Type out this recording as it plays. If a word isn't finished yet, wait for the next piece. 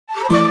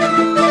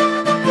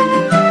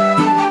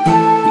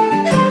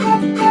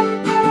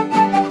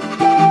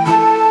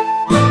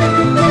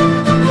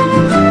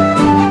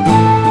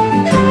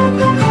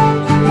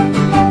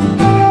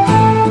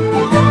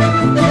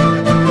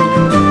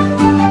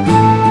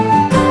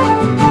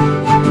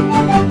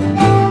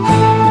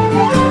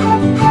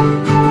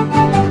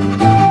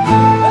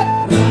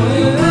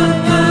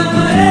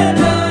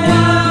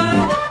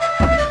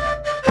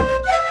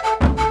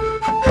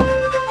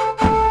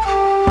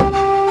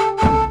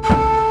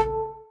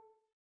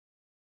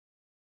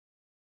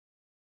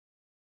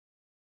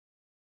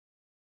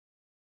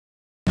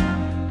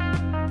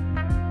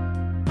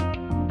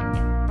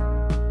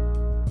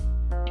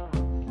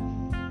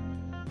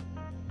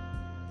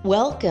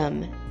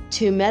Welcome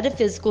to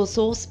Metaphysical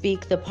Soul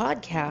Speak, the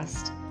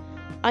podcast.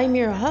 I'm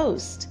your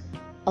host,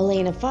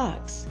 Elena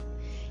Fox.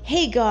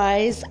 Hey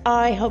guys,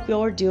 I hope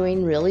you're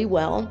doing really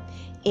well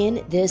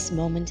in this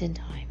moment in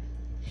time.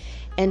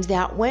 And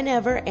that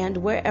whenever and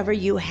wherever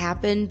you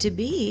happen to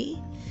be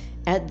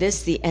at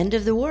this, the end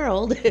of the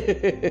world,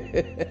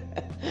 that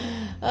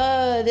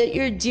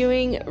you're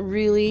doing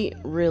really,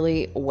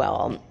 really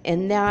well.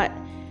 And that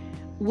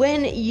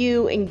when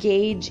you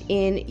engage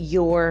in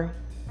your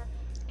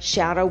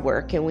shadow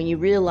work and when you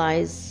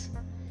realize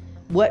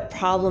what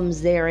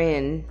problems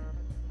therein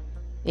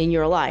in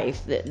your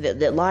life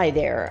that lie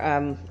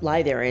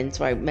therein,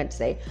 so I meant to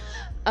say,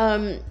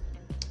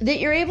 that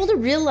you're able to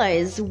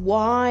realize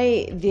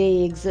why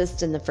they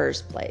exist in the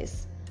first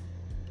place.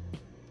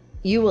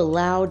 You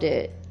allowed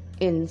it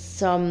in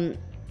some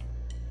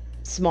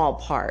small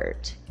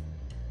part.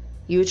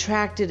 You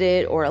attracted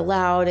it or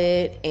allowed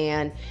it,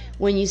 and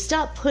when you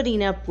stop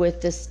putting up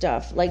with this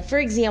stuff, like for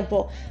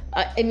example,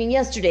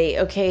 yesterday,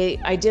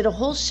 I did a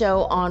whole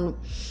show on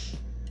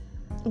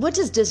what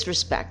does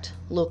disrespect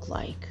look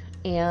like,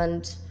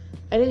 and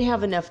I didn't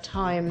have enough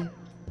time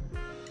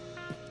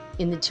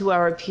in the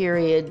 2-hour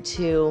period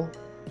to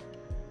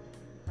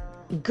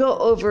go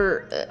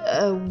over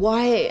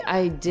why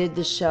I did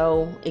the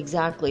show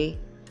exactly.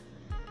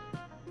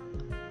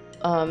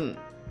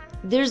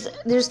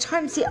 There's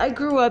times, see, I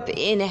grew up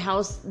in a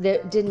house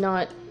that did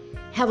not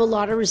have a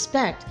lot of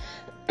respect.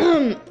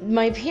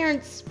 My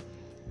parents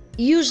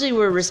usually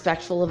were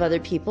respectful of other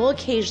people,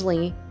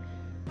 occasionally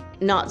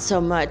not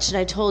so much. And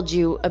I told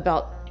you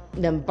about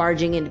them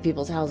barging into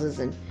people's houses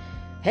and,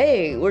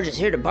 hey, we're just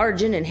here to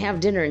barge in and have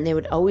dinner. And they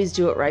would always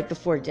do it right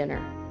before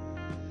dinner.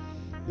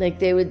 Like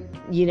they would,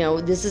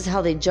 this is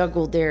how they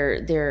juggled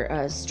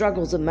their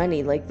struggles of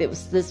money. Like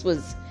this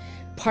was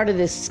part of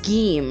this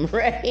scheme,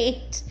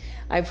 right?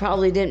 I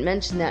probably didn't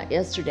mention that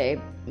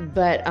yesterday,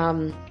 but,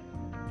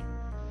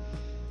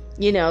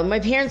 my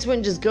parents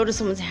wouldn't just go to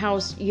someone's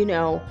house,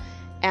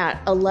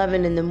 at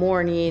 11 in the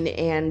morning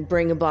and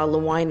bring a bottle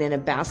of wine and a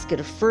basket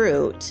of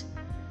fruit.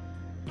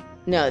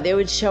 No, they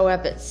would show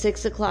up at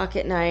 6 o'clock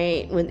at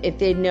night. If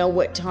they know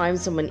what time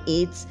someone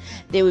eats,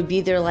 they would be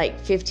there like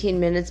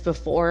 15 minutes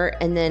before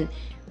and then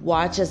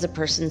watch as a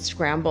person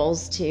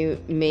scrambles to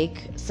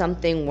make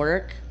something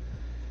work.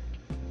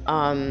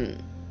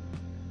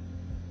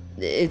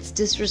 It's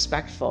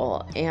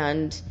disrespectful,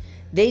 and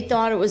they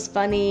thought it was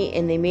funny,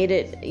 and they made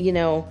it,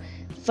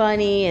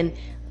 funny, and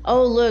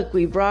oh look,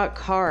 we brought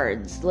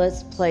cards,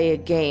 let's play a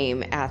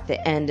game at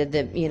the end of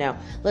the,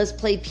 let's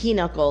play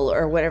pinochle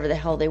or whatever the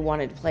hell they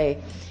wanted to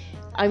play.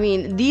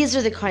 These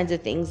are the kinds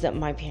of things that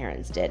my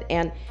parents did,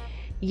 and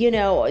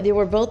they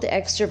were both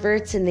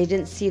extroverts and they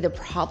didn't see the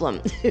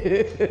problem.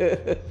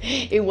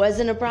 It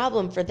wasn't a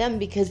problem for them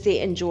because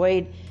they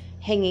enjoyed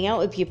hanging out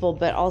with people,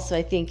 but also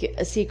I think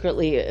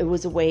secretly it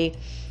was a way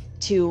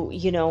to,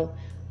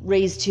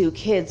 raise 2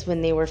 kids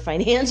when they were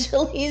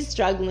financially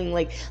struggling.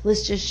 Like,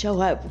 let's just show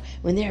up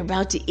when they're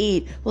about to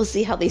eat. We'll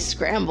see how they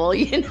scramble,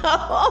 They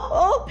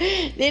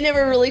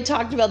never really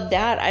talked about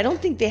that. I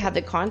don't think they had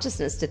the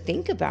consciousness to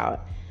think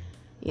about,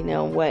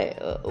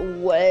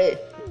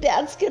 what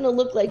that's going to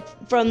look like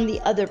from the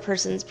other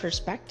person's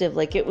perspective.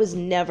 Like, it was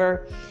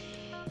never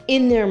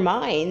in their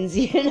minds,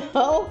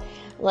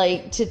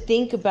 like to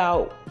think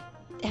about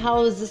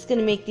how is this going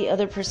to make the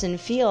other person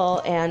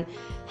feel, and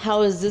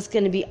how is this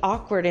going to be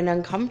awkward and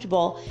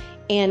uncomfortable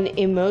and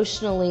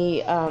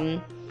emotionally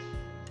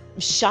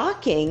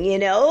shocking,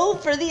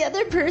 for the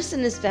other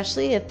person,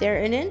 especially if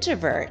they're an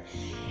introvert.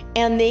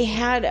 And they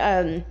had,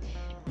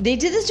 they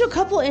did this to a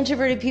couple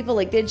introverted people.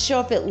 Like, they'd show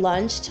up at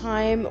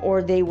lunchtime,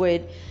 or they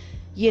would,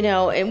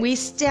 and we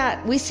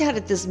sat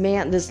at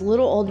this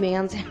little old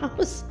man's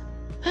house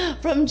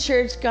from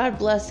church. God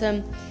bless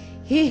him.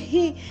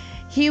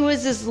 He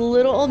was this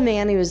little old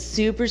man. He was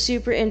super,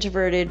 super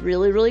introverted,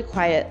 really, really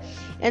quiet.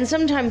 And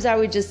sometimes I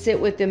would just sit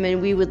with him and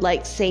we would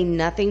say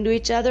nothing to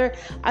each other.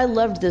 I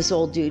loved this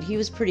old dude. He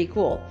was pretty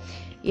cool,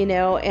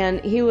 and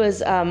he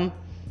was, I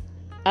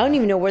don't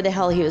even know where the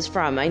hell he was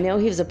from. I know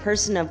he was a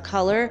person of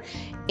color,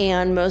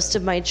 and most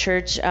of my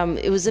church,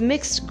 it was a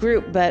mixed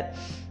group, but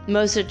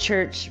most of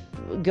church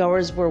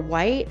goers were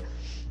white,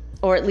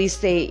 or at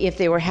least if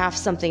they were half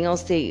something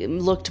else, they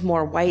looked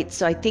more white.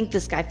 So I think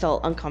this guy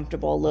felt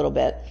uncomfortable a little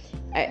bit.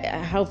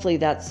 Hopefully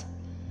that's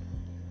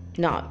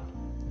not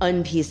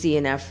un-PC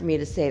enough for me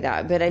to say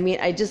that. But I mean,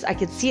 I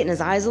could see it in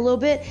his eyes a little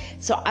bit.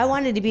 So I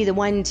wanted to be the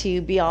one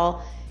to be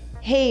all,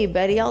 hey,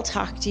 buddy, I'll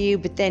talk to you.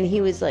 But then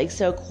he was like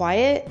so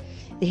quiet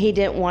that he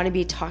didn't want to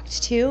be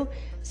talked to.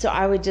 So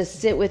I would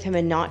just sit with him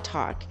and not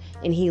talk.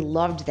 And he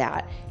loved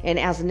that. And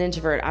as an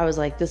introvert, I was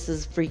like, this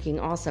is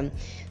freaking awesome.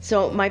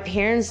 So my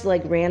parents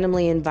like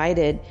randomly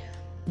invited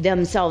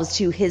themselves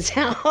to his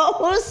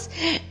house.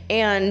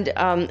 And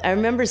I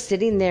remember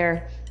sitting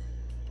there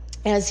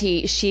as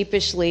he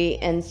sheepishly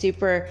and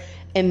super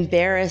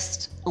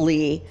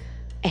embarrassedly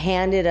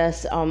handed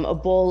us a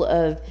bowl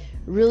of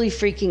really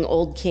freaking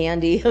old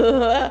candy.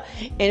 And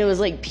it was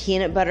like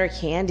peanut butter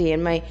candy.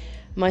 And my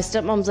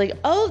stepmom's like,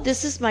 oh,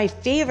 this is my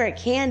favorite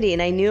candy.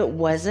 And I knew it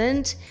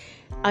wasn't.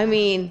 I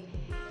mean,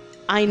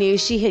 I knew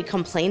she had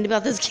complained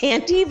about this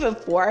candy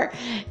before.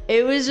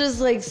 It was just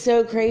like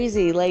so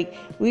crazy. Like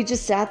we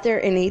just sat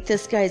there and ate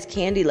this guy's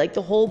candy, like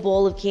the whole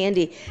bowl of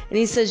candy. And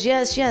he says,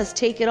 yes,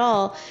 take it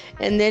all.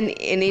 And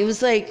he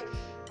was like,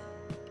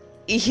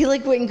 he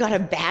like went and got a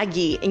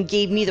baggie and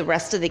gave me the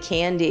rest of the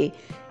candy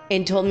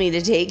and told me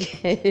to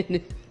take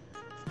it.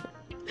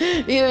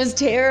 It was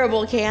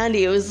terrible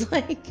candy. It was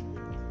like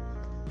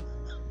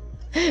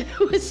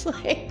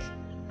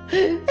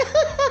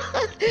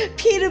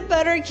peanut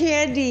butter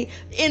candy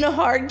in a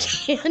hard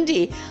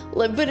candy.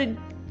 But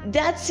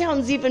that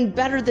sounds even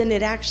better than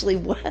it actually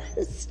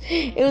was.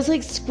 It was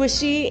like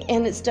squishy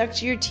and it stuck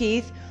to your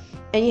teeth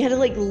and you had to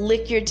like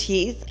lick your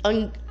teeth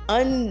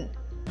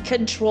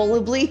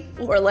uncontrollably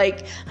for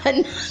like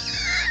another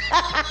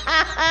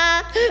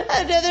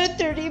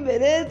 30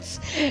 minutes.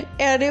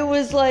 And it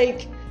was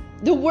like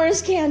the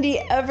worst candy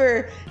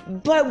ever.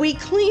 But we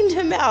cleaned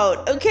him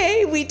out,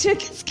 okay? We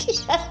took his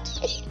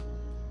candy.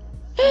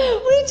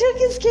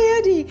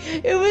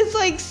 It was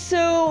like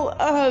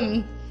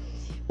so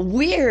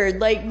weird.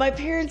 Like my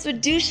parents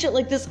would do shit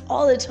like this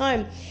all the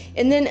time.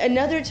 And then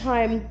another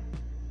time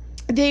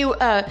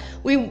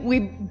we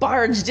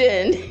barged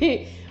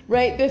in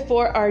right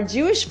before our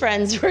Jewish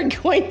friends were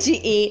going to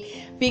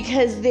eat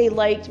because they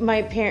liked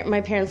my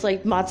parents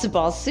liked matzo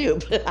ball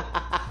soup.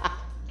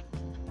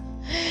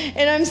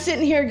 And I'm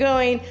sitting here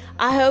going,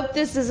 I hope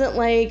this isn't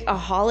like a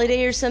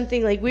holiday or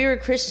something. Like we were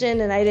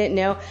Christian and I didn't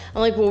know.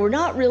 I'm like, well, we're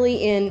not really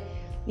in,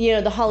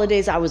 the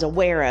holidays I was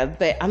aware of.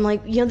 But I'm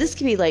like, this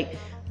could be like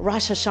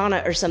Rosh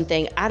Hashanah or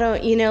something. I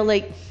don't,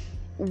 like,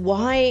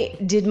 why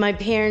did my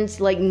parents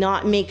like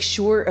not make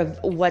sure of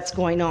what's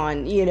going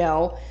on,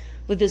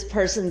 with this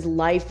person's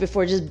life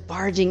before just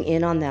barging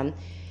in on them?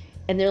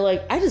 And they're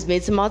like, I just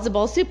made some matzo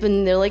ball soup.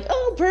 And they're like,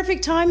 oh,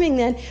 perfect timing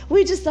then.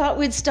 We just thought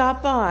we'd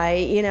stop by.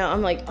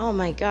 I'm like, oh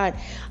my God.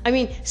 I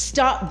mean,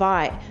 stop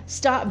by.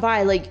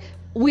 Like,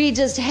 we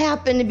just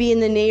happened to be in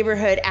the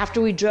neighborhood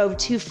after we drove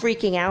 2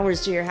 freaking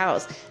hours to your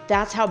house.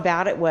 That's how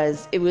bad it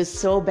was. It was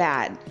so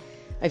bad.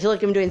 I feel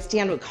like I'm doing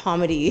stand-up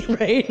comedy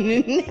right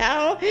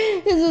now.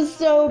 This is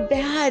so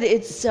bad.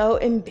 It's so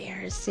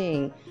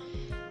embarrassing.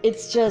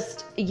 It's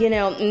just,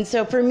 and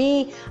so for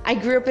me, I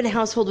grew up in a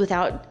household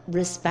without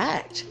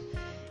respect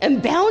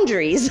and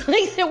boundaries.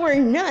 Like there were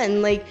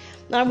none. Like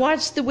I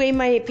watched the way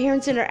my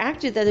parents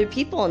interacted with other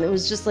people and it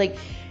was just like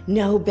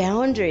no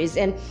boundaries.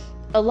 And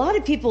a lot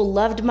of people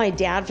loved my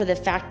dad for the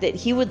fact that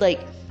he would like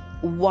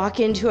walk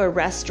into a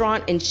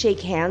restaurant and shake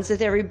hands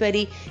with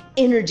everybody,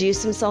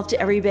 introduce himself to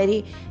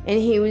everybody.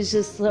 And he was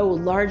just so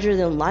larger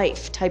than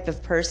life type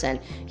of person.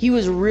 He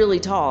was really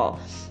tall.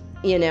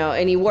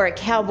 And he wore a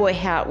cowboy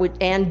hat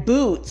and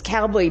boots,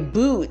 cowboy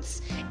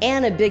boots,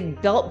 and a big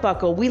belt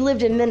buckle. We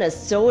lived in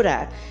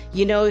Minnesota.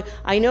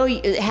 I know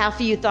half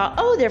of you thought,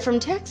 oh, they're from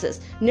Texas.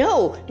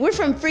 No, we're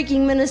from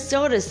freaking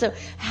Minnesota. So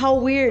how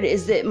weird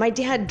is that my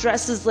dad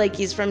dresses like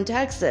he's from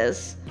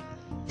Texas?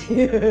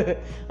 I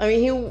mean,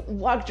 he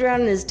walked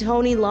around in his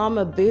Tony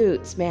Lama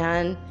boots,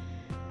 man.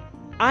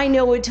 I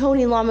know what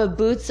Tony Lama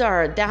boots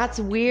are. That's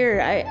weird.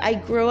 I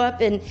grew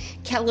up in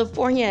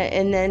California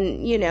and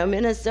then,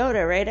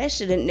 Minnesota, right? I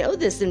shouldn't know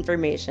this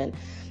information.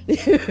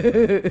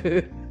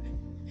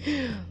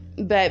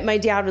 But my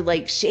dad would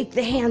like shake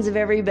the hands of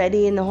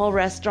everybody in the whole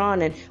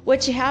restaurant and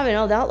what you having?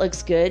 Oh, that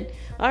looks good.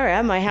 All right,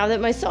 I might have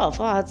that myself.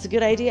 Oh, that's a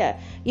good idea.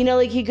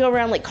 Like he'd go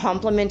around like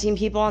complimenting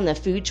people on the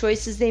food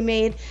choices they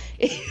made.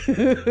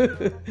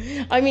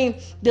 I mean,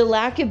 the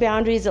lack of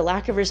boundaries, the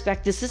lack of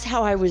respect, this is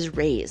how I was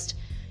raised.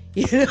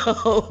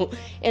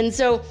 And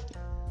so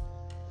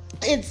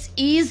it's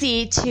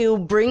easy to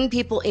bring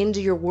people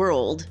into your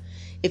world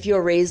if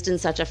you're raised in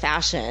such a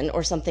fashion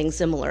or something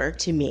similar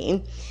to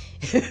me.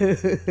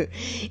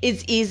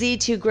 It's easy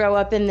to grow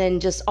up and then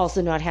just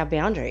also not have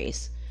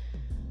boundaries,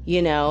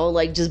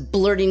 like just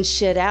blurting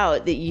shit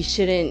out that you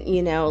shouldn't,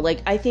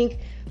 like I think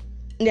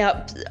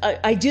now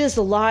I do this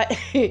a lot.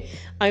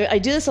 I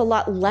do this a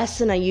lot less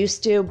than I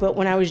used to, but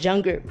when I was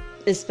younger,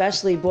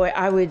 especially, boy,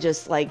 I would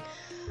just like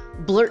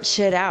blurt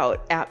shit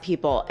out at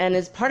people. And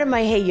as part of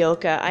my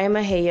Heyoka, I am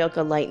a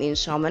Heyoka lightning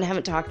shaman. I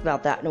haven't talked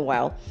about that in a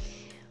while.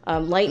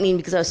 lightning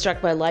because I was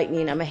struck by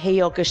lightning. I'm a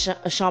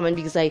Heyoka shaman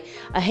because a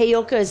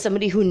Heyoka is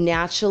somebody who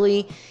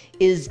naturally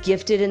is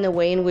gifted in the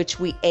way in which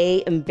we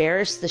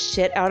embarrass the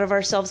shit out of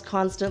ourselves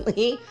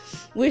constantly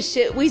with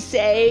shit we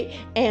say,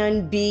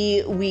 and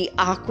B, we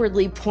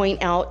awkwardly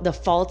point out the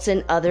faults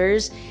in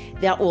others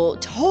that will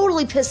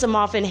totally piss them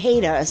off and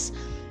hate us.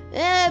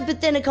 But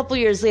then a couple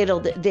years later,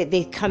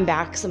 they come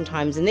back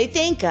sometimes and they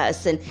thank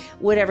us, and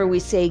whatever we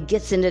say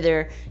gets under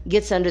their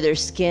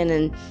skin,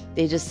 and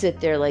they just sit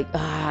there like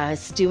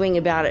stewing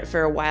about it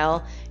for a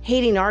while,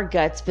 hating our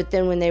guts. But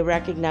then when they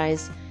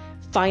recognize,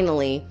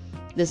 finally,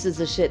 this is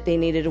the shit they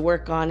needed to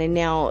work on, and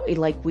now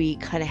like we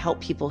kind of help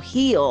people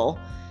heal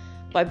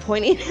by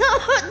pointing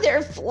out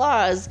their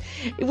flaws,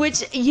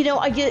 which, you know,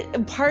 I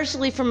get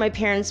partially from my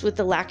parents with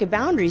the lack of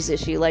boundaries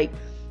issue. Like,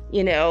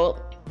 you know,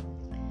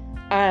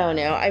 I don't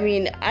know. I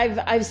mean,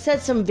 I've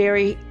said some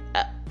very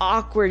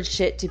awkward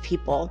shit to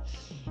people,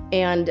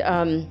 and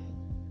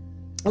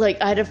like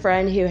I had a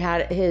friend who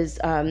had his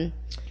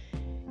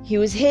he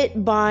was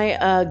hit by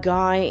a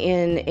guy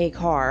in a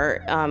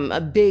car, a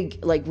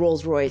big like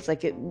Rolls Royce,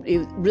 like it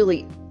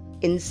really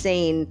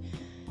insane,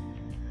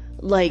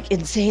 like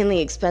insanely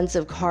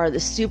expensive car. The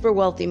super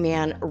wealthy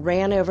man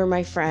ran over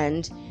my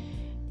friend,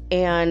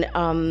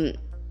 and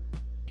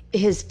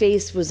his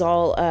face was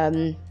all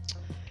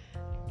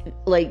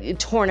like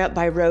torn up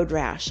by road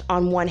rash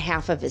on one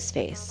half of his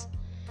face.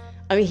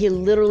 I mean, he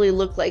literally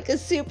looked like a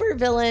super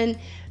villain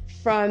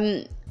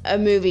from a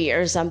movie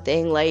or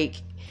something. Like,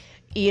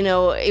 you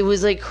know, it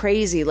was like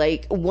crazy.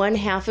 Like one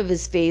half of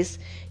his face,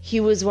 he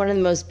was one of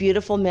the most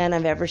beautiful men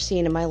I've ever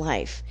seen in my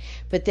life.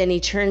 But then he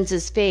turns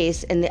his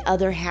face and the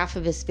other half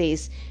of his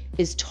face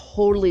is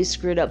totally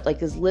screwed up. Like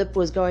his lip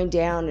was going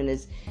down and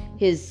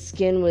his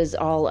skin was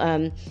all,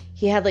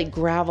 he had like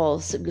gravel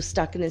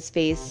stuck in his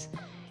face,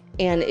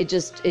 and it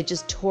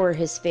just tore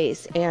his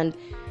face. And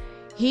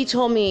he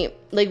told me,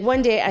 like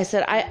one day I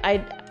said,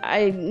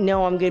 I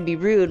know I'm going to be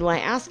rude when I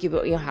ask you,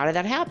 but you know, how did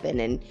that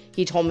happen? And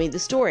he told me the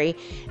story.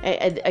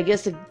 I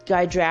guess the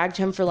guy dragged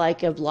him for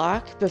like a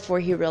block before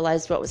he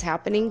realized what was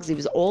happening because he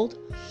was old.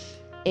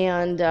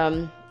 And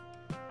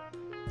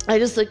I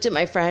just looked at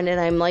my friend and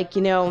I'm like,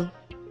 you know,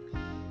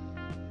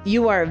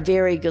 you are a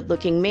very good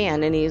looking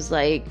man. And he's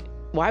like,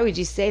 why would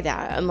you say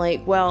that? I'm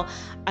like, well,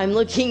 I'm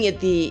looking at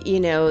the, you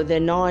know, the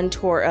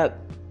non-tore up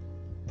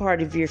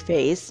part of your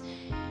face,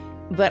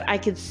 but I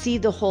could see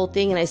the whole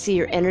thing, and I see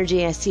your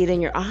energy, and I see it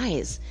in your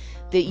eyes,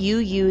 that you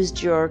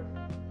used your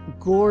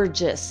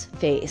gorgeous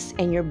face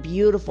and your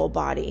beautiful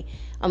body.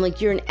 I'm like,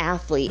 you're an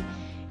athlete.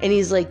 And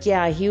he's like,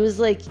 yeah, he was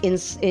like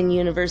in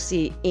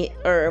university,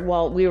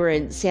 we were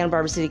in Santa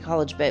Barbara City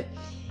College, but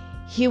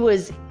he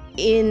was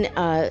in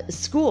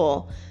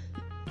school,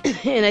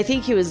 and I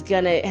think he was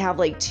gonna have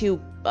like he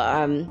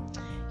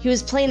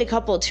was playing 2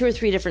 or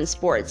 3 different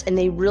sports, and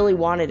they really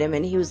wanted him,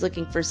 and he was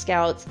looking for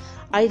scouts.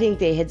 I think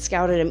they had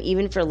scouted him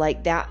even for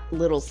like that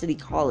little city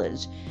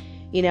college,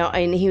 you know,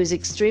 and he was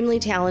extremely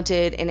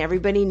talented, and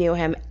everybody knew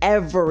him,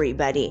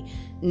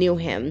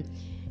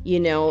 you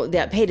know,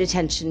 that paid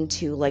attention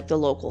to like the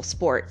local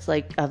sports,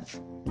 like of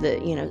the,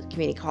 you know,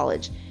 community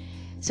college.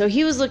 So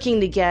he was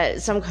looking to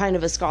get some kind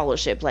of a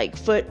scholarship, like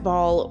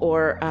football,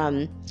 or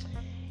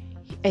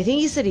I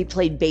think he said he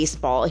played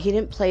baseball. He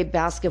didn't play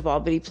basketball,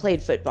 but he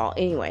played football.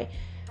 Anyway,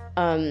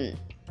 I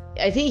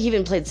think he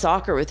even played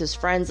soccer with his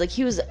friends. Like,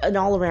 he was an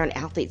all-around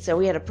athlete. So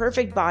he had a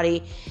perfect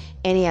body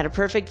and he had a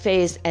perfect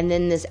face. And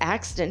then this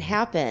accident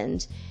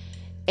happened.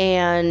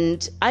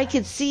 And I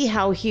could see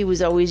how he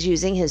was always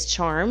using his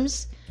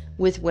charms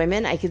with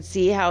women. I could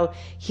see how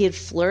he'd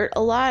flirt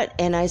a lot.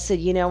 And I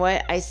said, you know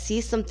what? I see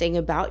something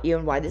about you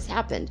and why this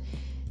happened.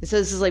 And so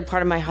this is like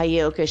part of my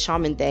Heyoka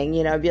shaman thing.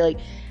 You know, I'd be like,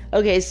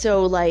 okay,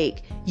 so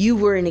like you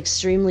were an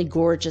extremely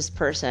gorgeous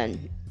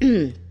person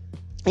and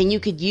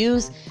you could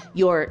use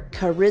your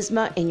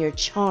charisma and your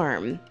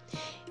charm,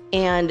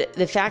 and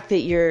the fact that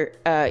he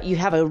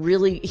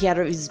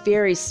was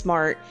very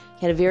smart,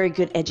 he had a very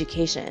good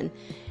education.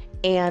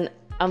 And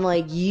I'm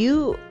like,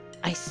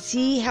 I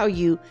see how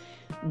you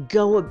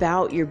go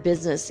about your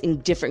business in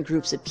different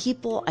groups of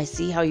people. I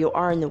see how you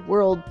are in the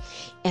world,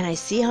 and I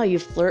see how you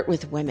flirt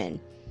with women.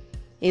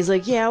 He's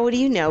like, yeah, what do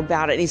you know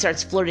about it? And he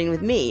starts flirting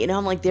with me. And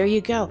I'm like, there you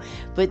go.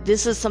 But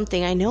this is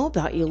something I know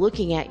about you,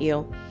 looking at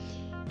you,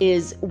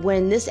 is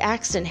when this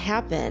accident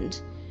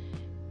happened,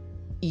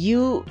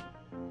 you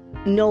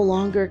no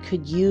longer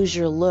could use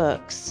your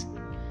looks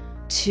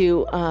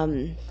to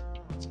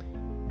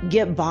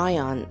get by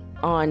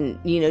on,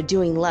 you know,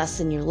 doing less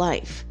in your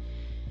life.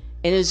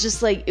 And it was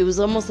just like, it was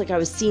almost like I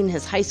was seeing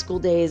his high school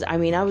days. I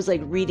mean, I was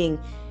like reading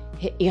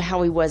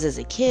how he was as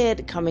a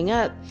kid coming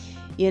up,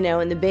 you know,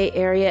 in the Bay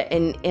Area.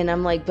 And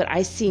I'm like, but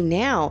I see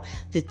now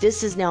that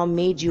this has now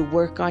made you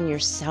work on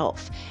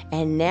yourself.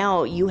 And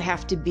now you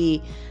have to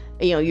be,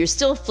 you know, you're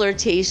still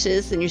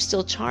flirtatious and you're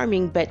still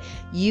charming, but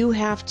you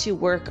have to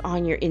work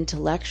on your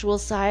intellectual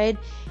side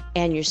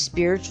and your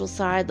spiritual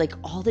side, like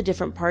all the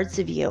different parts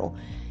of you.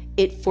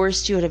 It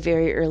forced you at a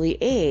very early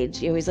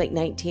age, you know, he's like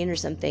 19 or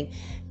something,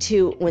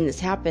 when this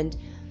happened,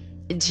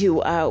 to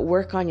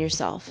work on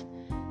yourself,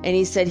 And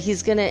he said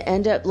he's going to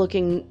end up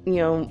looking,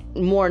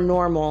 more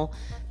normal,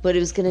 but it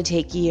was going to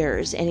take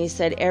years. And he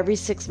said every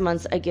 6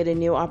 months I get a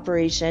new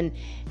operation,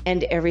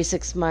 and every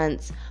 6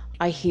 months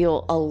I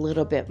heal a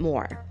little bit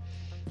more.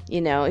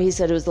 He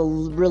said it was a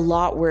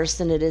lot worse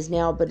than it is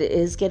now, but it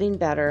is getting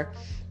better.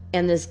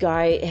 And this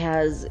guy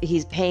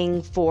he's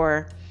paying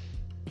for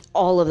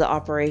all of the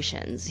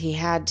operations. He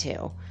had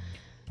to.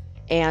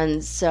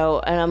 And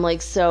I'm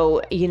like,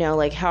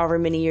 however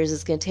many years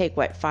it's going to take,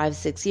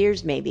 5-6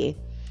 years, maybe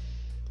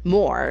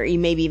more,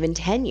 maybe even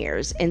 10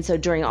 years. And so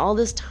during all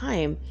this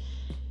time,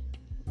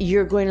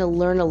 you're going to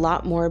learn a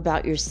lot more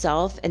about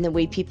yourself and the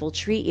way people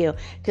treat you.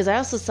 Because I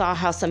also saw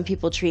how some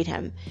people treat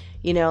him,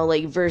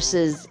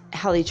 versus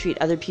how they treat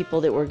other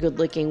people that were good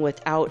looking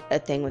without a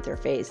thing with their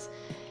face.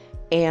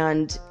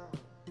 And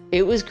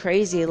it was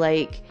crazy.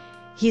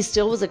 He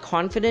still was a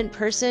confident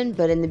person,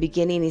 but in the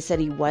beginning he said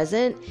he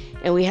wasn't.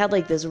 And we had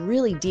this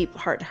really deep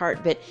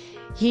heart, but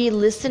he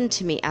listened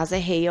to me as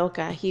a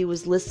Heyoka. He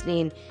was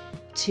listening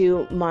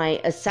to my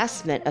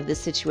assessment of the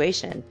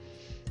situation.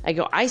 I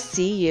go, I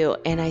see you,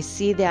 and I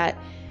see that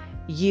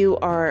you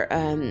are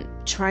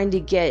trying to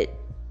get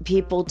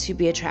people to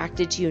be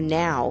attracted to you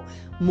now,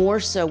 more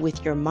so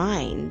with your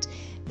mind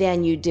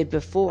than you did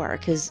before,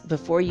 because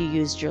before you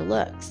used your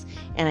looks.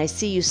 And I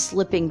see you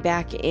slipping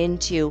back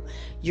into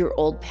your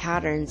old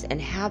patterns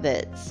and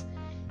habits.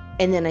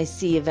 And then I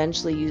see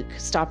eventually you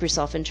stop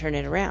yourself and turn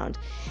it around.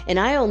 And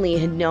I only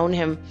had known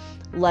him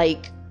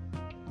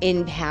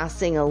in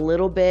passing a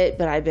little bit,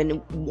 but I've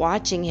been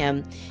watching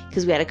him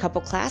because we had a couple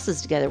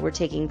classes together. We're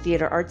taking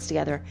theater arts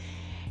together.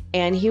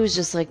 And he was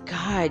just like,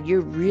 God,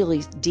 you're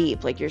really deep.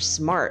 You're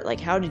smart.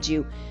 How did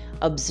you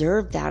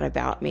observe that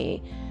about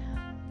me?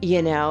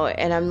 And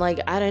I'm like,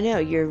 I don't know.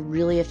 You're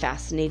really a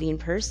fascinating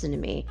person to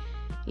me.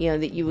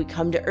 That you would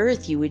come to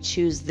Earth, you would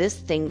choose this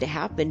thing to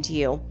happen to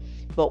you.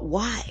 But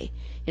why?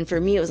 And for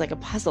me, it was like a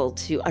puzzle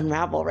to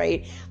unravel,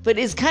 right? But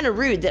it's kind of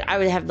rude that I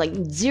would have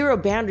zero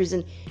boundaries.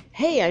 And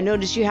hey, I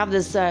noticed you have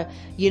this,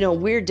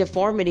 weird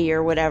deformity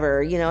or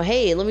whatever.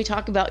 Hey, let me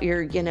talk about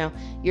your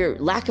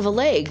lack of a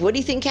leg. What do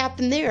you think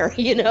happened there?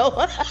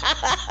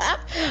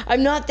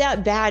 I'm not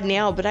that bad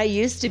now, but I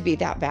used to be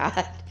that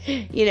bad.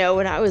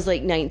 When I was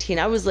 19,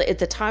 I was at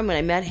the time when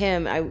I met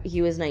him,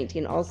 he was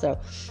 19 also.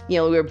 We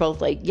were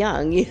both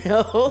young,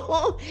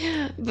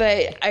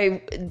 but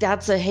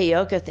that's a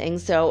Heyoka thing.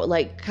 So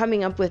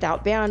coming up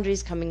without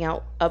boundaries, coming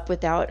up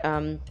without,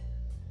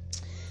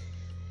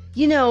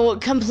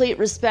 complete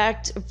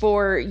respect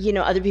for,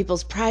 other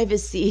people's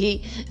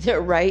privacy, their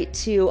right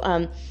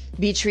to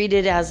be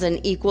treated as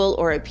an equal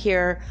or a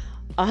peer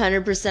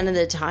 100% of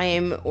the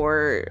time,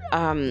 or,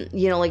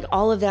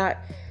 all of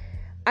that.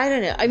 I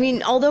don't know. I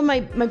mean, although my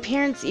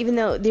parents, even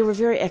though they were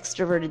very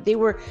extroverted, they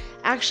were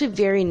actually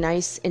very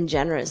nice and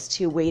generous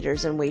to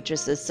waiters and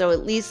waitresses. So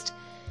at least,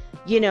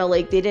 they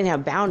didn't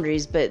have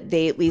boundaries, but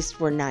they at least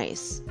were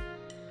nice.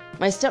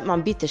 My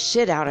stepmom beat the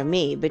shit out of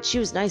me, but she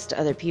was nice to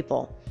other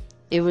people.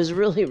 It was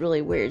really,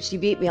 really weird. She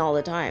beat me all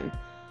the time.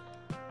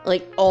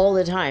 All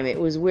the time. It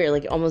was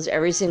weird. Almost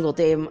every single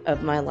day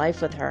of my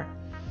life with her.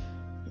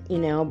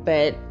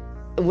 But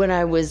when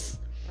I was,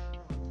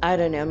 I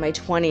don't know, in my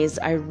 20s,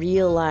 I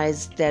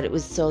realized that it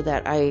was so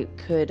that I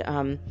could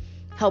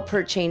help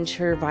her change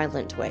her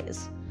violent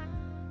ways.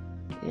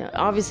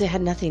 Obviously it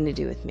had nothing to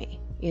do with me.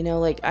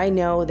 I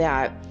know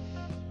that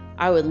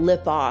I would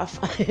lip off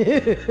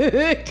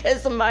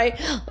because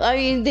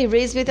they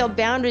raised me without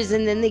boundaries,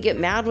 and then they get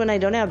mad when I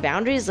don't have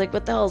boundaries.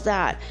 What the hell is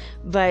that?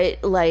 But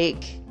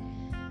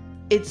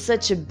it's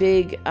such a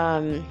big,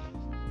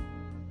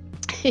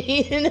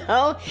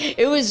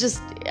 it was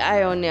just,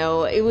 I don't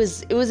know. It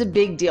was a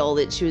big deal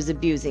that she was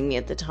abusing me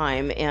at the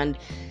time. And,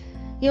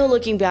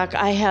 looking back,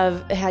 I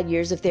have had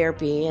years of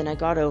therapy, and I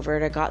got over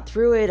it. I got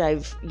through it.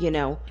 I've,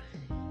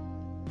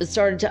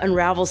 started to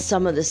unravel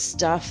some of the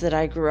stuff that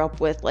I grew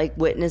up with,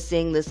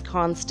 witnessing this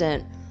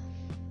constant,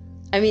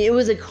 it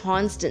was a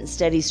constant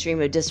steady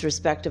stream of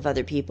disrespect of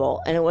other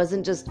people. And it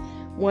wasn't just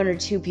one or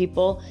two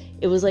people.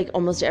 It was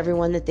almost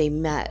everyone that they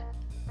met.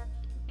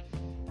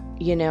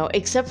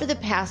 Except for the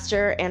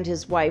pastor and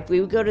his wife. We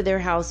would go to their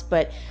house,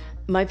 but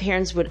my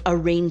parents would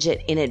arrange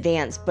it in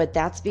advance. But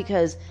that's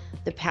because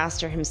the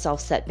pastor himself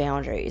set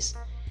boundaries.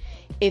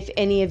 If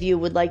any of you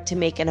would like to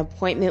make an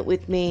appointment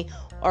with me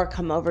or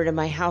come over to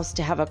my house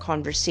to have a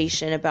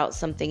conversation about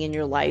something in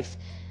your life,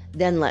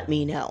 then let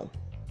me know.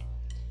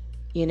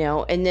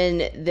 And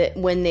then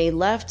when they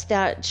left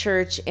that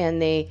church and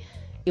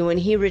when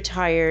he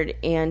retired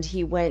and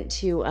he went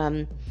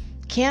to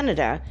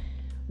Canada,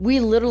 we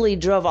literally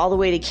drove all the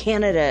way to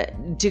Canada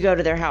to go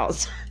to their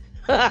house.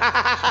 From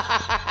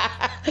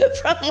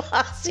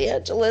Los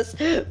Angeles.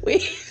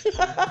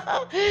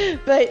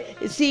 But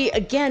see,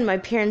 again, my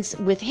parents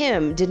with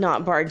him did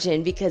not barge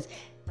in because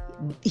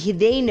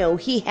they know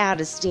he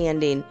had a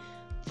standing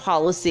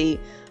policy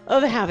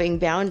of having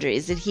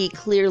boundaries that he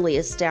clearly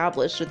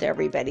established with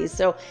everybody.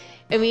 So,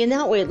 in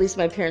that way, at least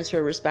my parents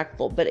were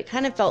respectful. But it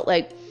kind of felt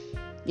like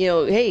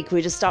hey, can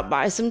we just stop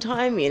by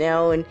sometime,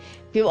 and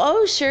people,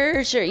 oh, sure,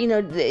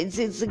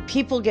 it's like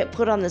people get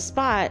put on the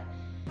spot,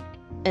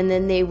 and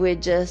then they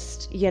would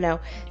just,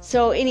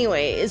 so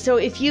anyway, so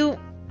if you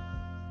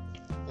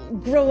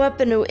grow up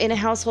in a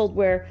household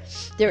where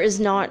there is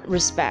not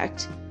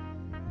respect,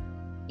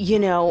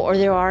 or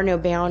there are no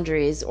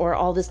boundaries or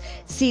all this,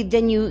 see,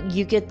 then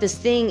you get this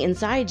thing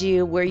inside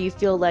you where you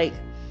feel like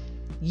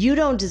you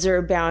don't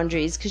deserve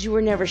boundaries because you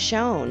were never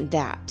shown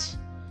that.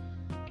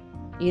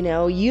 You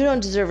don't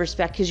deserve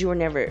respect because you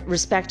never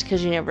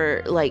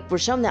like were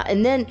shown that.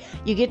 And then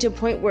you get to a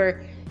point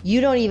where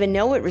you don't even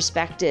know what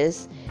respect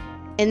is.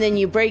 And then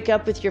you break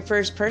up with your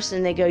first person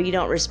and they go, you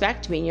don't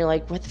respect me. And you're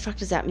like, what the fuck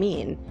does that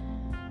mean?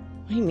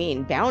 What do you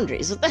mean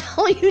boundaries? What the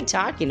hell are you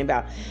talking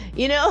about?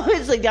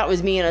 It's like, that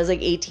was me. And I was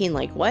like 18,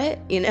 like, what?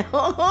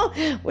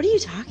 What are you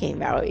talking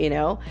about?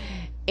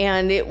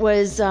 And it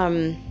was,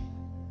 and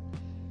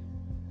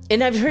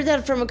I've heard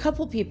that from a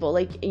couple people,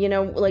 like,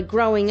 like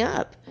growing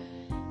up.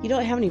 You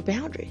don't have any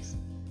boundaries.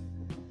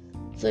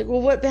 It's like,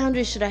 well, what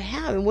boundaries should I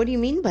have? And what do you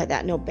mean by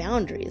that? No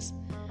boundaries.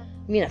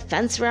 I mean, a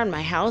fence around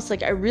my house?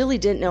 Like, I really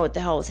didn't know what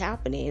the hell was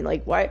happening.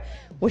 Like, why?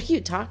 What are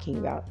you talking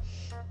about?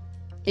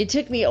 It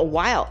took me a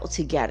while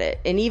to get it.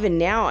 And even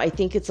now, I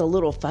think it's a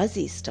little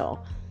fuzzy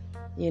still.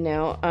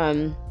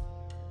 I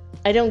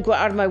don't go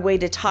out of my way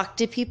to talk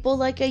to people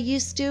like I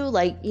used to,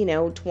 like,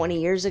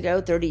 20 years ago,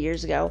 30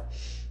 years ago.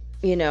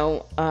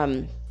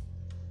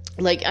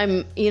 Like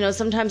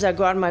sometimes I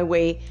go out of my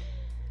way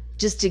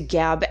just to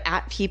gab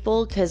at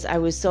people because I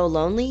was so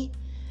lonely,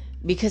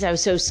 because I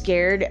was so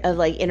scared of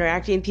like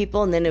interacting with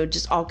people, and then it would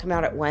just all come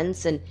out at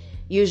once. And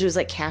usually it was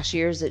like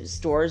cashiers at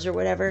stores or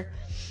whatever.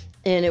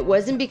 And it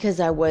wasn't because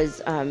I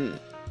was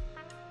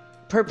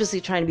purposely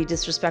trying to be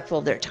disrespectful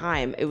of their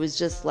time. It was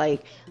just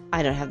like,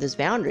 I don't have those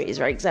boundaries,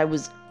 right?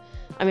 Because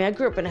I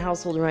grew up in a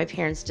household where my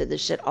parents did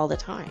this shit all the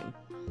time.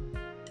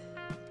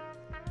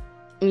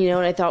 And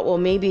I thought, well,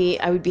 maybe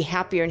I would be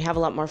happier and have a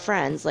lot more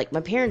friends like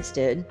my parents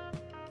did,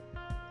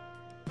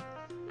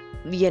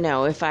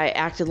 if I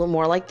acted a little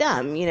more like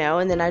them,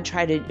 and then I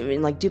tried to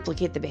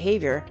duplicate the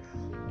behavior,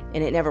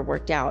 and it never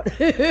worked out.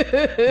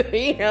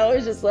 It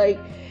was just like,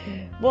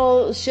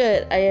 well,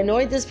 shit, I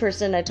annoyed this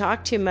person, I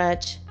talked too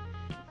much,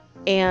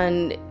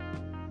 and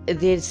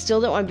they still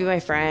don't want to be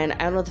my friend. I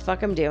don't know what the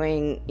fuck I'm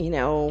doing,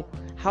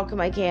 how come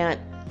I can't,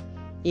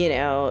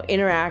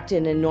 interact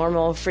in a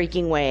normal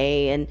freaking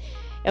way? And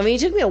it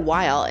took me a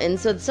while. And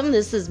so some of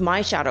this is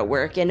my shadow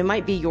work, and it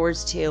might be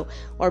yours too,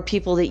 or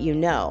people that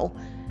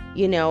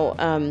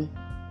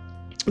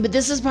but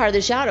this is part of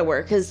the shadow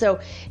work. Because so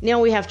now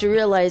we have to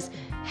realize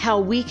how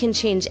we can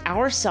change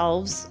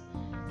ourselves,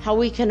 how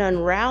we can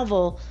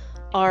unravel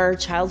our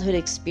childhood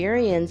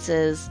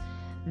experiences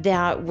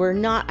that were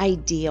not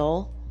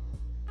ideal.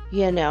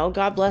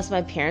 God bless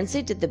my parents.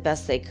 They did the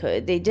best they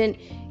could. They didn't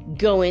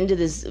go into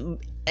this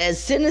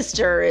as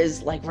sinister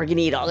as like, we're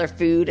gonna eat all their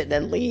food and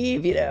then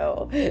leave,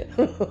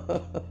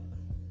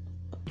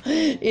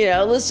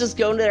 let's just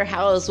go into their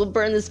house, we'll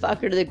burn this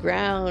fucker to the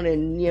ground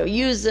and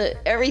use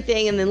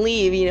everything and then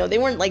leave. They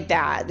weren't like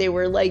that. They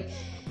were like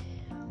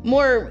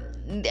more,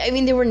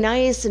 they were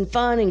nice and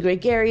fun and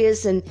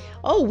gregarious, and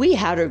we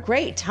had a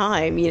great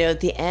time,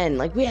 at the end,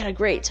 like we had a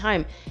great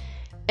time.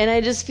 And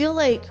I just feel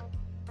like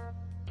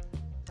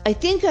I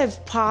think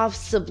I've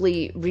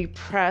possibly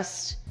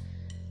repressed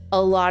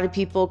a lot of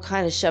people,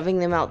 kind of shoving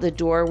them out the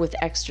door with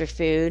extra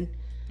food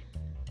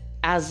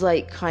as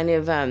like kind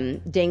of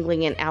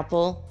dangling an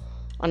apple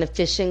on a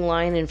fishing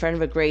line in front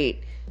of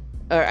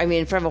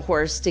in front of a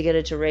horse to get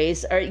it to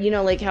race, or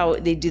like how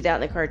they do that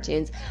in the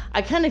cartoons.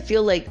 I kind of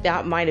feel like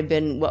that might have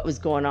been what was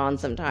going on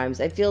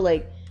sometimes. I feel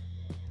like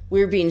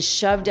we were being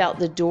shoved out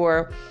the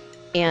door,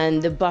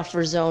 and the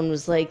buffer zone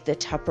was like the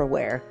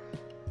Tupperware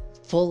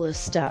full of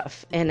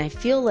stuff. And I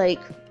feel like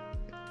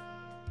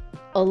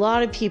a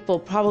lot of people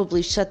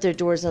probably shut their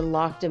doors and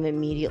locked them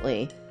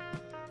immediately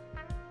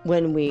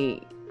when we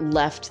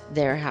left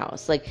their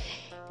house, like,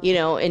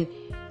 and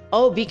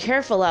be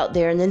careful out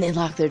there, and then they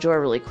lock their door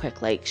really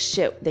quick, like,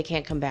 shit, they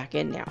can't come back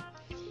in now,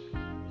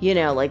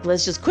 like,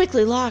 let's just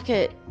quickly lock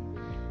it.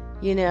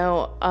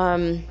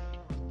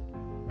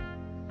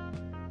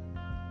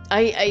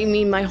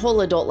 My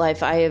whole adult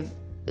life, I have,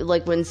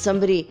 like, when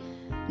somebody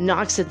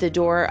knocks at the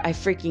door, I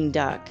freaking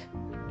duck.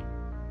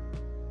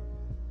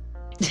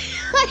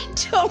 I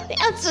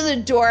don't answer the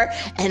door,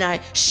 and I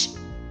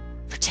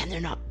pretend we're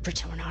not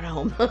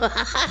home.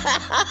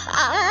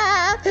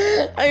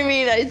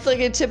 It's like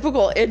a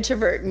typical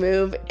introvert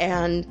move,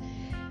 and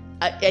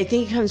I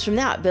think it comes from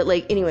that. But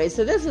like, anyway,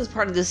 so this is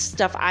part of this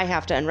stuff I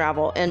have to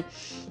unravel. And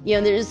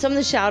there's some of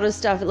the shadow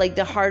stuff, like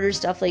the harder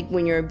stuff, like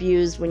when you're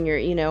abused, when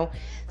you're,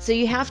 so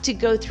you have to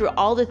go through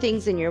all the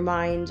things in your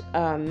mind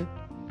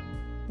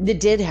that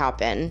did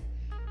happen,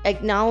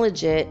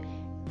 acknowledge it,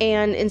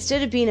 and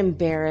instead of being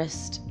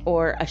embarrassed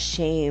or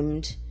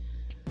ashamed,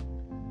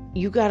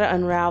 you got to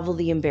unravel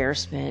the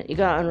embarrassment. You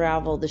got to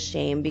unravel the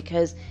shame,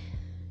 because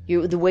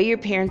the way your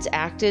parents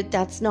acted,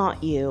 that's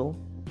not you.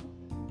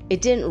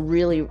 It didn't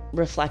really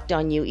reflect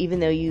on you, even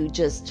though you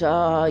just,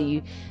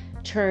 you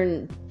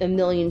turn a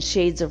million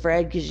shades of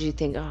red because you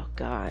think, oh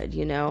God,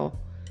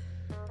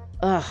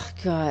 oh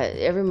God,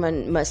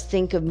 everyone must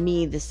think of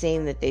me the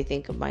same that they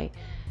think of my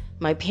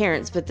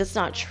parents, but that's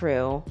not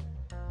true.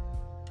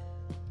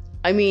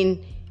 I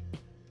mean,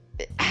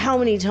 how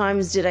many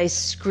times did I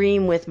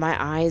scream with my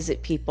eyes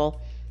at people,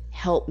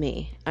 help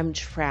me, I'm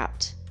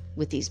trapped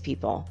with these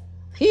people.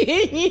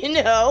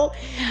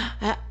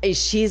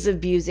 She's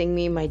abusing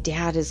me, my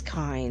dad is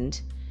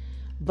kind,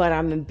 but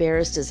I'm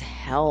embarrassed as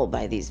hell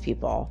by these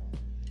people.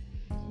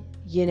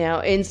 And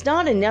it's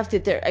not enough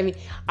that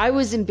I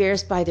was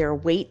embarrassed by their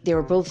weight. They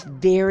were both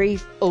very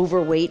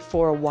overweight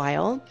for a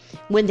while.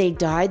 When they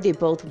died, they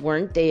both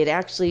weren't. They had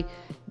actually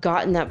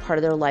gotten that part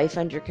of their life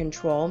under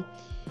control.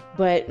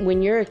 But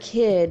when you're a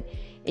kid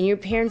and your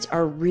parents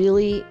are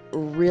really,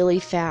 really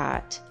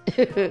fat,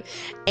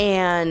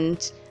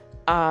 and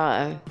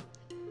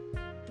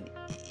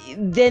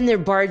then they're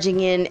barging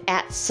in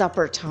at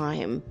supper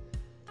time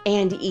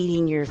and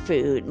eating your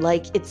food,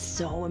 it's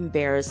so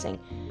embarrassing.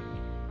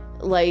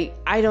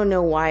 I don't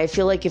know why. I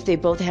feel like if they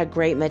both had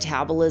great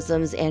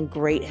metabolisms and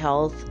great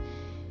health,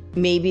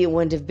 maybe it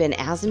wouldn't have been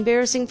as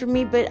embarrassing for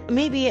me, but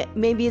maybe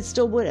it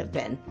still would have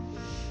been.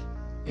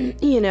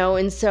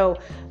 And so,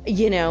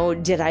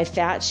 did I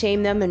fat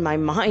shame them in my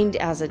mind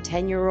as a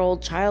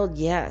 10-year-old child?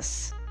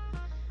 Yes.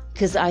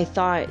 Because I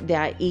thought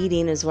that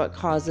eating is what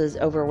causes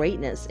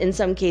overweightness. In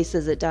some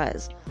cases, it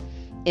does.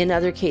 In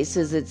other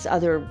cases, it's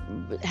other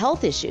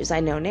health issues. I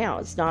know now.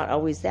 It's not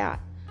always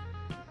that.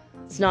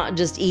 It's not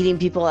just eating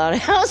people out of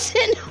house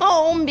and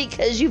home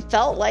because you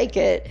felt like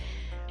it.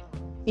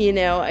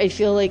 I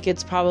feel like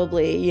it's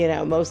probably,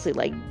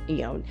 mostly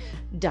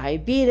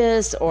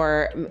diabetes,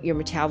 or your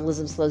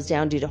metabolism slows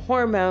down due to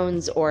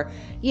hormones, or,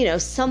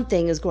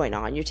 something is going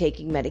on. You're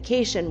taking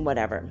medication,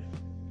 whatever.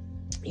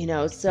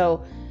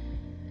 So,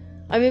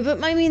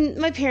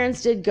 my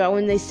parents did go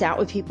and they sat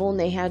with people and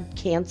they had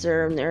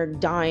cancer and they're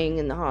dying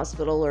in the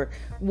hospital or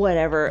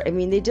whatever.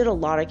 They did a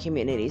lot of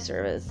community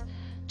service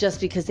just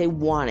because they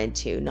wanted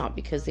to, not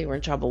because they were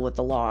in trouble with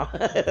the law.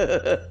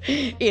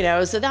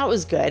 So that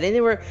was good. And they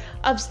were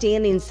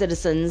upstanding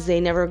citizens. They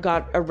never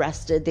got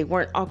arrested. They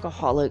weren't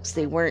alcoholics.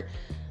 They weren't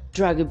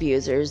drug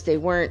abusers. They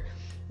weren't,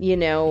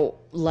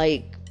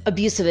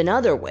 abusive in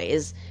other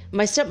ways.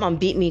 My stepmom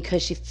beat me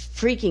because she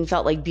freaking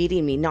felt like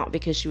beating me, not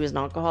because she was an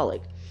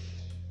alcoholic.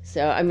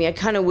 So, I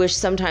kind of wish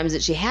sometimes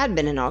that she had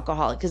been an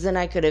alcoholic, because then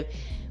I could have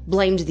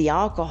blamed the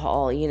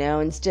alcohol,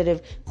 instead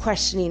of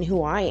questioning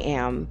who I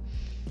am.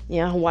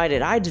 Why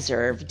did I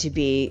deserve to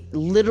be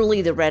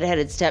literally the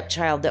redheaded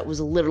stepchild that was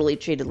literally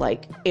treated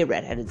like a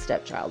redheaded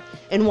stepchild?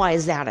 And why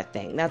is that a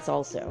thing? That's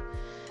also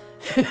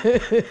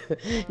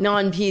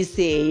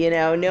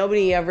non-PC,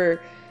 nobody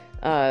ever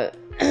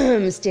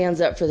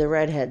stands up for the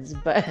redheads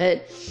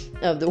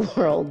of the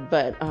world.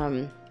 But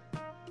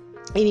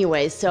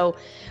anyway, so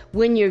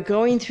when you're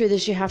going through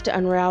this, you have to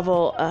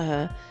unravel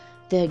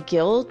the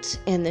guilt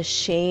and the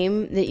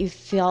shame that you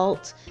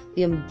felt,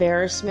 the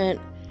embarrassment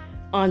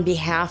on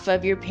behalf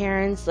of your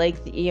parents,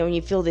 when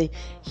you feel the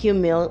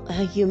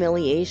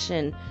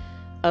humiliation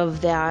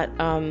of that,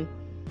 and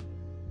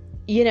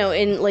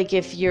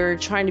if you're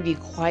trying to be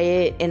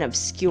quiet and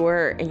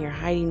obscure and you're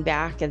hiding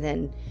back, and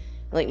then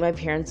my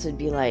parents would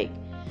be like,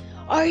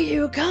 "Are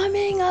you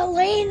coming,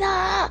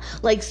 Elena?"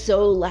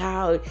 So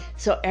loud.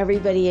 So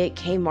everybody at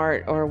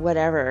Kmart or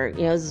whatever,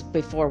 this is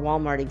before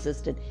Walmart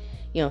existed,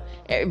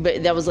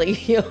 but that was the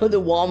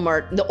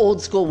Walmart, the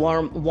old school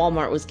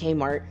Walmart was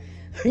Kmart.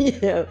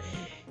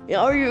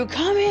 Are you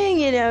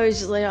coming? It's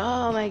just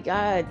oh my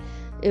God.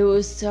 It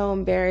was so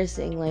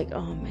embarrassing.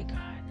 Oh my God.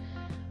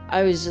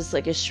 I was just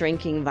a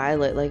shrinking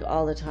violet,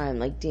 all the time.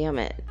 Damn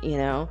it,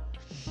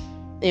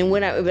 And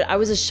when I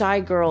was a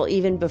shy girl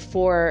even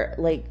before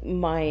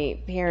my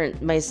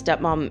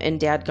stepmom and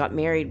dad got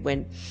married.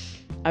 When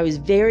I was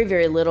very,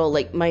 very little,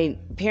 my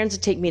parents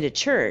would take me to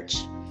church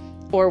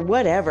or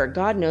whatever,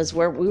 God knows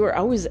where. We were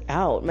always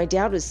out. My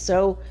dad was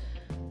so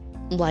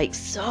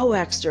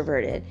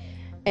extroverted.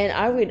 And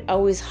I would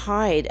always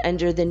hide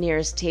under the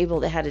nearest table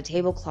that had a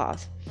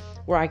tablecloth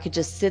where I could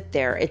just sit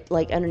there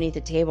underneath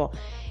the table.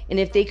 And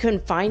if they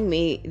couldn't find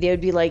me, they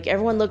would be like,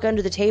 "Everyone look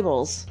under the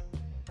tables."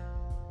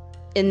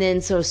 And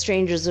then so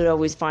strangers would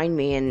always find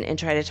me and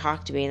try to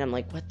talk to me. And I'm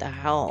like, what the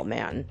hell,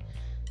 man?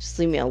 Just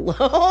leave me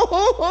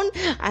alone.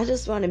 I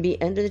just want to be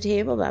under the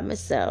table by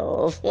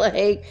myself.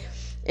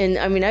 And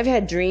I've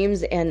had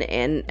dreams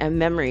and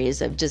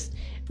memories of just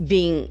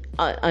being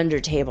under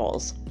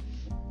tables.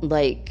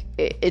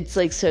 It's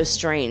so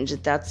strange.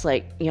 That's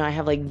I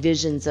have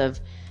visions of,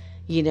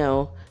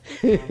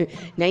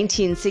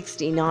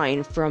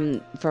 1969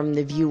 from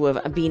the view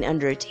of being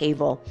under a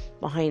table,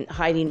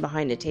 hiding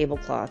behind a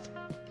tablecloth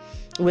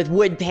with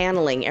wood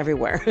paneling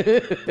everywhere.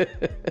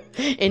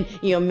 And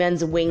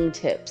men's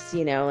wingtips,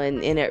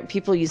 and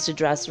people used to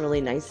dress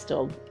really nice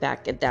still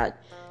back at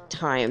that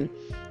time.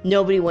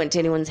 Nobody went to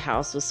anyone's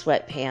house with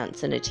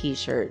sweatpants and a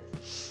t-shirt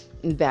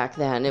back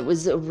then. It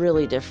was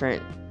really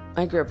different.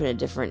 I grew up in a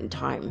different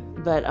time.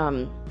 But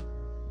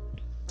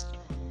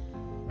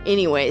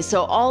Anyway,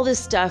 so all this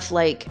stuff,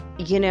 like,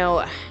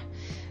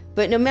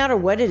 but no matter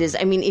what it is,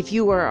 I mean, if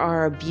you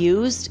are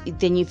abused,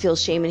 then you feel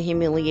shame and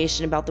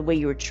humiliation about the way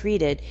you were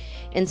treated.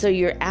 And so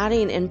you're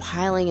adding and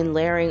piling and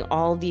layering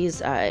all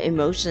these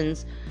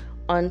emotions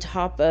on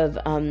top of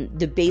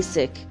the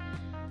basic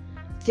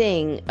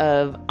thing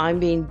of, I'm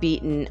being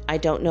beaten, I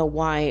don't know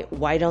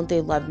why don't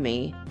they love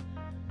me?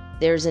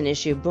 There's an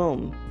issue,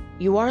 boom,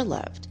 you are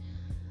loved.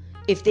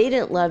 If they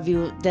didn't love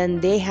you, then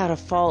they had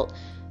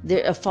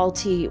a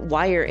faulty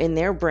wire in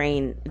their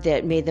brain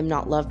that made them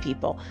not love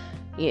people.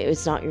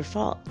 It's not your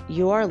fault.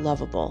 You are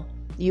lovable.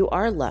 You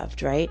are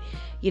loved, right?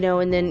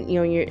 And then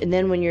and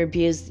then when you're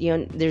abused,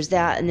 there's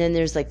that, and then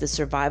there's like the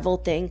survival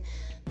thing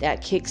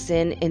that kicks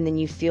in, and then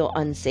you feel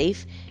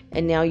unsafe,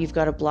 and now you've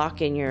got a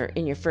block in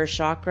your first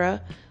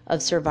chakra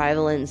of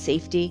survival and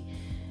safety,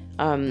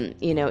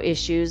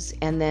 issues,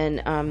 and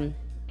then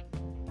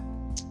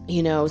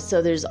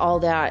so there's all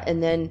that,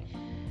 and then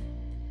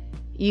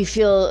you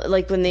feel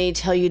like when they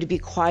tell you to be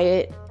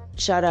quiet,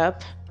 shut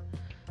up.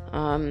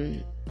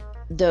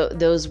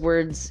 Those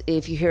words,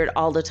 if you hear it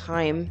all the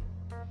time,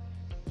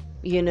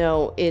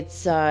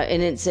 it's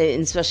and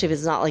especially if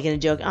it's not like in a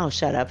joke, oh,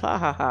 shut up, ha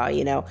ha ha,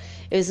 if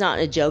it's not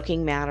in a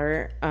joking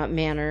manner,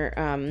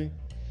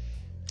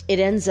 it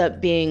ends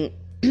up being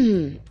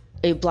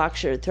a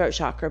blocked your throat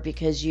chakra,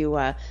 because you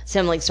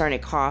sound like starting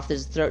to cough.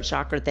 There's a throat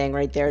chakra thing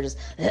right there, just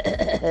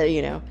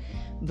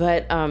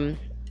but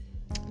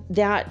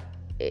that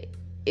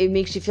it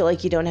makes you feel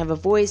like you don't have a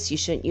voice. You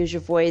shouldn't use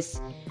your voice.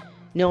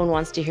 No one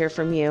wants to hear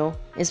from you,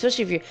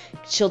 especially if your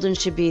children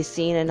should be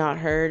seen and not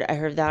heard. I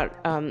heard that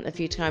a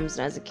few times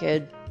when I was a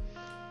kid.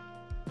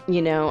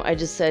 I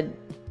just said,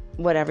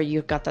 whatever,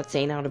 you got that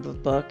saying out of a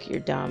book, you're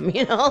dumb.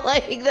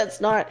 Like, that's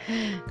not,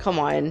 come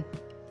on.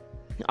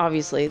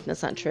 Obviously,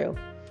 that's not true.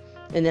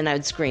 And then I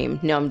would scream.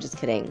 No, I'm just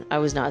kidding. I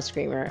was not a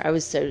screamer. I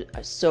was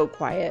so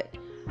quiet.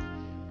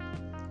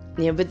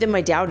 But then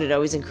my dad would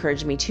always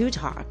encourage me to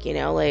talk,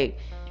 like,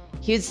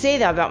 he would say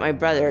that about my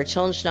brother.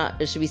 Children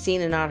should be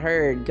seen and not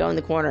heard. Go in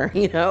the corner,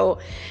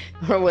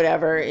 or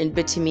whatever.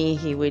 But to me,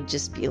 he would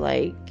just be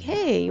like,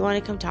 hey, you want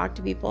to come talk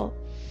to people?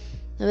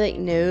 I'm like,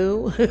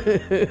 no.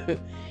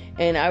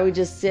 And I would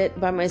just sit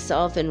by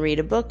myself and read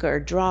a book or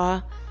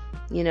draw.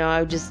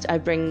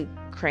 I'd bring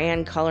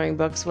crayon coloring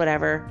books,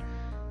 whatever,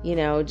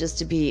 just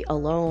to be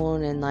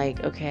alone and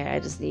like, okay, I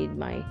just need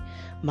my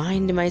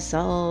mind to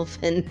myself.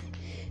 And,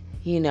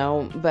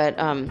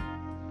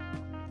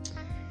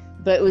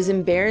 but it was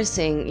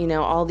embarrassing.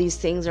 All these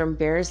things are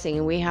embarrassing,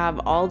 and we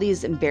have all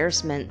these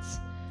embarrassments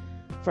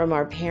from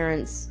our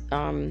parents.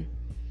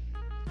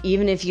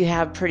 Even if you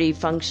have pretty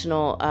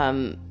functional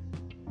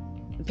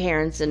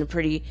parents and a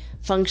pretty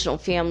functional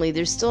family,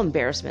 there's still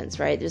embarrassments,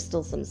 right? There's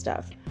still some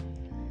stuff.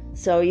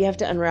 So you have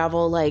to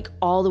unravel like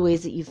all the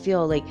ways that you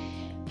feel. Like,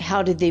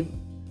 how did they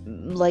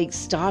like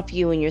stop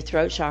you in your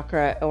throat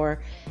chakra,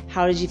 or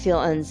how did you feel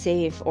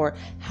unsafe, or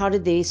how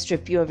did they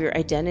strip you of your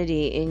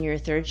identity in your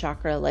third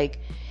chakra? Like,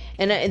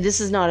 and this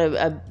is not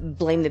a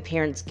blame the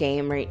parents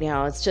game right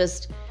now. It's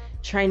just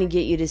trying to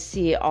get you to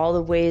see all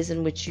the ways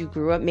in which you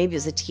grew up. Maybe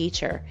as a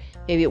teacher,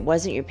 maybe it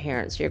wasn't your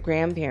parents, your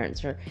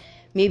grandparents, or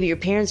maybe your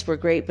parents were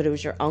great, but it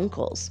was your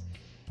uncles.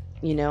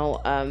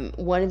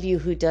 One of you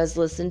who does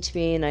listen to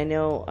me, and I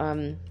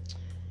know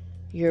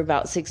you're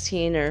about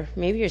 16, or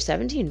maybe you're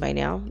 17 by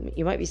now.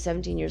 You might be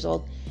 17 years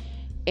old.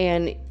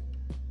 And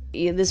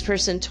this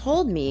person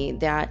told me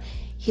that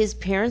his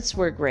parents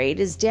were great.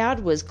 His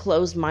dad was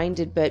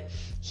closed-minded, but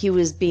he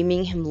was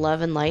beaming him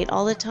love and light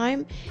all the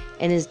time.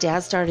 And his dad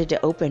started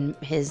to open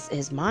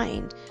his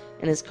mind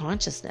and his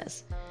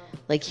consciousness.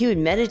 Like, he would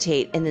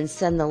meditate and then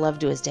send the love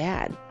to his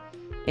dad.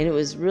 And it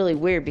was really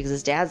weird, because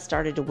his dad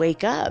started to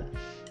wake up.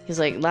 He's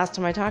like, last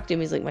time I talked to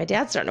him, he's like, my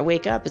dad's starting to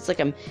wake up. It's like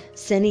I'm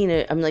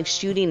like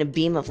shooting a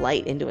beam of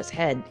light into his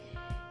head.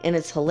 And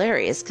it's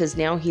hilarious, because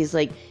now he's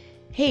like,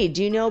 hey,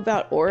 do you know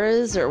about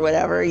auras or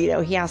whatever?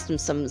 He asked him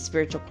some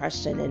spiritual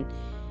question,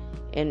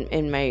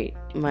 and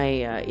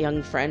my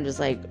young friend was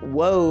like,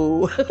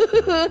 whoa,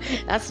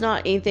 that's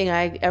not anything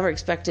I ever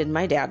expected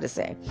my dad to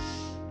say.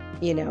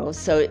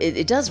 So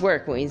it does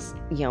work when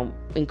we,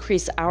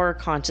 increase our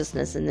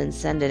consciousness and then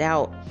send it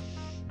out.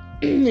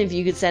 If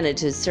you could send it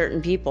to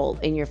certain people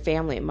in your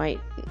family, it might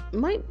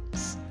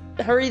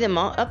hurry them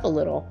up a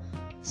little,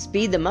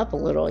 speed them up a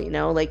little,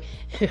 like,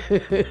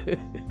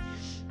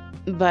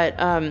 but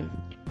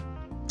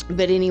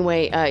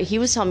anyway, he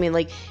was telling me,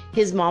 like,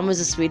 his mom was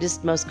the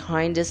sweetest, most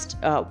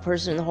kindest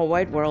person in the whole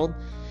wide world.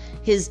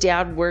 His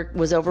dad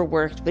was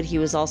overworked, but he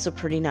was also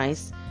pretty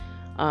nice.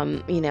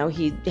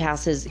 He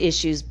has his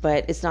issues,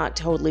 but it's not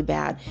totally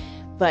bad.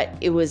 But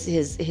it was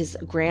his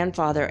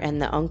grandfather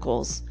and the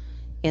uncles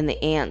and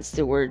the aunts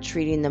that were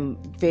treating them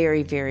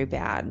very, very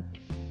bad.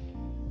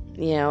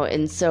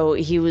 And so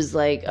he was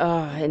like,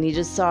 oh, and he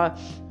just saw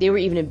they were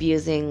even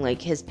abusing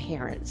like his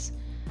parents.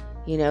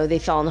 They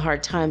fell in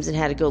hard times and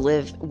had to go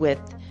live with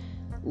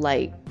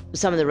like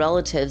some of the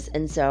relatives.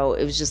 And so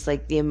it was just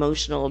like the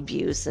emotional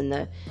abuse and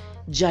the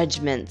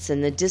judgments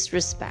and the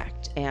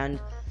disrespect. And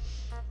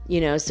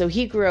So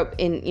he grew up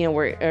in,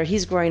 or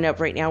he's growing up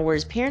right now where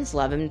his parents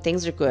love him,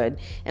 things are good.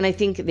 And I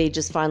think they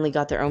just finally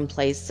got their own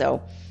place.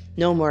 So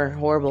no more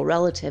horrible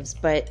relatives,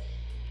 but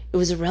it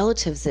was the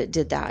relatives that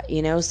did that,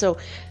 So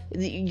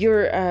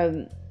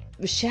your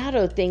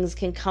shadow things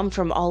can come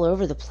from all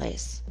over the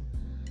place.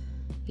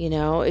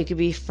 It could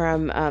be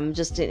from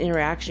just an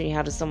interaction you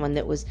had with someone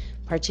that was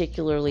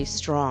particularly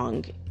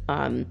strong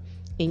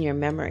in your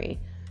memory.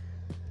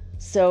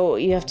 So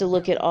you have to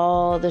look at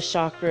all the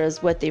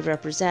chakras, what they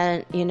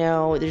represent.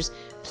 There's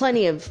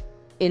plenty of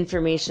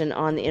information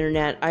on the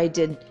internet. I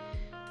did,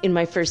 in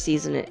my first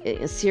season,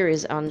 a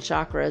series on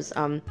chakras,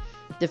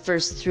 the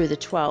first through the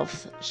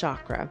 12th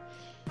chakra,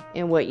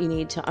 and what you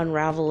need to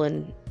unravel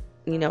and,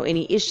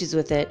 any issues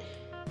with it.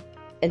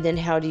 And then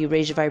how do you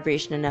raise your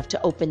vibration enough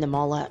to open them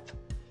all up?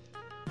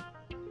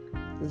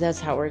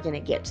 That's how we're going to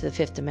get to the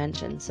fifth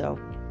dimension. So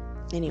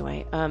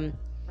anyway,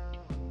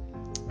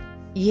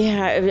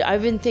 yeah,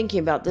 I've been thinking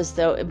about this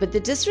though, but the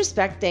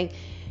disrespect thing,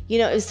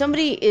 if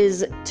somebody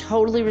is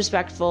totally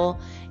respectful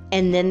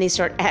and then they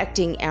start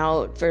acting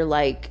out for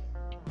like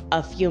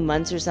a few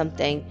months or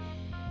something,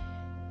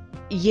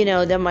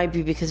 that might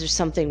be because there's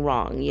something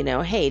wrong.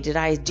 Hey, did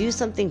I do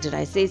something? Did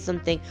I say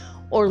something?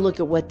 Or look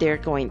at what they're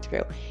going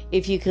through.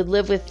 If you could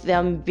live with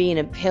them being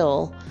a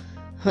pill,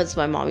 that's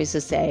what my mom used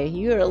to say,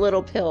 you're a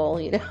little pill,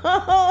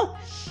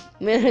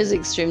 Man, I was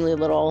extremely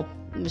little.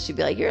 She'd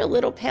be like, you're a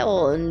little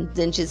pill. And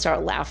then she'd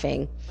start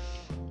laughing.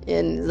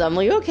 And I'm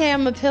like, okay,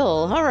 I'm a pill.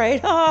 All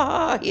right.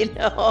 Let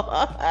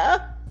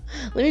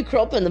me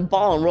curl up in the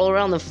ball and roll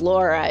around the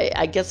floor.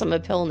 I guess I'm a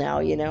pill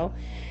now,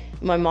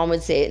 My mom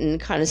would say it and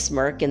kind of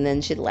smirk, and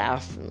then she'd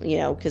laugh,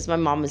 because my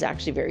mom was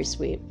actually very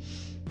sweet.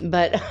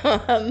 But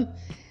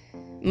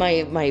my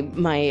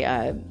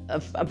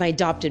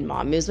adopted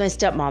mom, it was my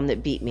stepmom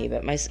that beat me,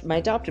 but my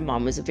adopted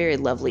mom was a very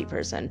lovely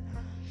person.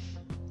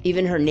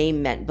 Even her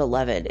name meant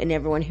beloved, and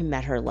everyone who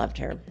met her loved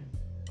her.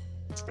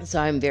 So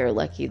I'm very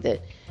lucky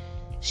that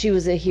she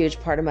was a huge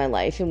part of my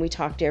life, and we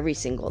talked every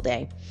single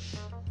day.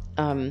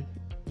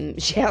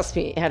 She had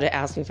to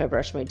ask me if I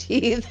brushed my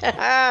teeth.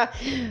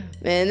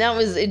 Man,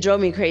 it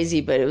drove me crazy,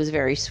 but it was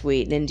very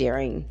sweet and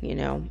endearing,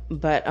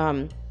 But,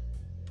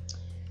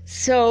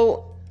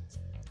 so,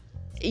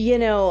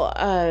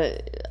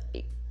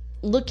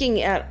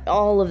 looking at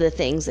all of the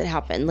things that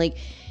happen, like,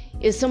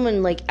 if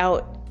someone like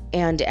out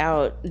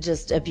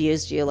just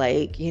abused you,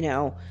 like,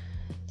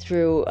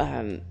 through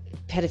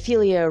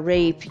pedophilia,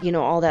 rape,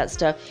 all that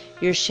stuff,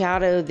 your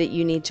shadow that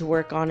you need to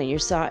work on in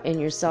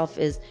yourself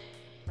is,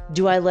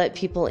 do I let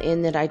people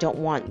in that I don't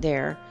want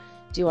there?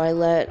 Do I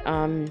let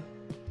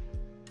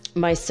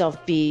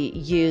myself be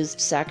used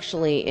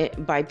sexually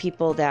by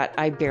people that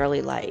I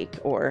barely like?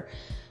 Or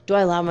do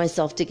I allow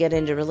myself to get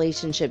into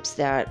relationships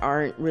that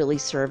aren't really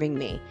serving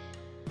me,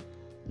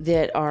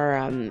 that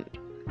are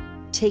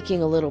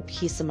taking a little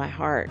piece of my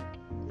heart,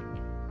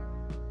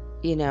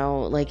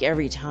 like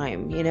every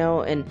time,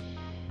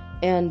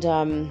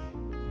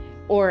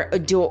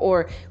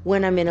 or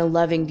when I'm in a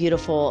loving,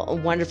 beautiful,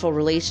 wonderful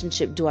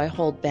relationship, do I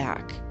hold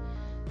back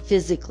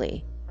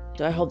physically?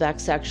 Do I hold back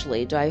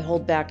sexually? Do I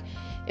hold back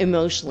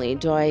emotionally?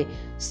 Do I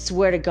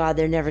swear to God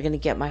they're never going to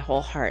get my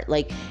whole heart?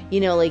 Like,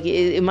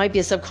 it might be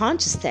a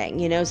subconscious thing,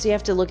 so you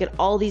have to look at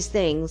all these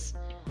things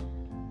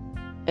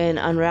and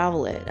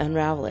unravel it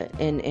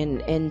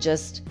and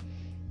just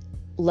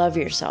love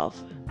yourself.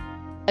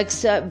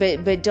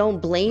 But don't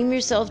blame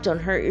yourself. Don't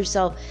hurt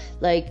yourself.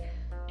 Like,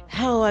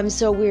 oh, I'm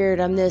so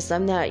weird. I'm this,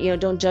 I'm that.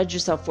 Don't judge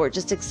yourself for it.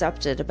 Just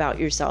accept it about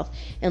yourself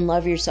and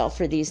love yourself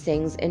for these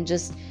things, and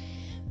just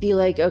be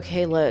like,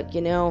 okay, look,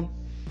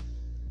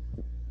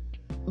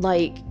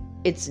 like,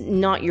 it's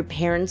not your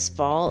parents'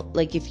 fault.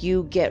 Like, if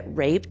you get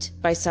raped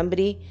by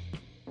somebody,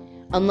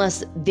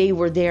 unless they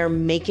were there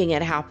making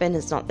it happen,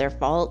 it's not their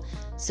fault.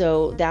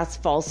 So that's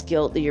false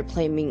guilt that you're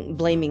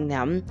blaming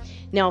them.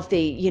 Now, if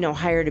they,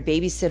 hired a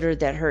babysitter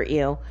that hurt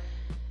you,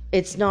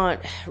 it's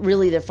not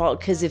really their fault,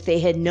 because if they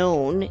had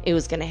known it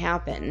was going to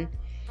happen,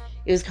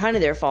 it was kind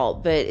of their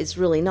fault, but it's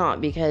really not,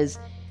 because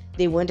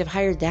they wouldn't have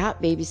hired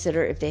that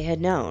babysitter if they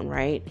had known,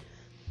 right?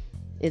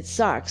 It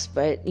sucks,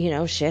 but,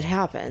 shit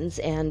happens,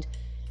 and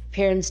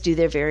parents do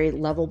their very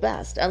level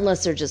best,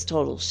 unless they're just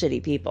total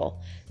shitty people.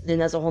 Then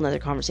that's a whole nother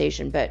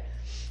conversation. But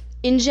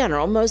in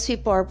general, most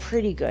people are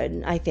pretty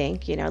good, I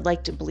think. I'd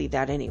like to believe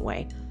that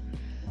anyway.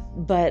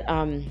 But,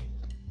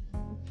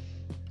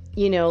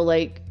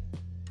 like,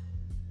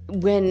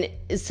 when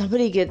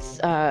somebody gets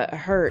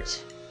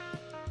hurt,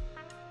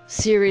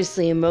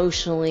 seriously,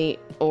 emotionally,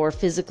 or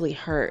physically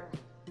hurt,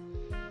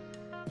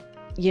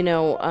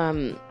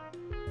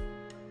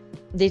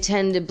 they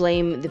tend to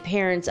blame the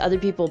parents. Other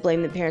people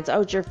blame the parents. Oh,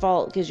 it's your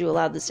fault because you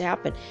allowed this to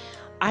happen.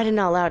 I did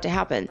not allow it to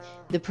happen.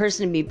 The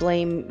person to be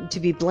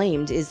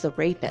blamed is the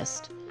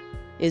rapist,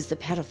 is the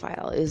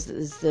pedophile, is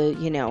the,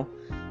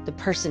 the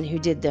person who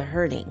did the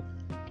hurting.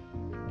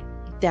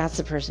 That's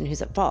the person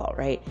who's at fault,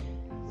 right?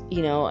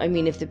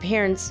 If the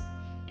parents,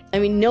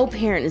 no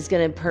parent is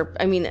going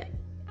to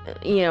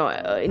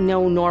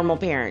no normal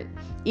parent,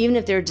 even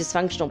if they're a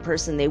dysfunctional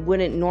person, they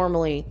wouldn't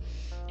normally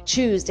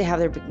choose to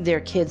have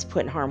their kids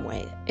put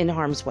in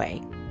harm's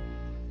way.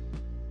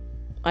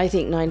 I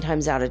think 9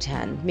 times out of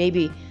 10,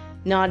 maybe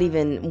not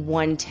even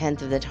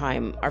 1/10 of the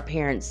time, are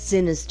parents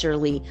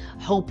sinisterly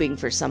hoping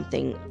for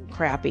something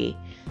crappy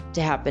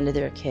to happen to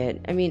their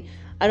kid. I mean,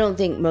 I don't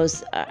think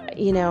most,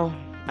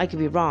 I could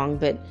be wrong,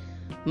 but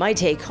my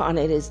take on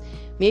it is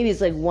maybe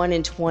it's like 1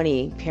 in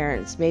 20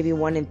 parents, maybe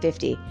 1 in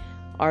 50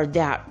 are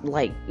that,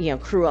 like,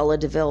 Cruella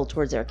de Vil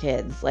towards their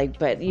kids. Like,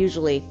 but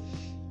usually,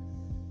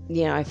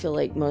 I feel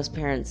like most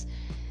parents,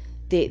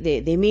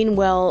 they mean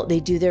well, they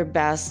do their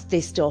best,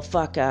 they still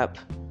fuck up.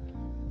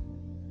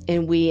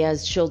 And we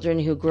as children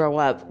who grow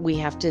up, we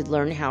have to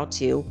learn how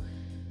to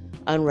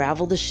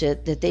unravel the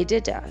shit that they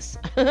did to us,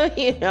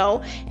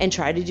 and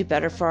try to do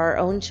better for our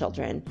own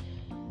children.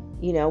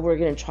 We're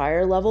going to try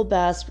our level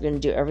best. We're going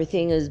to do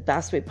everything as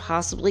best we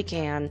possibly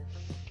can.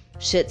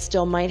 Shit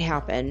still might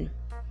happen,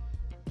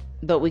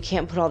 but we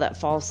can't put all that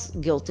false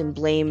guilt and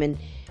blame and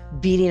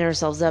beating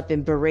ourselves up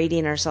and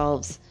berating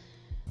ourselves.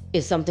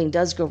 If something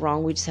does go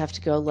wrong, we just have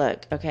to go,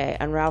 look, okay,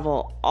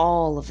 unravel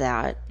all of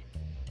that.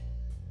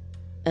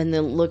 And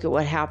then look at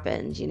what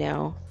happened,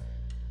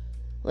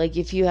 Like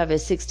if you have a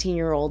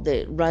 16-year-old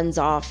that runs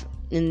off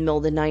in the middle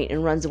of the night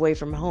and runs away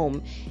from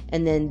home,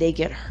 and then they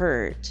get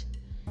hurt,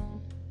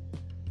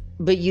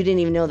 but you didn't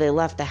even know they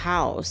left the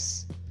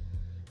house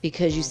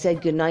because you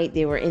said goodnight,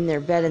 they were in their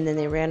bed, and then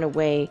they ran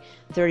away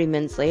 30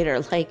 minutes later.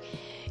 Like,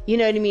 you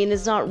know what I mean?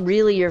 It's not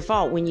really your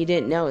fault when you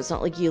didn't know. It's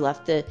not like you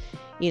left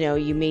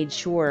you made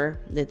sure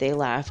that they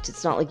left.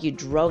 It's not like you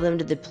drove them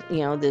to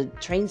the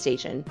train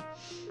station.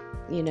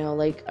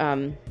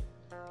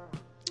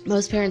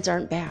 Most parents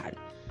aren't bad.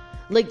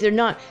 Like, they're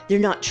not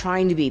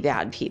trying to be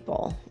bad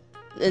people.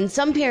 And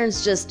some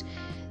parents just,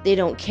 they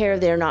don't care.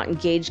 They're not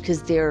engaged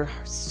because they're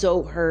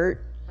so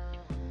hurt.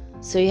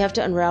 So you have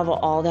to unravel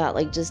all that.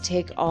 Like, just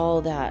take all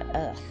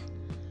that.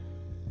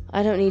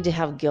 I don't need to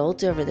have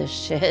guilt over this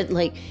shit.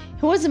 Like,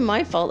 it wasn't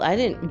my fault. I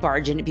didn't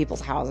barge into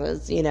people's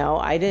houses.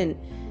 I didn't,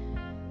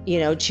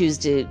 choose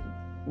to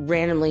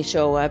randomly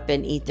show up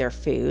and eat their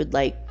food.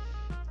 Like,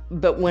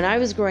 but when I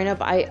was growing up,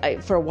 I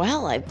for a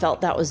while, I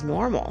felt that was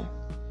normal.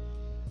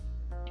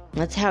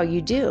 That's how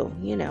you do,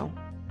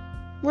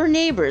 We're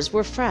neighbors,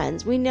 we're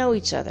friends, we know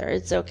each other,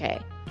 it's okay.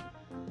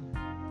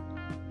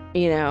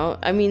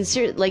 I mean,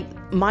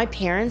 like, my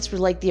parents were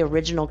like the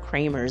original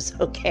Kramers,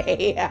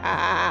 okay?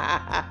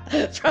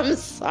 From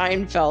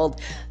Seinfeld.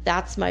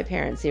 That's my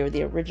parents. They were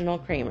the original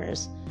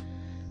Kramers.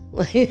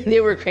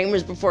 They were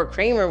Kramers before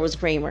Kramer was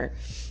Kramer.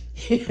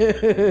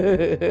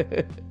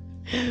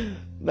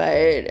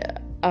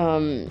 But,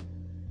 I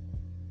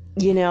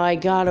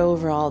got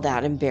over all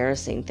that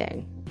embarrassing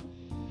thing.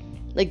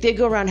 Like, they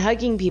go around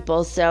hugging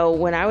people, so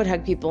when I would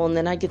hug people and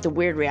then I'd get the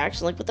weird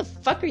reaction, like, what the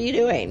fuck are you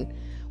doing?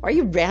 Why are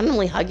you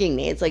randomly hugging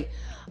me? It's like,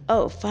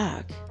 oh,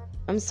 fuck,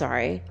 I'm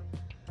sorry.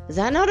 Is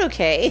that not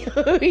okay?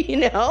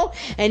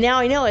 And now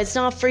I know it's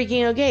not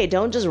freaking okay.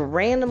 Don't just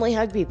randomly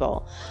hug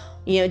people.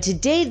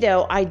 Today,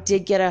 though, I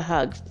did get a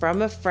hug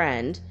from a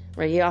friend.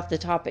 We're getting off the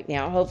topic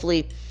now.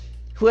 Hopefully,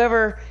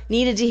 whoever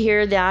needed to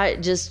hear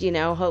that, just,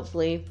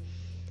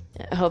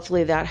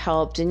 hopefully that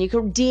helped. And you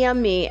can DM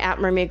me at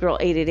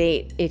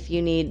mermaidgirl888 if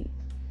you need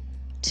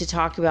to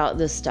talk about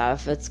this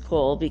stuff. It's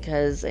cool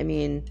because, I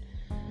mean,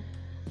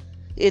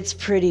 it's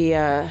pretty,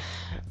 it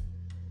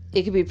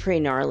could be pretty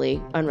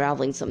gnarly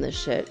unraveling some of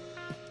this shit.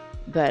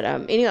 But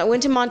anyway, I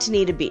went to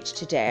Montanita Beach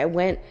today. I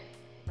went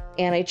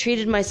and I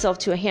treated myself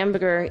to a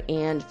hamburger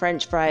and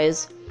French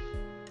fries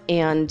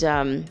and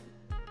a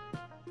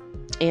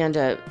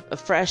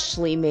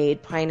freshly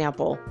made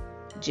pineapple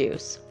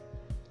juice.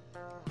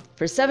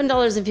 For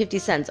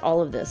 $7.50,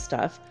 all of this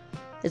stuff.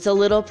 It's a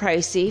little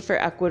pricey for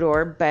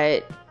Ecuador,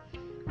 but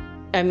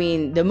I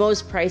mean, the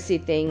most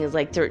pricey thing is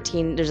like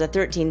there's a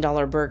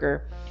 $13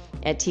 burger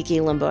at Tiki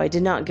Limbo. I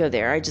did not go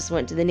there. I just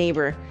went to the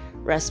neighbor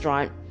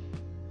restaurant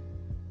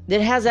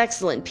that has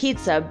excellent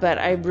pizza, but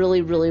I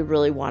really, really,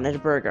 really wanted a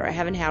burger. I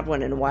haven't had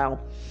one in a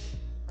while,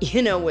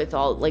 with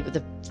all, like, with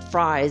the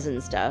fries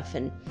and stuff.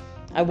 And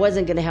I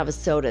wasn't going to have a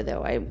soda,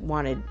 though. I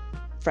wanted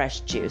fresh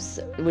juice,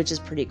 which is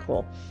pretty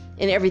cool.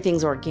 And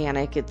everything's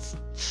organic. It's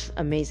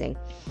amazing.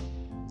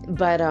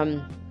 But,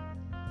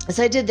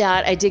 so I did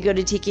that. I did go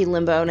to Tiki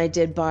Limbo, and I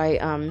did buy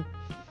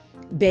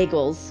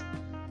bagels.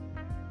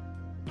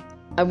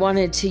 I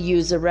wanted to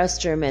use a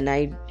restroom, and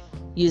I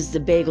used the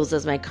bagels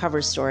as my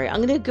cover story. I'm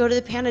going to go to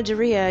the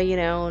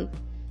Panaderia, and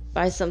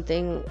buy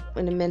something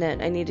in a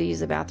minute. I need to use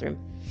the bathroom.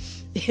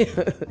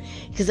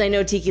 Because I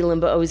know Tiki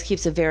Limbo always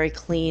keeps a very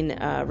clean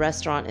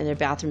restaurant, and their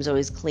bathroom's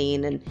always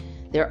clean, and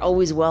they're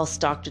always well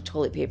stocked with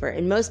toilet paper.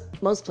 And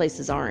most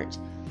places aren't.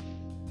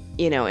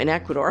 In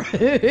Ecuador,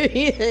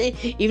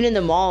 even in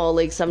the mall,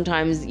 like,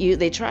 sometimes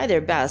they try their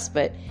best,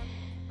 but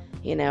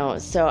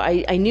so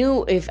I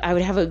knew if I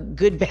would have a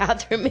good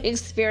bathroom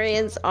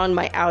experience on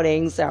my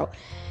outing. So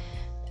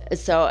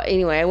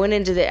anyway, I went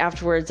into the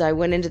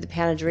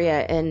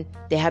Panaderia and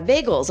they had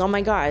bagels. Oh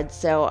my God.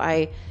 So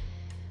I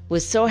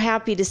was so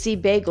happy to see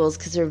bagels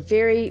because they're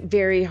very,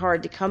 very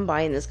hard to come by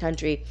in this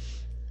country.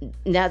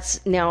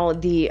 That's now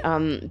the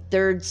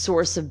third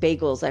source of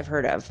bagels I've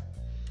heard of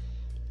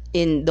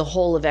in the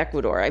whole of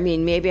Ecuador. I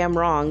mean, maybe I'm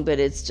wrong, but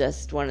it's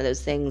just one of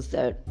those things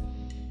that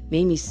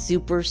made me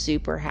super,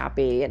 super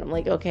happy. And I'm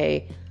like,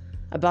 okay,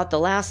 I bought the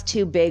last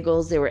 2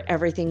 bagels. They were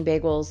everything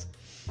bagels.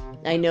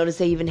 I noticed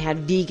they even had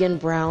vegan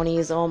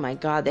brownies. Oh my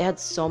God, they had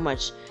so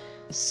much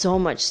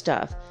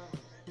stuff.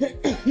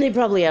 They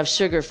probably have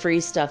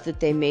sugar-free stuff that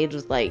they made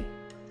with like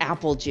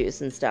apple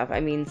juice and stuff. I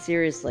mean,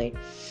 seriously,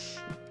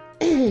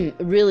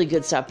 really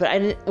good stuff. But I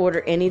didn't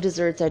order any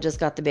desserts. I just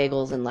got the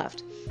bagels and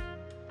left.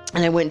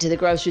 And I went to the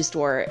grocery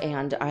store,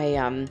 and I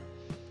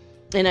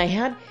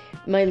had,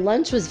 my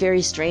lunch was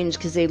very strange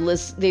because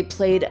they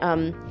played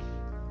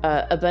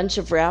a bunch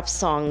of rap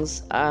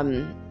songs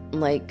from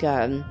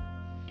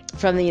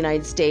the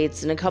United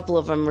States, and a couple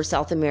of them were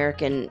South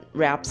American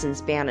raps in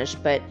Spanish.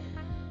 But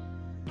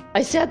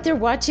I sat there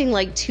watching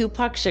like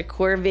Tupac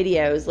Shakur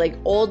videos, like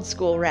old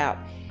school rap,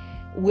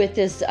 with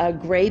this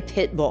gray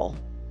pit bull.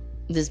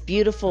 This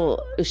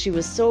beautiful, she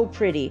was so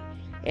pretty,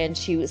 and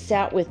she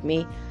sat with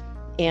me.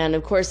 And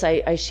of course,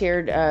 I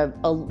shared a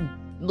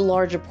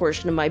larger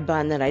portion of my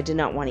bun that I did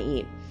not want to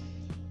eat.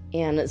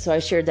 And so I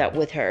shared that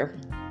with her,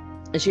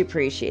 and she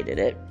appreciated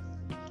it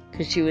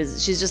because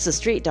she's just a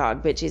street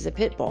dog, but she's a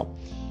pit bull,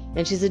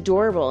 and she's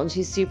adorable, and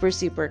she's super,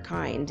 super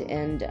kind.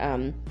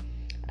 And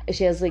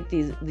she has like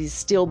these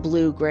steel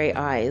blue gray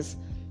eyes,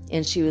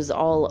 and she was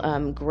all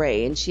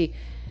gray, and she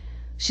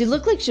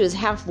looked like she was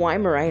half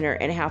Weimaraner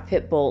and half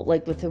pit bull,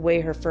 like with the way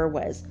her fur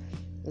was.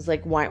 It was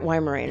like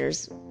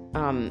Weimaraners.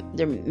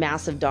 They're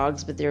massive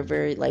dogs, but they're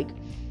very like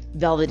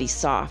velvety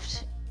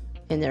soft,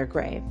 and they're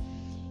gray.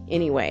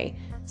 Anyway,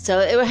 so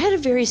it had a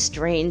very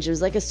strange, it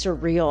was like a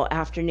surreal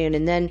afternoon.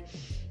 And then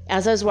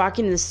as I was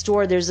walking in the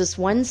store, there's this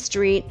one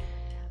street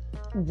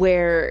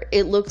where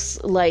it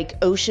looks like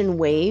ocean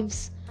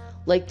waves.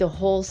 Like the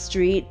whole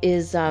street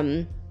is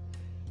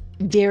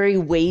very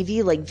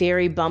wavy, like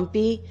very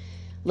bumpy.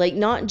 Like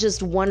not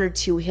just 1 or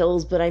 2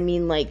 hills, but I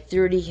mean like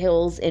 30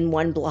 hills in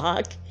one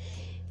block.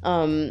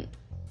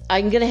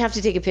 I'm going to have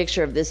to take a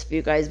picture of this for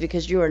you guys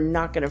because you are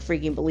not going to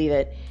freaking believe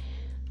it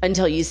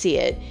until you see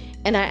it.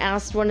 And I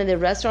asked one of the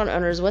restaurant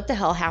owners, what the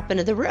hell happened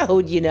to the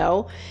road, you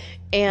know?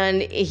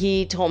 And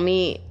he told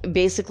me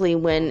basically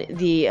when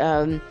the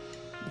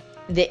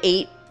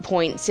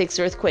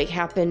 8.6 earthquake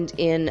happened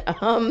in,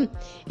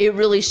 it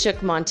really shook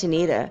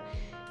Montanita.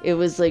 It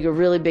was like a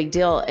really big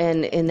deal.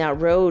 And that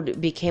road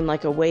became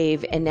like a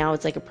wave, and now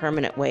it's like a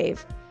permanent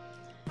wave.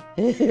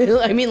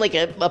 I mean, like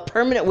a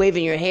permanent wave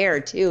in your hair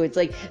too. It's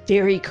like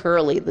very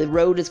curly. The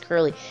road is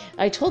curly.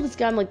 I told this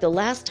guy, I'm like, the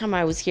last time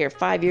I was here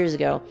 5 years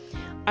ago,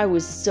 I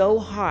was so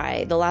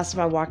high the last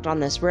time I walked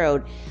on this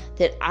road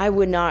that I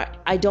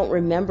don't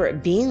remember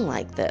it being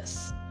like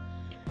this,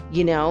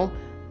 you know?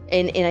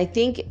 And I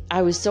think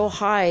I was so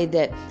high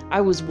that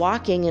I was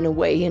walking in a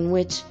way in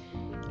which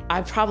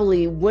I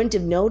probably wouldn't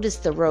have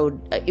noticed the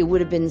road. It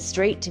would have been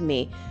straight to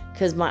me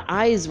because my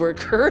eyes were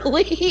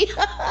curly.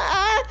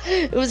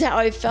 It was how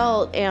I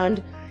felt.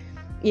 And,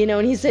 you know,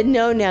 and he said,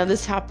 no,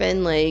 this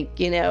happened like,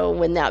 you know,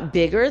 when that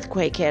big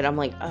earthquake hit. I'm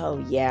like,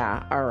 oh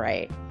yeah, all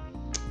right.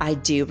 I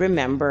do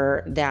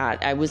remember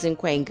that. I was in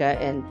Cuenca,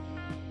 and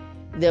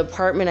the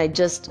apartment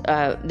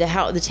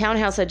the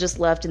townhouse I just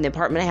left and the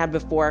apartment I had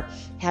before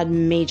had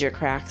major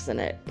cracks in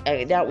it.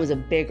 That was a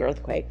big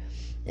earthquake.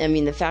 I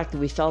mean, the fact that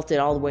we felt it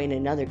all the way in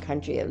another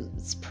country,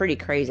 it's pretty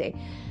crazy.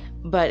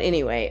 But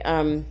anyway,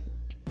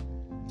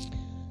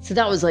 so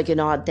that was like an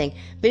odd thing.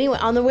 But anyway,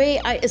 on the way,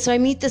 I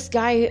met this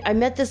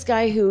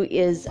guy who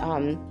is,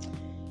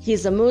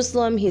 he's a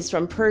Muslim, he's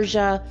from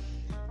Persia,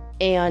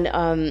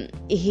 and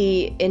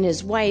he and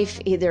his wife,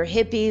 they're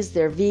hippies,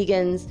 they're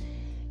vegans.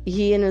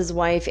 He and his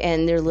wife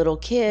and their little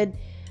kid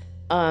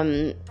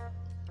were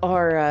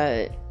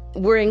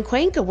in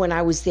Cuenca when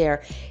I was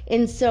there.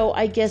 And so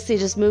I guess they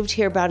just moved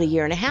here about 1.5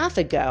 years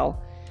ago.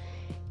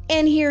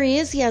 And here he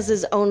is. He has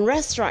his own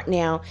restaurant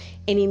now,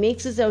 and he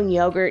makes his own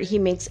yogurt. He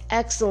makes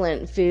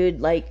excellent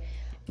food. Like,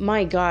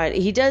 my God,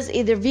 they're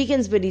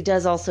vegans, but he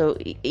does also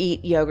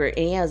eat yogurt.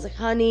 And he has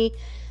honey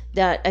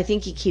that I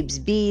think he keeps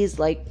bees.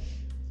 Like,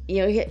 you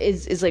know,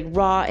 is like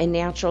raw and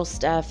natural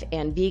stuff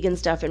and vegan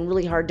stuff and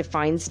really hard to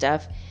find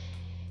stuff.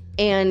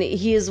 And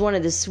he is one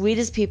of the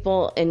sweetest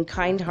people and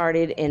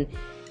kind-hearted, and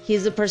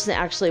he's the person that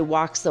actually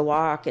walks the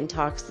walk and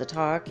talks the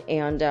talk.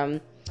 And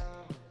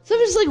so I'm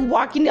just like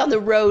walking down the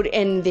road,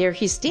 and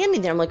he's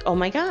standing there. I'm like, oh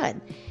my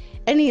God.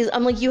 And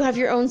I'm like, you have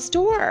your own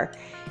store.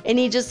 And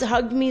he just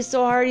hugged me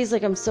so hard. He's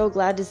like, I'm so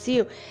glad to see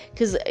you.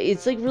 Because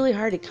it's like really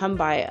hard to come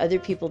by other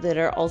people that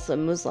are also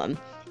Muslim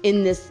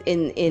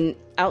in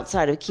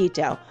outside of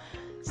Quito.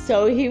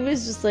 So he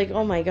was just like,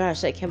 oh my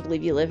gosh, I can't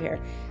believe you live here.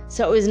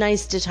 So it was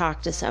nice to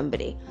talk to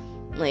somebody.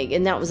 Like,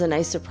 and that was a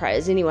nice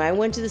surprise. Anyway, I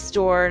went to the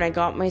store and I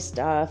got my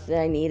stuff that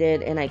I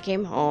needed, and I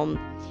came home.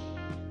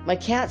 My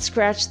cat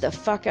scratched the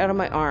fuck out of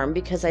my arm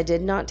because I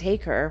did not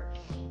take her.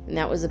 And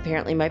that was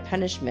apparently my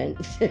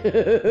punishment.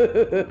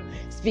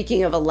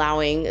 Speaking of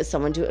allowing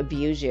someone to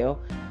abuse you,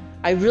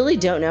 I really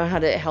don't know how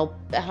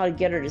to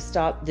get her to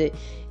stop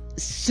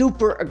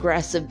super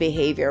aggressive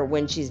behavior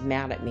when she's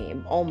mad at me.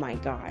 Oh my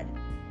God.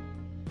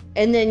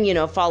 And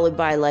then, followed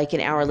by like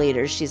an hour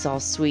later, she's all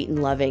sweet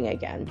and loving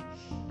again.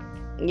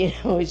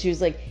 She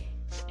was like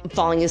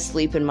falling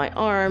asleep in my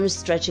arms,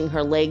 stretching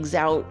her legs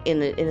out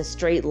in a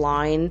straight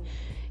line.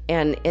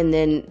 And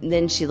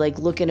then she like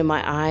look into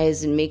my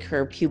eyes and make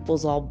her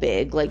pupils all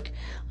big, like,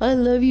 I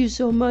love you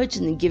so much,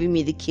 and then giving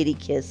me the kitty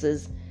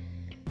kisses.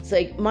 It's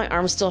like my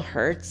arm still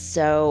hurts,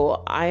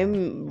 so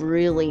I'm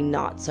really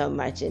not so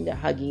much into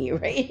hugging you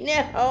right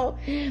now.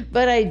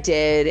 But I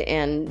did,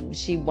 and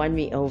she won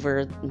me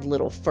over,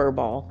 little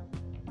furball.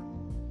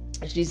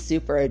 She's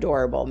super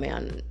adorable,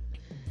 man.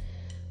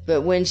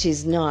 But when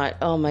she's not,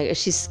 oh my gosh,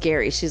 she's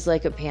scary. She's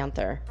like a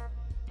panther.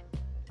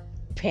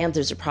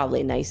 Panthers are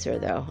probably nicer,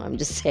 though. I'm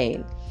just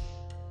saying.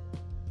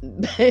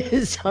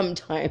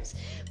 Sometimes.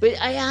 But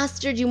I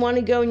asked her, do you want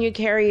to go in your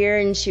carrier?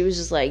 And she was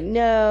just like,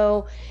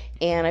 no.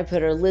 And I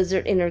put her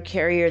lizard in her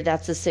carrier.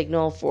 That's a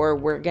signal for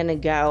we're going to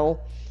go.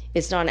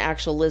 It's not an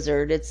actual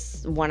lizard.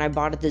 It's one I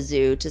bought at the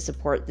zoo to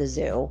support the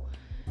zoo.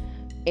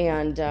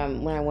 And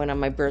when I went on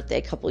my birthday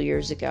a couple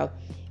years ago.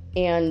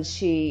 And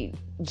she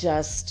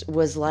just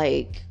was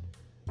like,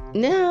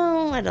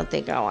 no, I don't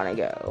think I want to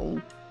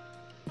go.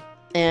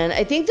 And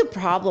I think the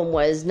problem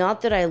was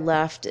not that I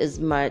left as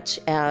much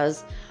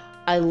as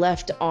I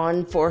left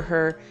on for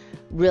her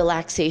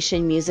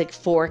relaxation music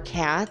for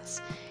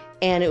cats.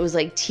 And it was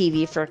like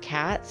TV for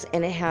cats.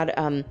 And it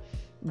had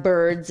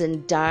birds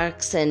and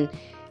ducks and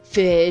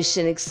fish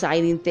and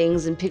exciting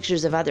things and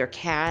pictures of other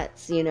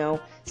cats,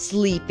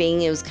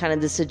 sleeping. It was kind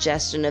of the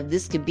suggestion of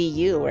this could be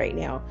you right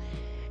now,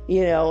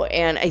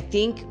 And I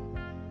think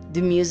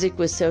the music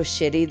was so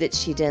shitty that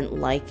she didn't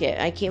like it.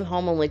 I came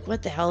home, I'm like,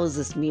 what the hell is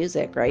this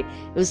music, right?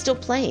 It was still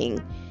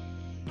playing.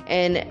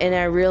 And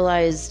I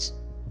realized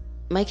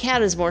my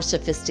cat is more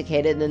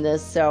sophisticated than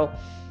this. So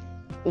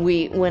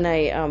when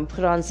I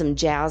put on some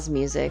jazz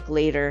music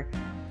later,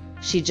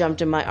 she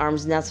jumped in my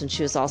arms, and that's when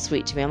she was all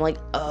sweet to me. I'm like,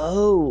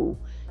 oh,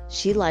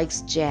 she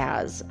likes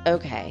jazz.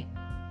 Okay.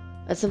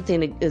 That's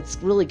something it's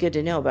really good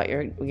to know about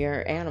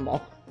your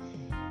animal.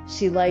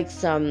 She likes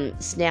some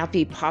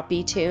snappy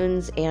poppy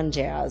tunes and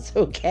jazz.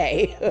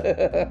 Okay.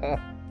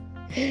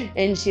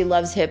 And she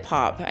loves hip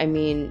hop. I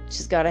mean,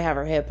 she's got to have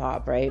her hip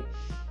hop, right?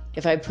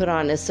 If I put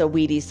on a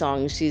Saweetie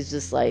song, she's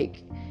just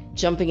like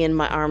jumping in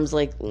my arms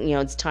like,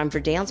 it's time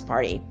for dance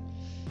party.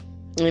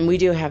 And we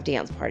do have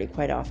dance party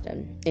quite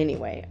often.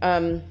 Anyway,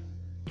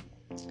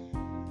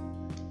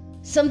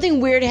 something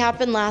weird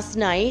happened last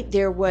night.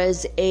 There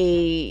was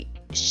a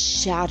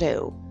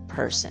shadow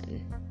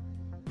person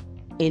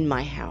in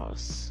my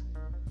house.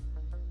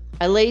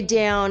 I laid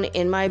down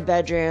in my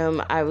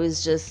bedroom. I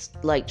was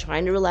just like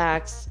trying to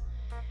relax.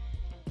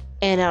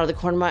 And out of the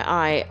corner of my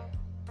eye,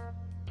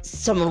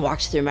 someone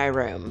walked through my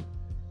room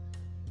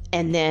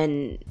and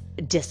then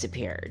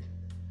disappeared.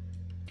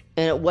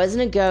 And it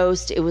wasn't a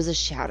ghost. It was a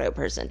shadow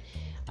person.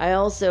 I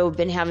also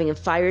been having a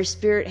fire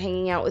spirit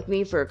hanging out with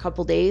me for a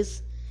couple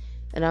days.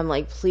 And I'm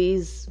like,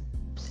 please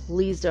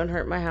don't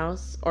hurt my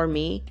house or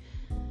me.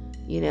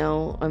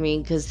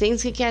 Because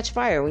things can catch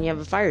fire when you have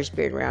a fire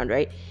spirit around,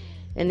 right?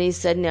 And he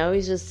said, no,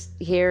 he's just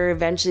here.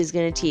 Eventually he's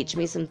going to teach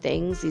me some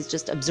things. He's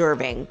just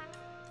observing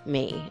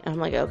me. And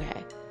I'm like,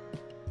 okay.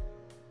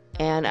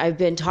 And I've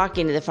been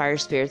talking to the fire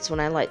spirits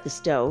when I light the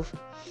stove.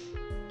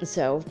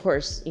 So, of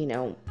course,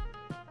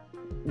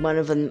 one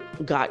of them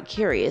got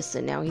curious,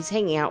 and now he's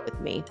hanging out with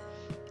me.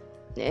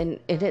 And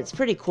it's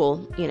pretty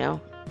cool,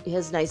 He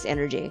has nice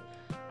energy.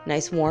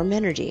 Nice warm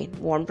energy.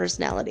 Warm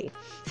personality.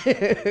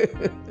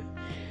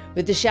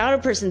 But the shadow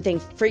person thing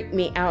freaked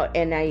me out,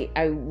 and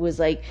I was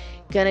like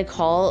gonna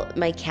call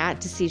my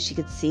cat to see if she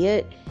could see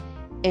it,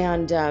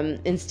 and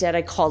instead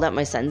I called out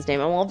my son's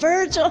name. I'm all,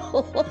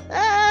 Virgil!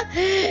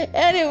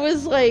 And it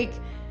was like,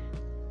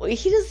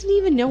 he doesn't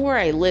even know where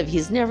I live.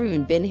 He's never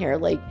even been here.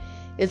 Like,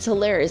 it's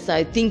hilarious.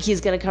 I think he's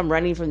gonna come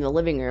running from the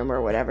living room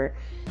or whatever.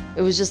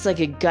 It was just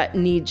like a gut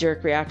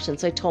knee-jerk reaction.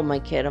 So I told my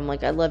kid, I'm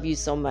like, I love you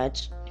so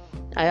much.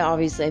 I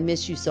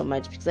miss you so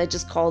much because I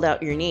just called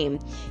out your name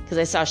because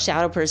I saw a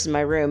shadow person in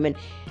my room, and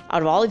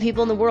out of all the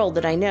people in the world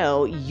that I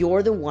know,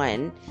 you're the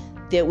one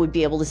that would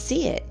be able to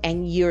see it,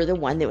 and you're the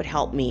one that would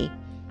help me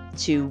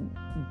to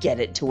get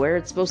it to where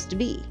it's supposed to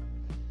be.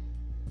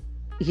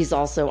 He's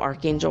also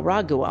Archangel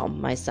Raguel,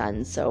 my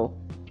son, so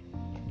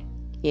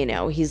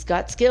he's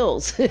got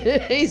skills.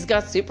 He's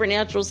got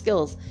supernatural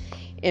skills,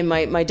 and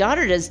my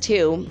daughter does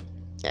too,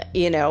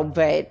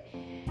 but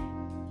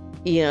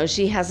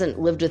she hasn't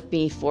lived with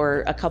me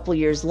for a couple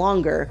years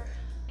longer.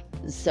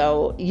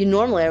 So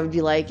normally I would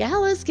be like,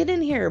 Alice, get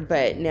in here.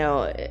 But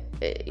no,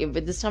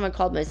 but this time I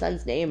called my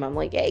son's name. I'm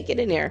like, hey, get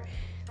in here.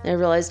 And I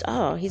realized,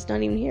 oh, he's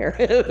not even here.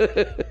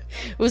 It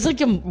was like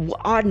an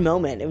odd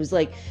moment. It was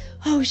like,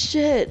 oh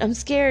shit, I'm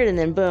scared. And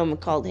then boom, I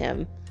called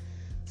him.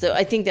 So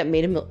I think that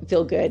made him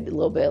feel good a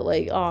little bit.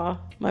 Like, oh,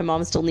 my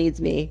mom still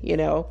needs me,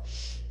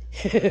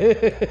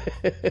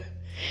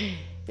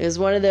 It was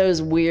one of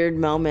those weird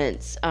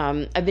moments.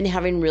 I've been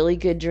having really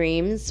good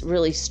dreams,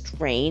 really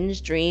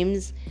strange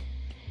dreams.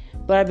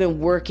 but I've been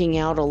working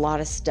out a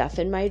lot of stuff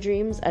in my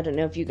dreams. I don't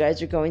know if you guys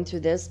are going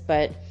through this,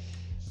 but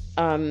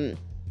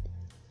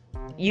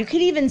you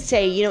could even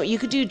say, you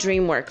could do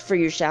dream work for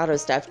your shadow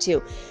stuff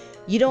too.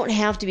 You don't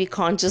have to be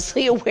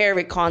consciously aware of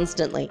it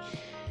constantly.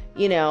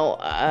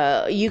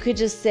 You could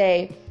just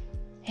say,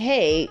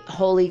 hey,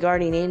 holy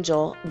guardian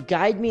angel,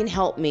 guide me and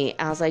help me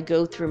as I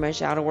go through my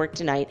shadow work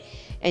tonight,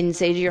 and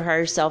say to your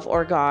higher self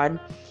or God,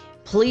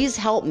 please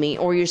help me,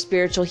 or your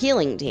spiritual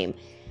healing team,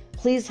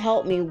 please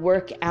help me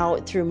work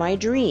out through my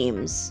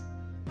dreams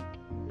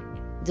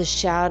the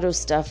shadow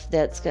stuff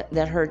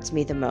that hurts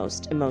me the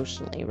most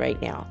emotionally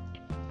right now.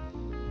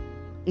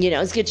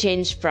 It's going to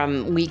change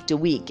from week to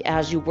week.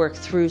 As you work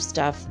through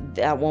stuff,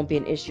 that won't be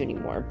an issue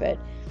anymore. But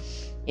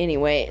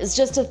anyway, it's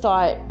just a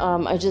thought.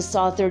 I just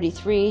saw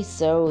 33,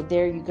 so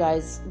there you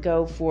guys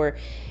go for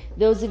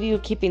those of you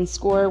keeping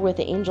score with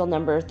the angel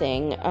number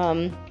thing.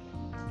 All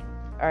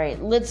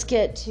right, let's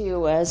get to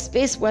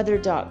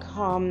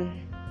spaceweather.com,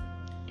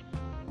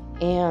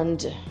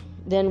 and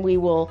then we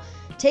will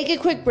take a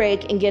quick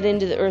break and get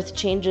into the Earth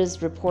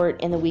Changes report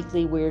and the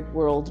weekly Weird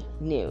World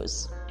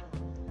news.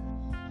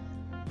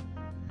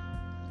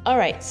 All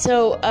right,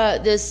 so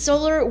the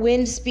solar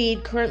wind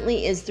speed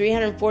currently is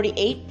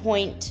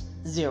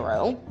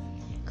 348.0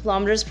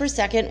 kilometers per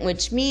second,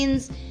 which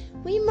means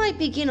we might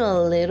be getting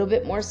a little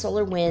bit more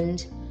solar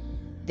wind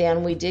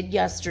than we did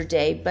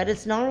yesterday, but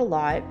it's not a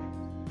lot.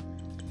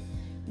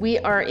 We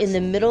are in the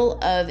middle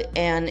of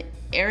an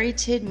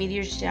Arieted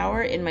meteor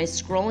shower, and my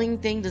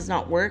scrolling thing does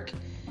not work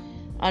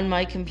on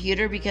my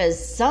computer because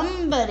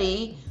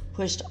somebody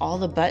pushed all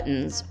the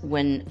buttons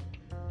when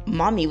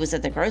Mommy was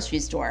at the grocery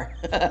store.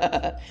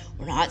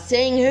 We're not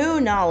saying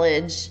who,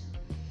 knowledge.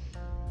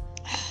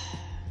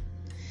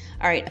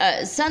 All right,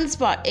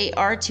 Sunspot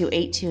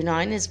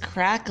AR2829 is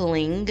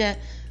crackling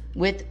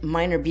with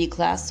minor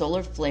B-class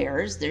solar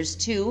flares. There's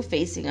two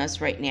facing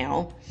us right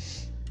now.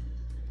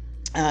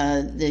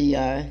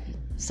 The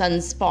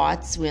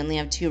sunspots, we only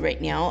have two right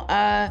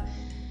now.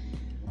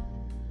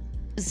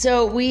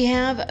 So we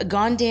have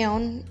gone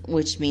down,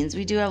 which means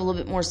we do have a little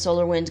bit more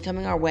solar wind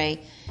coming our way.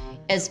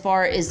 As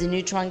far as the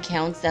neutron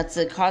counts, that's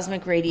the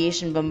cosmic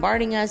radiation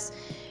bombarding us.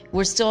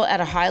 We're still at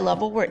a high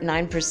level. We're at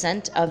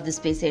 9% of the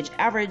space age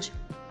average.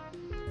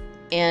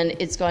 And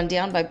it's gone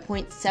down by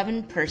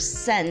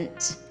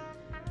 0.7%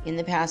 in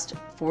the past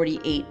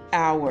 48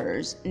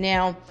 hours.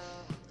 Now,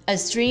 a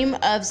stream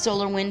of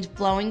solar wind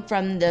flowing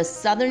from the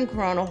southern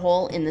corona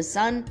hole in the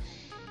sun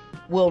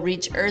will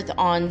reach Earth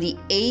on the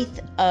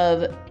 8th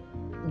of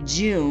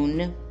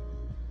June,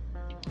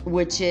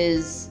 which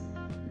is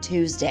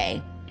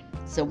Tuesday.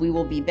 So we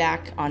will be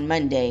back on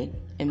Monday,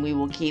 and we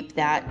will keep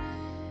that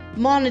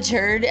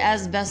monitored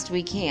as best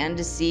we can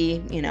to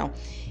see,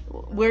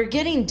 we're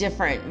getting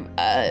different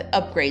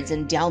upgrades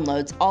and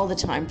downloads all the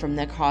time from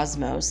the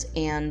cosmos,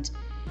 and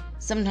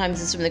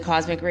sometimes it's from the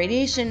cosmic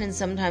radiation, and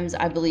sometimes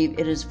I believe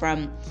it is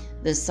from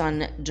the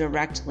sun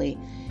directly.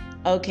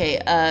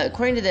 Okay,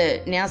 according to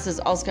the NASA's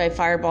All-Sky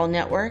Fireball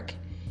Network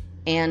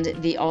and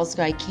the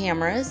All-Sky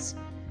cameras,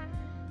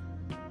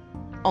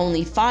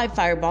 only 5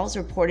 fireballs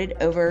reported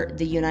over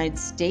the United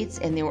States,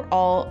 and they were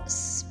all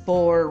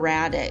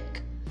sporadic.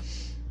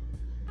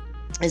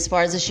 As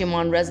far as the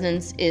Schumann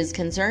resonance is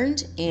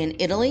concerned, in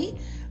Italy,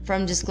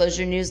 from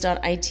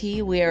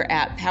disclosurenews.it, we are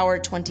at power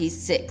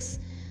 26.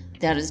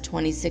 That is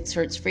 26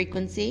 hertz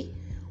frequency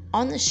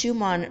on the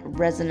Schumann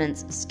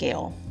resonance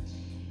scale.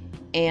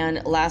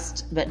 And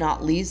last but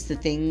not least, the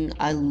thing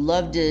I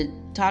love to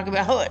talk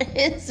about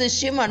is the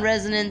Schumann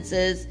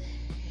resonances.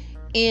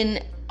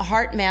 In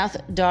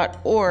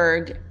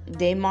heartmath.org,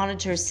 they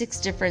monitor 6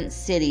 different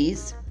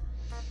cities.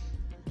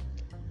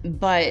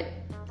 But,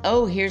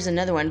 here's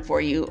another one for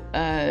you.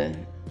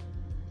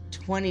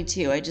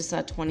 22. I just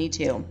saw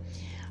 22.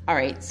 All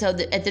right, so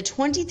at the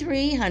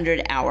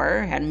 2300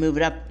 hour, had to move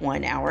it up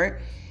 1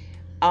 hour,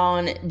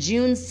 on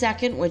June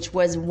 2nd, which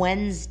was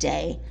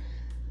Wednesday,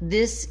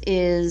 this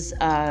is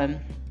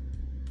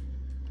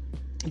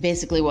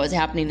basically what was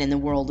happening in the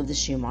world of the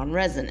Schumann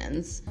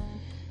resonance.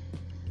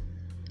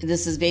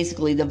 This is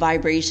basically the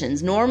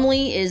vibrations.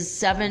 Normally is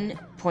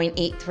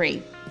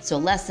 7.83, so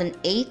less than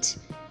 8,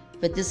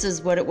 but this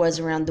is what it was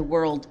around the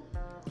world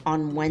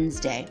on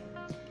Wednesday.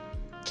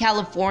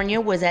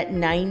 California was at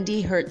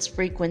 90 hertz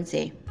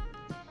frequency.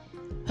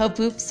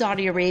 Hopuf,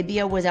 Saudi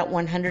Arabia was at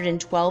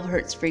 112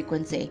 hertz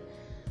frequency.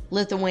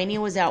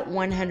 Lithuania was at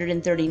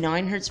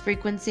 139 hertz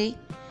frequency.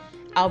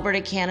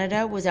 Alberta,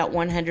 Canada was at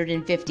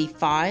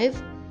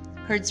 155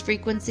 hertz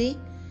frequency.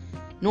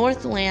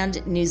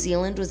 Northland, New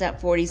Zealand was at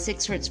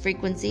 46 hertz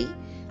frequency.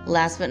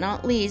 Last but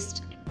not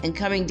least, and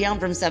coming down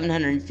from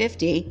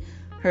 750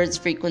 hertz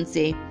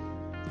frequency,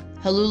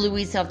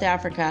 Hulului, South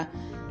Africa,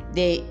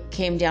 they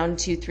came down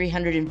to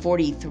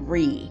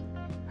 343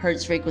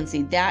 hertz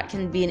frequency. That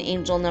can be an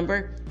angel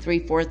number,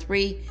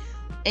 343.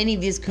 Any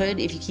of these could,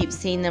 if you keep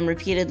seeing them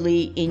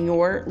repeatedly in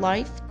your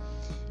life.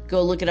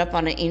 Go look it up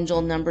on an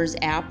Angel Numbers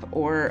app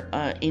or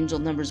Angel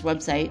Numbers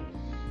website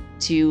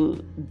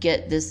to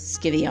get this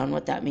skivvy on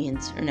what that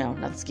means. Or no,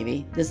 not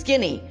skivvy, the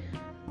skinny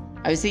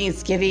I was thinking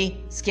skivvy,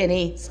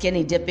 skinny,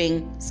 skinny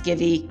dipping,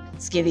 skivvy,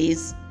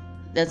 skivvies.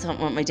 That's not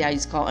what my dad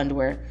used to call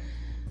underwear.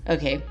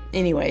 Okay,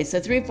 anyway, so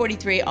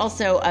 343,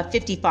 also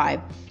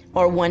 55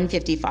 or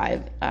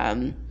 155.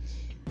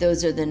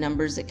 Those are the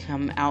numbers that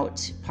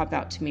pop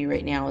out to me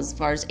right now as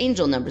far as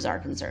angel numbers are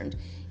concerned.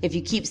 If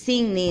you keep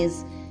seeing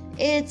these,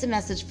 it's a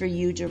message for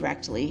you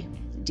directly,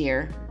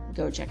 dear.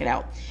 Go check it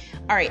out.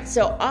 All right,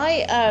 so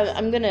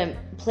I'm going to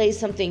play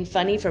something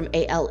funny from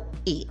ALEXA.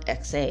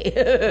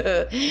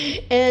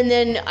 And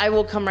then I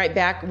will come right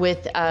back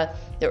with the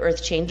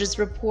Earth Changes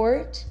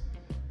Report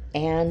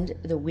and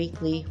the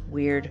weekly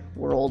Weird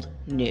World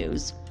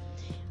News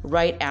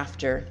right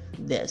after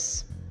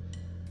this.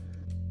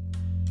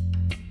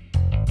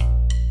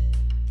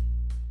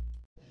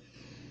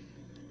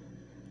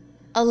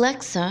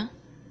 Alexa,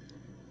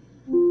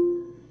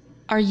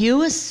 are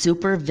you a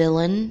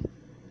supervillain?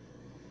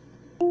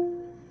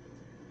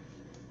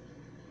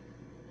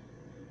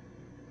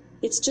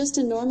 It's just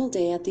a normal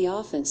day at the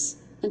office,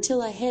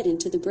 until I head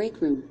into the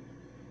break room.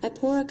 I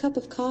pour a cup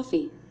of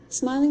coffee,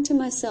 smiling to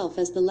myself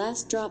as the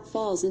last drop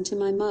falls into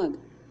my mug.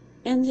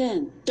 And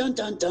then, dun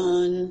dun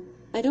dun,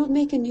 I don't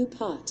make a new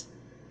pot.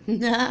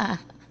 That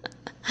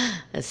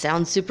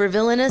sounds super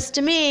villainous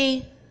to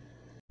me.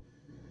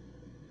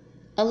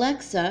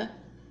 Alexa,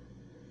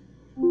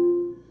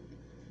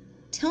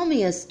 tell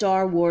me a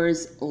Star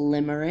Wars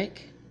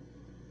limerick.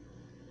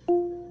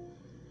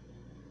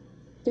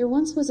 There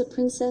once was a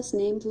princess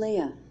named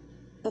Leia.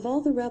 Of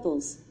all the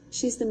rebels,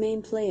 she's the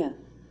main playa.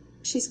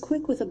 She's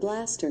quick with a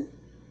blaster.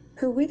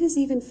 Her wit is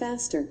even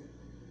faster.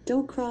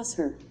 Don't cross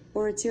her,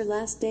 or it's your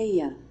last day,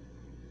 yeah.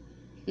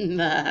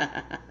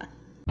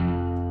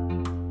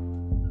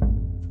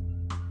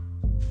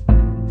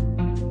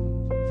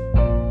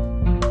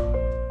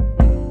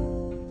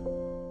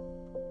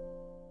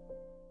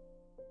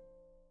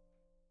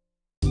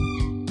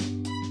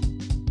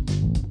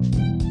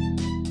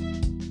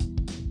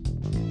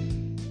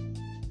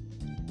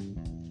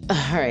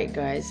 All right,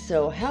 guys,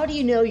 so how do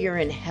you know you're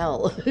in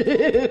hell?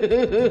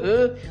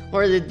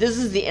 Or that this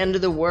is the end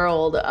of the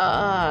world?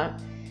 I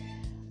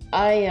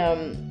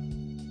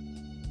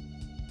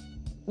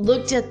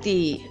looked at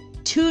the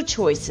two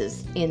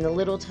choices in the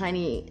little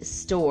tiny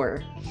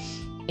store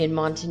in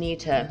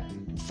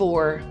Montanita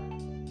for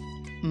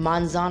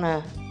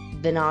manzana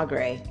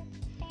vinagre,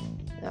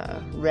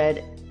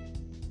 red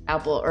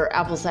apple or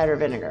apple cider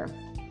vinegar.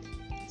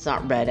 It's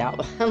not red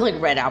apple. I'm like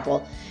red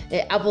apple.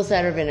 Apple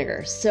cider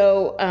vinegar.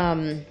 So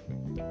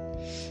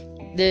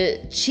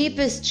the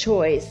cheapest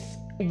choice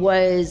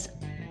was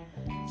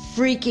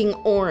freaking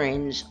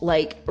orange,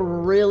 like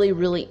really,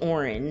 really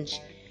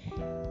orange.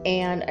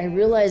 And I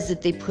realized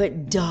that they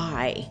put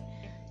dye,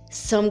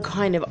 some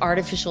kind of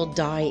artificial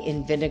dye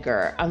in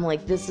vinegar. I'm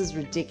like, this is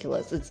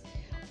ridiculous. It's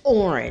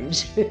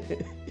orange.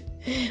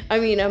 I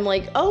mean, I'm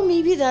like, oh,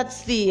 maybe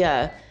that's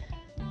the,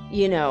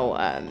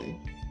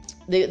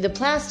 the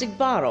plastic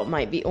bottle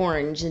might be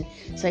orange. And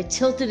so I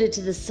tilted it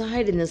to the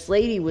side, and this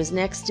lady was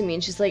next to me,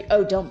 and she's like,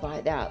 oh, don't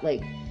buy that.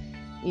 Like,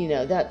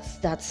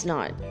 that's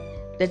not,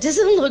 that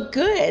doesn't look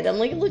good. I'm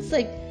like, it looks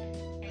like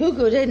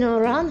jugo de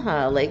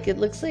naranja. Like, it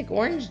looks like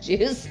orange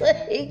juice.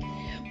 Like,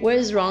 what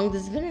is wrong with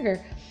this vinegar?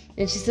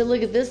 And she said,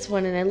 look at this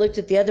one. And I looked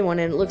at the other one,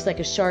 and it looks like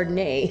a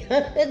Chardonnay.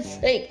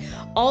 It's like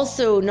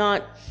also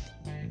not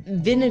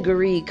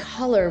vinegary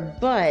color,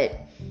 but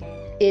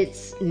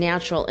it's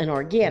natural and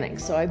organic.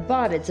 So I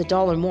bought it. It's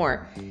 $1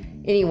 more.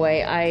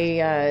 Anyway,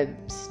 I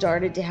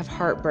started to have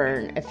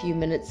heartburn a few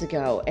minutes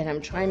ago, and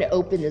I'm trying to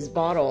open this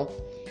bottle.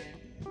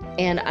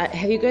 And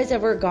have you guys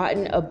ever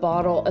gotten a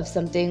bottle of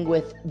something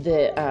with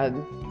the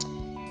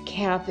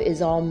cap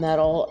is all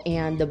metal,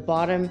 and the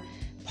bottom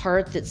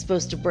part that's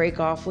supposed to break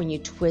off when you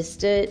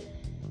twist it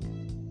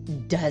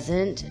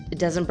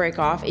doesn't break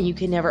off, and you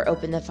can never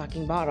open the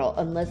fucking bottle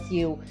unless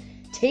you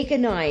take a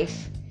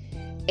knife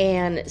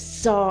and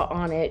saw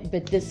on it,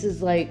 but this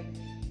is like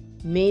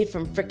made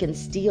from freaking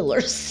steel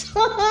or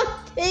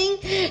something,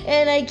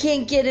 and I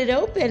can't get it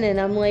open, and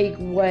I'm like,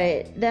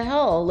 what the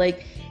hell?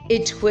 Like,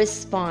 it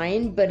twists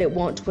fine, but it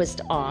won't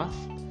twist off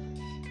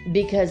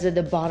because of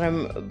the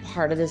bottom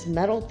part of this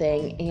metal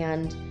thing,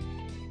 and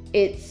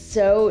it's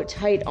so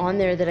tight on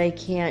there that I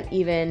can't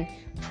even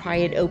pry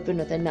it open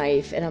with a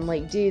knife. And I'm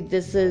like, dude,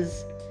 this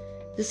is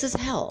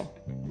hell.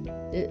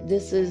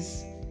 This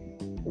is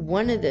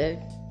one of the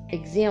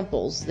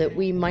examples that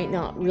we might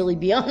not really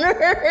be on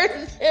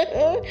Earth.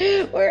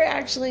 We're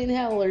actually in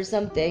hell or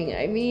something.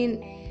 I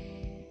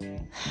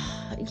mean,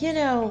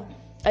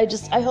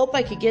 I hope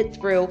I could get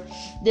through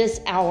this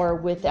hour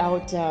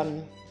without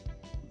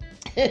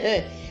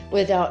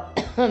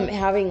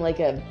having like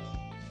a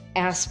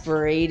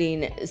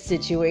aspirating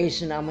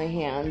situation on my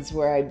hands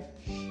where I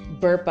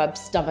burp up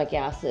stomach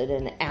acid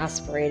and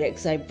aspirate it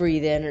because I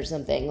breathe in or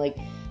something. Like,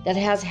 that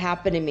has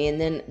happened to me,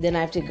 and then I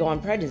have to go on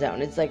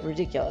prednisone. It's like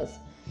ridiculous.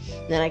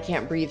 And then I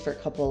can't breathe for a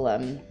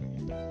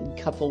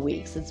couple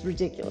weeks. It's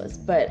ridiculous.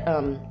 But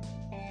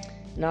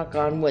knock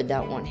on wood,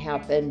 that won't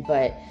happen.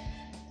 But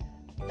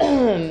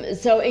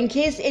So in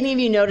case any of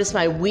you noticed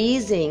my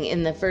wheezing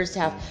in the first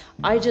half,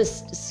 I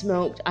just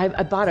smoked.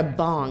 I bought a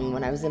bong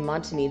when I was in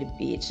Montanita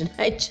Beach, and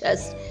I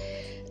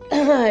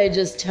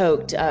just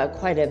toked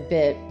quite a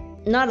bit.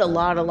 Not a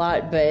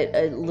lot, but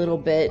a little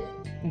bit,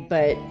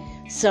 but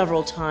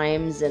several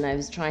times. And I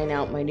was trying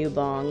out my new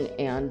bong,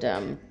 and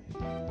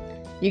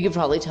you could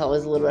probably tell I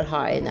was a little bit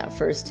high in that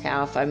first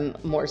half. I'm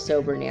more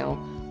sober now.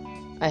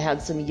 I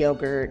had some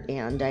yogurt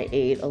and I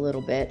ate a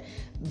little bit,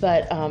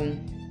 but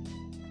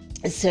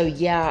so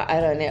yeah, I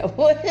don't know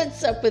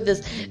what's up with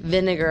this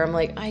vinegar. I'm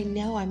like, I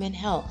know I'm in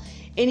hell.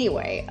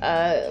 Anyway,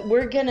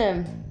 we're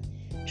gonna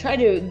try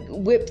to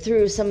whip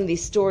through some of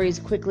these stories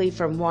quickly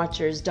from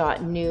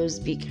Watchers.news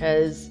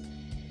because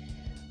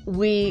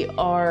we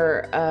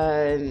have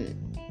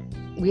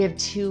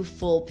 2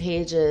 full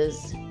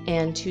pages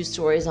and 2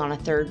 stories on a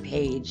 3rd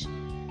page.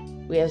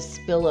 We have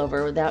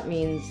spillover. That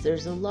means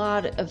there's a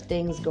lot of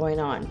things going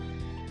on.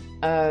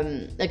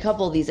 A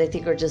couple of these I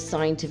think are just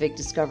scientific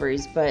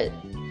discoveries, but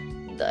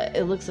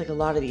it looks like a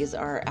lot of these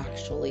are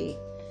actually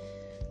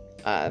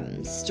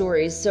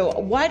stories. So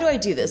why do I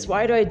do this?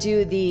 Why do I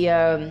do the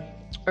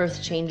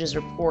Earth Changes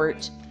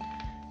report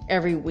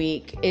every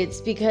week?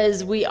 It's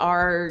because we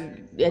are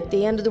at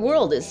the end of the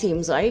world, it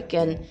seems like,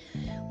 and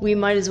we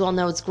might as well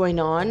know what's going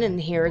on. And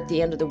here at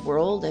the end of the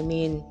world, I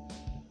mean,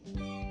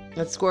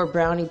 let's score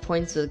brownie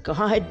points with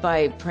God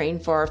by praying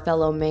for our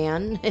fellow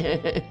man.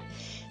 And,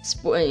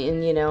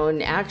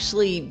 and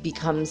actually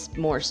becomes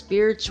more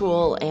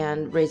spiritual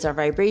and raise our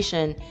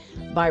vibration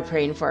by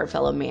praying for our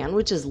fellow man,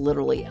 which is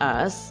literally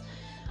us.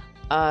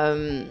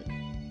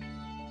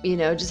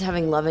 Just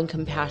having love and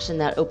compassion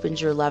that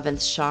opens your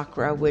 11th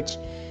chakra, which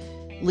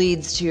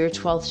leads to your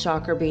 12th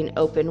chakra being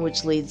open,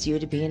 which leads you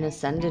to be an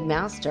ascended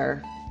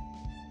master.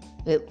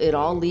 It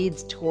all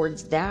leads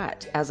towards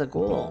that as a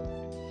goal.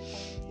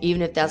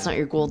 Even if that's not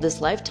your goal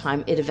this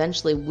lifetime, it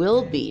eventually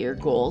will be your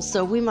goal.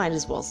 So we might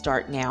as well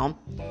start now.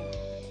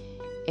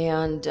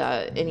 And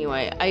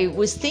anyway, I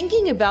was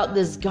thinking about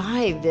this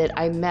guy that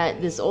I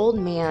met, this old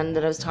man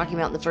that I was talking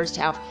about in the first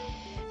half.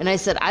 And I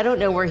said, I don't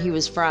know where he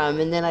was from.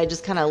 And then I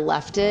just kind of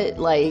left it.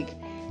 Like,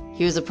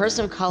 he was a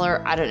person of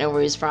color. I don't know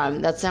where he's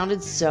from. That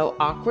sounded so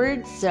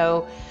awkward.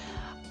 So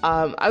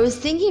I was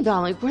thinking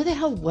about, like, where the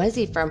hell was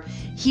he from?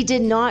 He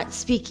did not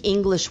speak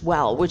English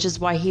well, which is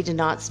why he did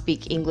not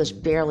speak English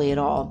barely at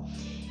all.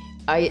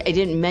 I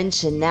didn't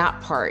mention that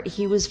part.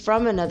 He was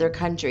from another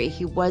country.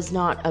 He was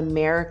not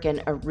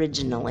American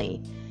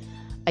originally.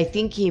 I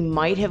think he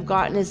might have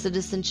gotten his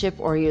citizenship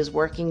or he was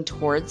working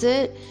towards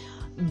it,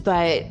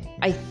 but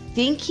I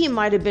think he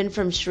might have been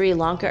from Sri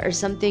Lanka or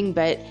something,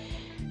 but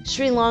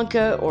Sri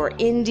Lanka or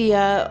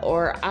India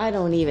or I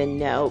don't even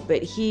know,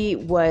 but he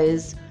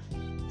was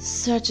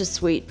such a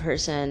sweet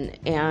person.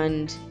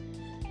 And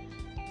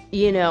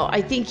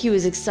I think he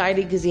was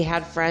excited because he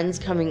had friends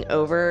coming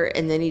over,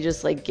 and then he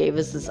just like gave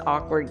us this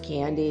awkward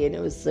candy, and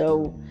it was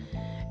so,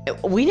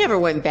 we never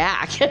went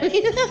back. I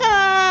mean,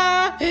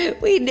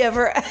 we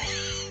never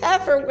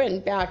ever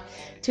went back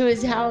to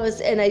his house,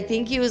 and I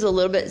think he was a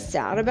little bit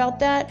sad about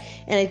that,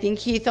 and I think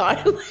he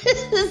thought it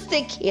was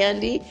the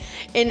candy,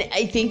 and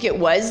I think it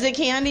was the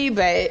candy,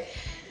 but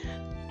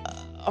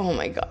oh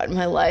my God,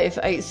 my life.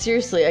 I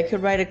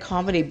could write a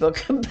comedy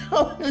book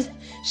about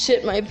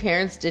shit my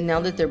parents did now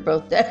that they're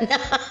both dead.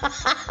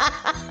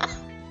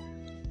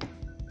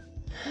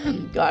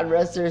 God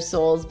rest their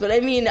souls. But I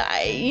mean,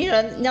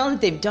 now that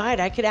they've died,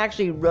 I could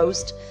actually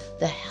roast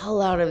the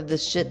hell out of the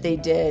shit they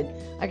did.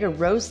 I could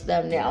roast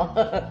them now.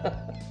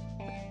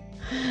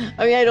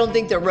 I mean, I don't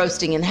think they're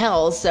roasting in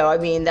hell, so I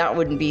mean, that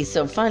wouldn't be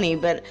so funny,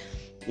 but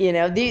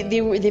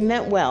they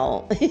meant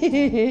well.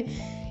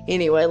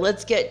 Anyway,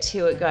 let's get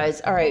to it, guys.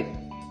 All right.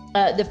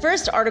 The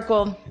first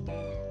article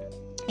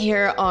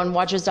here on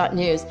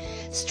Watchers.news.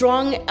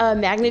 Strong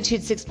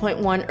magnitude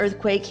 6.1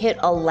 earthquake hit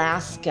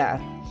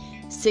Alaska.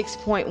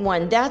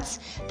 6.1.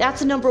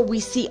 That's a number we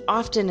see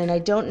often, and I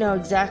don't know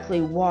exactly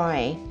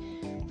why,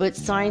 but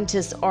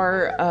scientists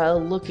are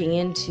looking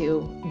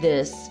into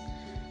this.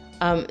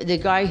 The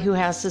guy who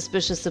has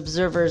Suspicious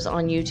Observers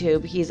on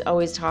YouTube, he's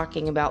always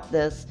talking about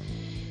this.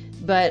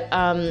 But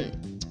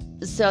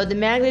so the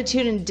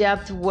magnitude and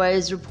depth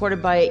was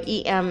reported by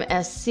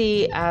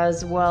EMSC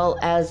as well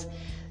as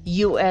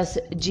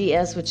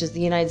USGS, which is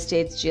the United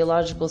States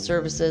Geological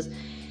Services.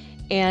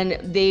 And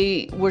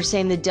they were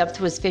saying the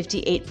depth was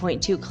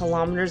 58.2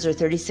 kilometers or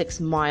 36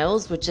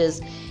 miles, which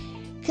is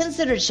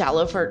considered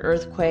shallow for an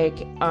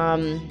earthquake.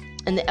 And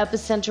the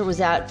epicenter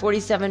was at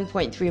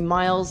 47.3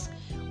 miles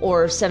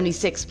or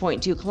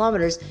 76.2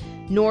 kilometers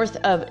north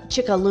of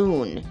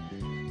Chicxulub,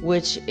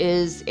 which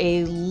is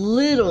a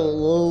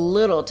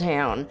little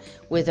town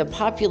with a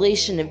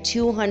population of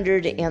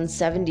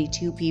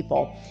 272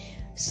 people.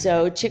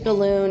 So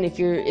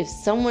Chicxulub, if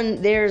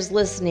someone there's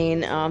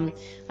listening,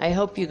 I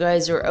hope you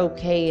guys are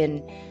okay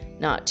and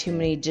not too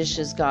many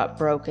dishes got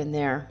broken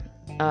there.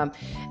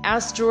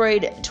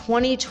 Asteroid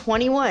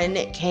 2021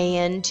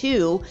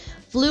 KN2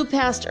 flew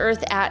past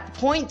Earth at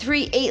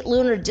 0.38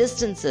 lunar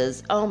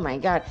distances. Oh my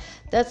God,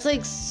 that's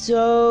like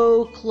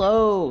so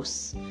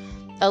close.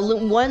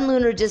 One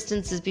lunar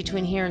distance is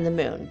between here and the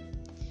moon.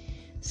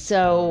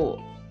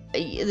 So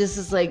this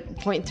is like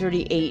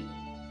 0.38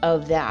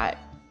 of that.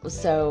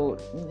 So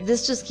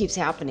this just keeps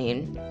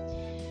happening.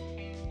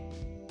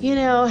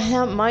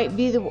 That might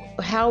be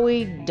how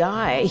we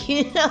die.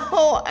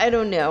 I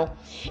don't know.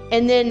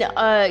 And then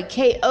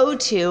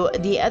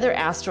KO2, the other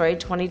asteroid,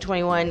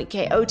 2021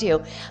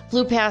 KO2,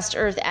 flew past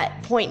Earth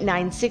at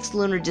 0.96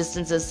 lunar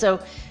distances. So,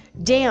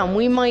 damn,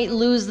 we might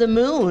lose the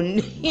moon.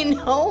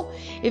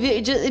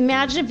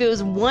 Imagine if it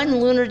was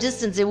one lunar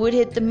distance, it would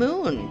hit the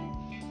moon.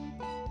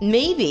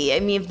 Maybe.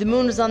 I mean, if the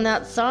moon was on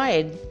that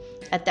side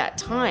at that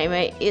time,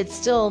 it's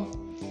still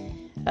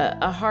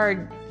a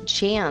hard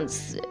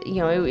chance.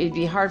 It'd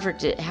be hard for it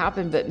to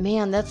happen, but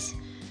man, that's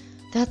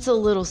a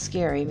little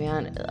scary,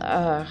 man.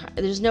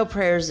 There's no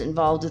prayers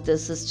involved with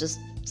this. It's just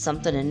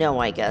something to know,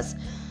 I guess.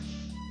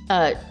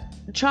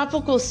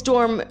 Tropical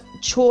storm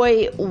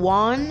Choi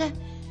Wan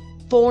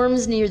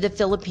forms near the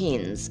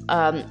Philippines,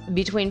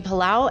 between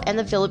Palau and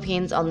the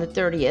Philippines on the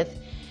 30th.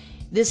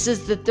 This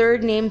is the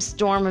third named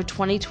storm of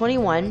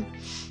 2021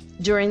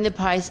 during the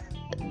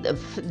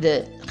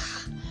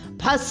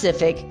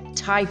Pacific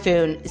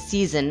typhoon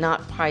season,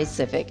 not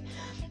Pacific,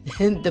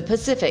 the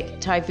Pacific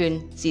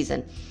typhoon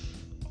season.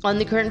 On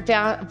the current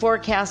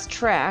forecast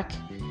track,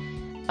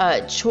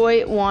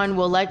 Choi Wan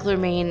will likely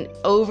remain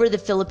over the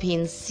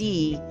Philippine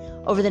Sea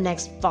over the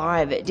next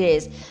 5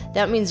 days.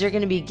 That means they're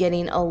going to be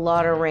getting a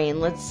lot of rain.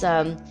 Let's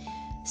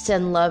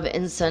send love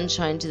and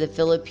sunshine to the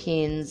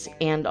Philippines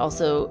and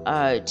also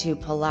to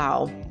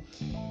Palau.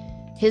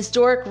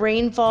 Historic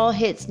rainfall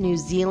hits New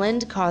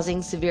Zealand,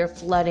 causing severe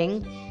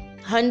flooding.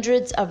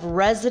 Hundreds of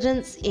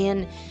residents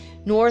in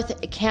North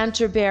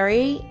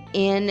Canterbury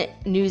in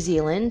New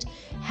Zealand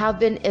have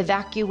been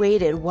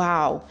evacuated.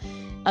 Wow.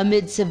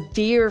 Amid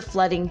severe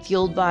flooding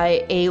fueled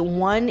by a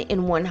 1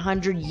 in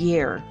 100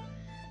 year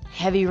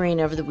heavy rain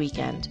over the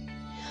weekend.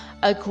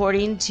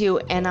 According to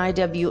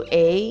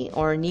NIWA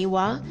or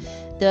NIWA,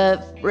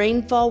 the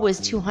rainfall was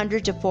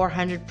 200 to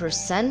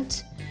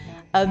 400%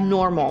 of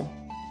normal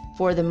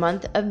for the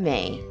month of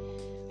May,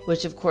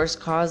 which of course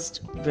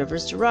caused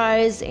rivers to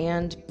rise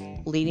and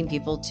leading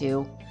people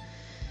to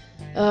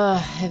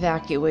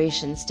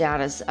evacuation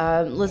status.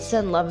 Let's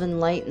send love and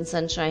light and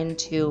sunshine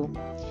to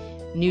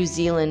New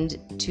Zealand,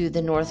 to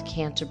the North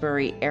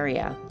Canterbury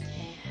area.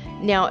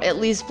 Now, at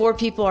least 4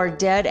 people are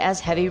dead as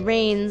heavy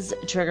rains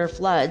trigger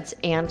floods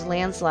and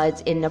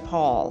landslides in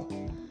Nepal.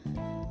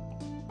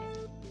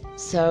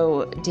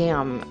 So,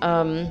 damn.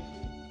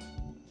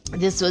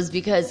 This was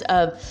because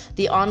of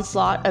the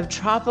onslaught of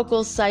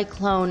tropical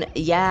cyclone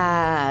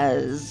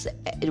Yas,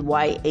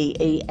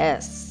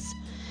 Y-A-A-S,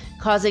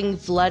 causing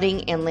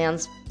flooding and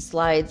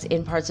landslides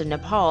in parts of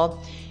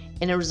Nepal,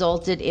 and it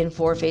resulted in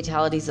 4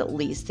 fatalities at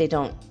least. They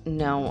don't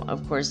know,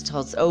 of course, till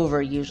it's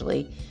over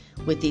usually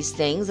with these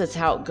things. That's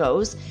how it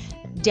goes.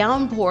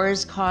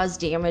 Downpours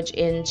caused damage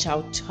in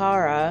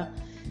Chautara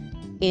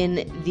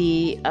in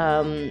the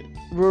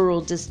rural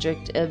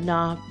district of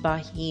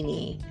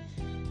Nabahini.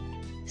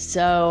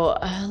 So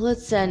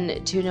let's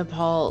send to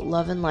Nepal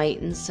love and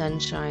light and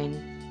sunshine,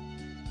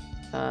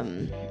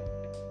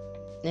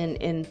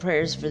 and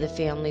prayers for the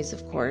families,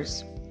 of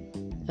course,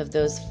 of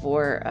those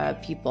 4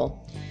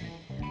 people.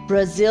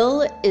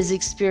 Brazil is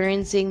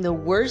experiencing the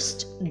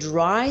worst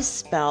dry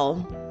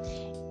spell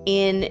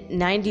in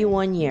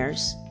 91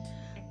 years,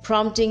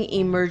 prompting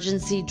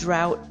emergency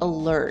drought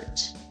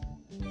alert.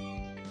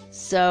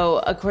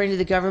 So, according to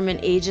the government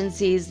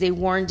agencies, they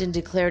warned and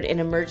declared an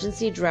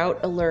emergency drought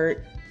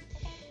alert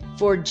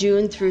for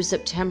June through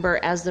September,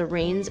 as the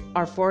rains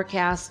are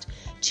forecast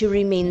to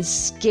remain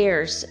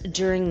scarce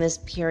during this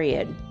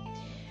period.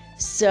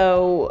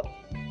 So,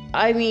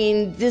 I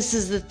mean, this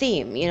is the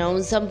theme.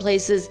 In some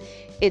places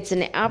it's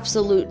an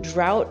absolute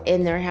drought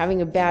and they're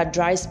having a bad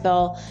dry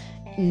spell,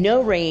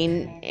 no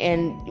rain,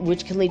 and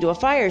which can lead to a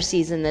fire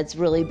season that's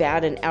really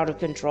bad and out of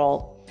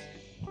control.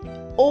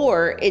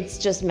 Or it's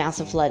just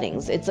massive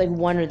floodings. It's like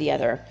one or the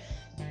other.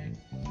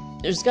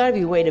 There's got to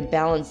be a way to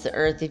balance the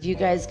earth. If you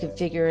guys could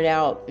figure it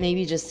out,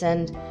 maybe just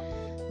send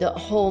the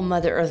whole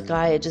Mother Earth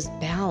Gaia just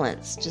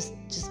balance, just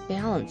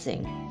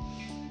balancing.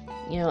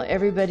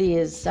 Everybody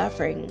is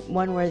suffering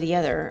one way or the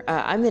other.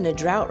 I'm in a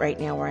drought right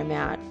now where I'm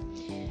at.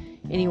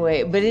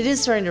 Anyway, but it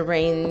is starting to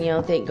rain.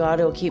 Thank God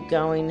it'll keep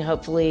going.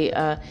 Hopefully,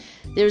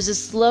 there's a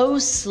slow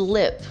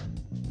slip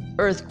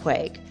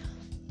earthquake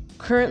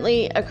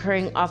currently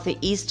occurring off the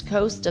east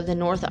coast of the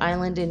North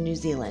Island in New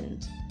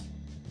Zealand.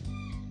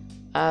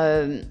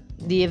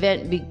 The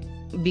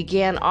event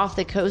began off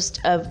the coast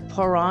of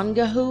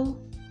Porangahau,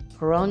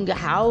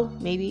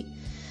 maybe.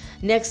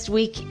 Last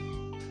week.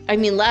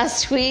 I'm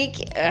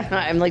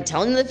like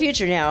telling the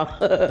future now.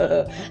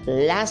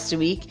 Last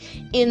week,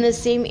 in the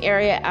same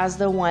area as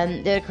the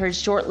one that occurred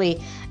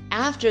shortly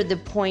after the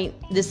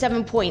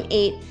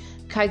 7.8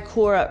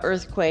 Kaikoura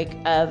earthquake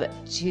of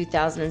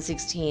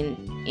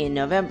 2016 in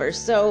November.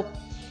 So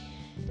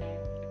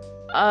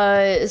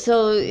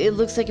it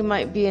looks like it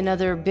might be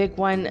another big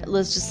one.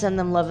 Let's just send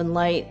them love and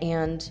light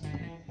and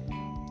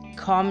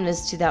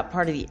calmness to that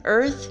part of the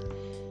earth.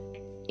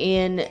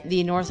 in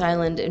the North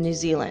Island of New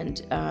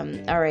Zealand.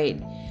 All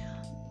right.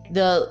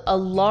 A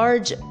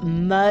large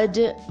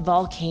mud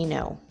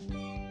volcano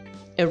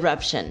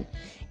eruption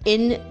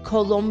in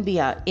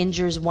Colombia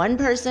injures one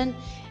person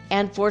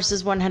and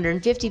forces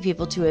 150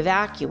 people to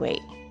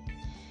evacuate.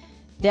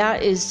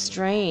 That is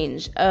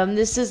strange.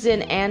 This is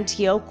in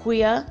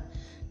Antioquia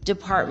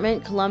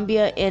Department,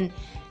 Colombia, in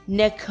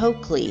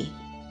Necocli,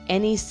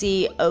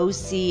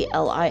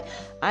 Necocli.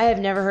 I have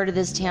never heard of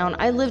this town.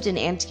 I lived in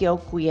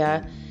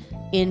Antioquia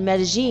in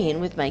Medellin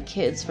with my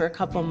kids for a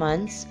couple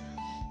months.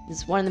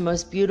 It's one of the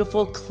most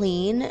beautiful,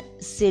 clean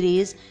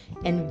cities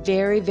and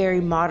very, very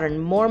modern.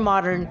 More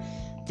modern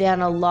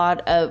than a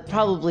lot of,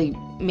 probably,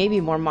 maybe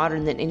more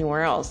modern than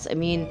anywhere else. I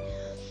mean,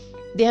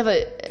 they have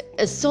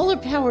a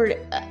solar-powered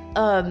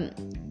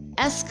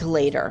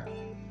escalator.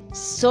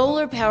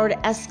 Solar-powered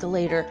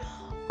escalator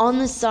on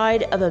the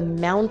side of a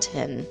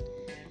mountain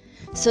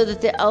so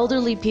that the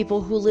elderly people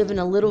who live in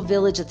a little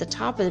village at the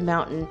top of the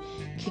mountain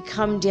could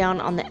come down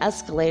on the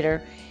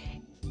escalator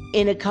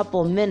in a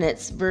couple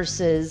minutes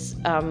versus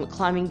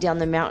climbing down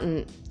the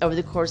mountain over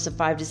the course of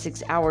 5 to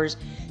 6 hours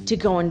to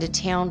go into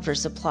town for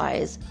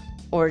supplies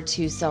or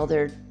to sell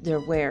their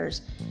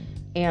wares.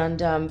 And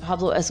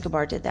Pablo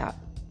Escobar did that.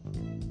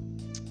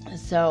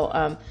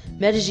 So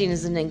Medellin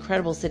is an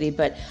incredible city,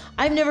 but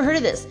I've never heard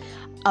of this.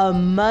 A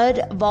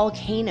mud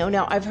volcano.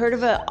 Now, I've heard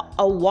of a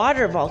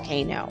water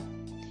volcano.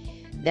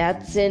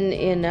 That's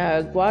in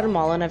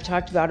Guatemala, and I've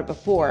talked about it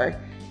before,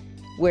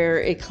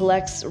 where it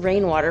collects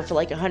rainwater for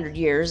like 100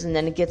 years, and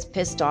then it gets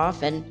pissed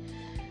off and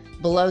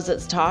blows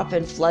its top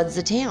and floods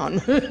the town.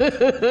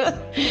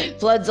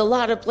 Floods a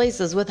lot of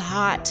places with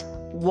hot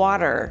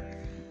water.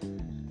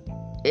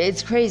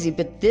 It's crazy,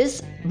 but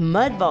this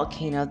mud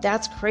volcano,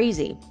 that's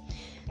crazy.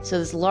 So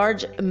this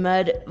large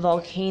mud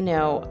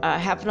volcano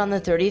happened on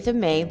the 30th of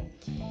May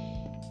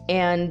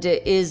and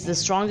is the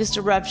strongest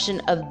eruption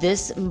of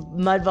this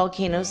mud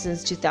volcano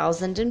since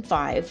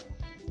 2005.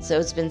 So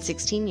it's been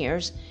 16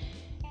 years.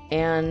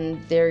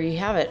 And there you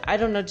have it. I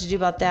don't know what to do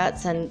about that.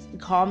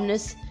 Send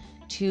calmness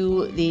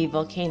to the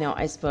volcano,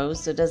 I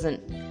suppose, so it doesn't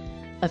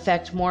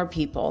affect more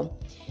people.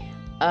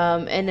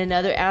 And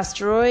another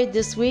asteroid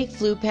this week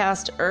flew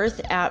past Earth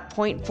at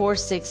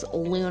 0.46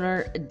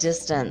 lunar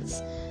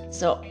distance.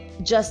 So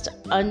just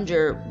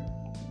under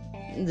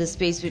the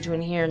space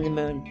between here and the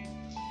moon.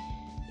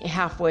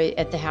 Halfway,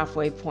 at the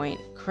halfway point.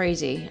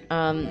 Crazy.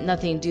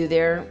 Nothing to do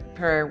there,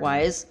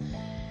 prayer-wise.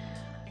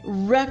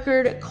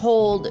 Record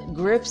cold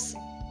grips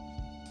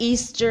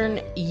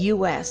eastern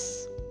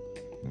U.S.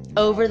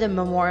 over the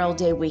Memorial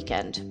Day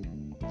weekend.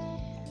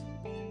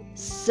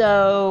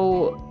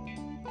 So,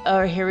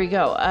 here we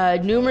go.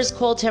 Numerous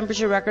cold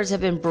temperature records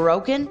have been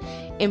broken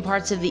in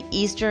parts of the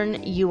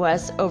eastern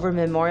U.S. over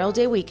Memorial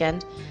Day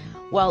weekend,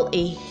 while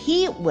a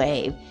heat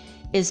wave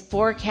is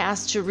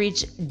forecast to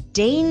reach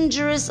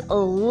dangerous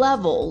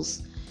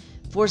levels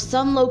for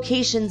some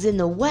locations in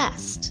the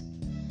West,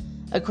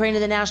 according to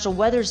the National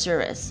Weather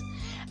Service.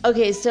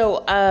 Okay,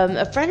 so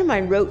a friend of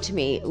mine wrote to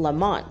me,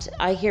 Lamont.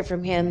 I hear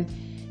from him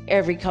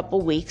every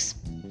couple weeks,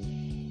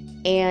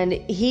 and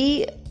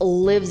he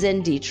lives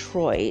in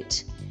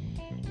Detroit,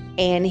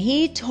 and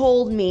he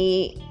told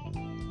me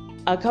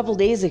a couple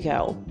days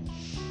ago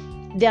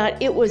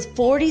that it was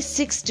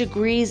 46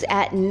 degrees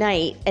at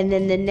night, and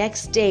then the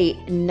next day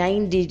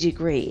 90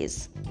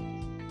 degrees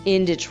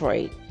in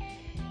Detroit.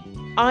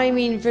 I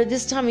mean, for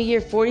this time of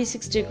year,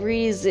 46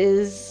 degrees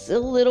is a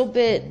little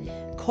bit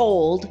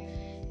cold.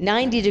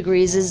 90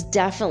 degrees is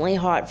definitely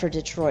hot for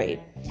Detroit.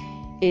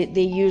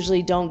 They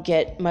usually don't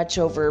get much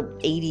over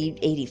 80,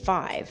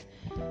 85,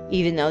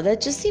 even though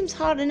that just seems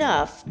hot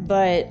enough.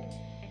 But,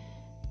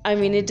 I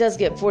mean, it does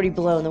get 40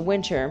 below in the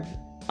winter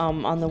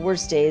on the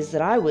worst days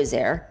that I was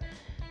there.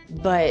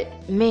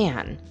 But,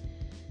 man,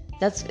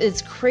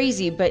 it's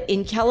crazy. But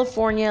in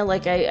California,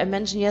 like I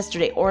mentioned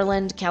yesterday,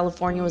 Orland,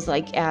 California was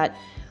like at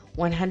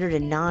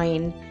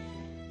 109.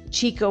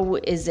 Chico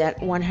is at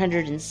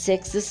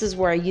 106. This is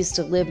where I used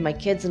to live. My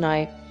kids and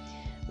I,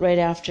 right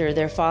after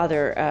their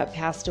father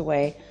passed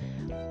away,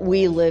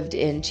 we lived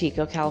in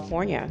Chico,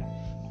 California,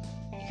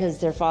 because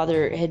their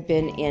father had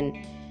been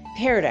in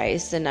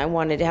Paradise, and I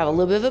wanted to have a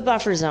little bit of a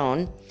buffer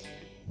zone.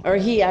 Or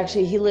he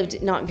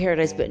lived not in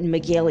Paradise, but in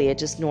Magalia,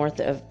 just north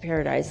of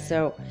Paradise.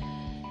 So,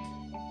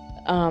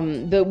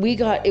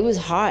 but it was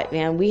hot,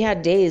 man. We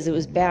had days, it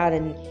was bad.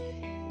 And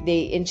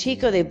in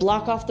Chico, they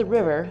block off the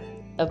river.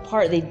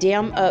 They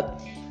dam up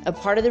a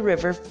part of the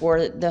river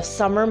for the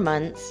summer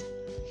months.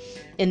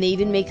 And they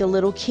even make a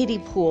little kiddie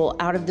pool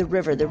out of the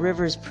river. The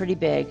river is pretty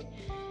big.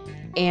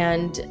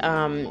 And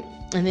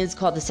then it's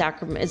called the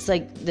Sacramento. It's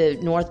like the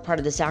north part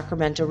of the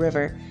Sacramento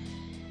River.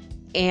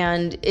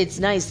 And it's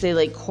nice. They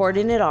like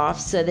cordon it off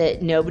so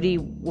that nobody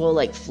will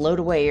like float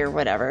away or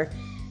whatever.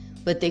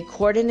 But they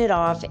cordon it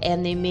off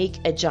and they make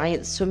a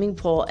giant swimming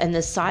pool. And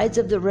the sides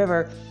of the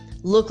river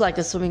look like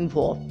a swimming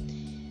pool.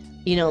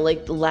 You know,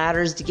 like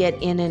ladders to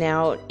get in and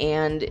out.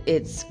 And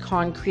it's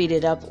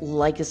concreted up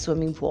like a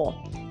swimming pool.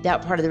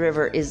 That part of the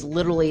river is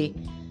literally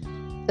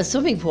a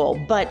swimming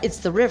pool, but it's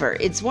the river.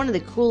 It's one of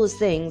the coolest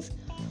things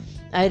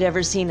I had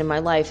ever seen in my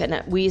life.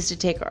 And we used to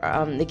take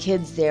the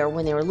kids there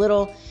when they were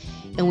little,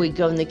 and we'd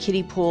go in the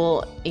kiddie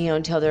pool,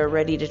 until they were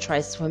ready to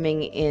try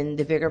swimming in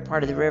the bigger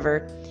part of the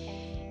river.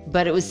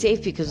 But it was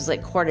safe because it was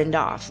like cordoned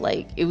off.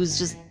 Like, it was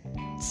just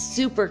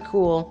super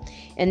cool.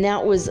 And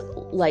that was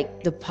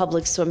like the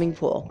public swimming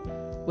pool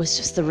was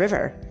just the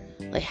river.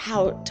 Like,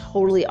 how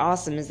totally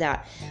awesome is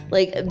that?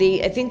 Like,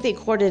 I think they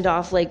cordoned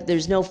off, like,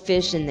 there's no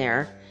fish in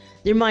there.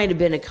 There might have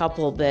been a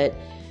couple, but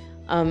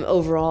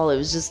overall it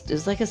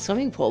was like a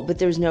swimming pool, but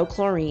there's no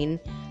chlorine.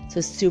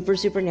 So super,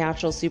 super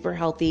natural, super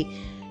healthy.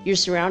 You're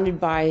surrounded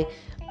by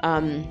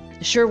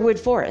Sherwood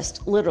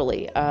Forest,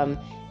 literally.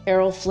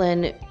 Errol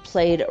Flynn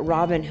played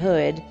Robin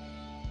Hood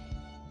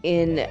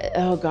in,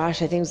 I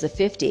think it was the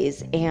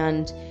 50s.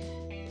 And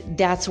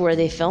that's where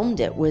they filmed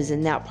it, was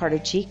in that part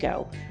of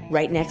Chico,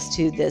 right next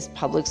to this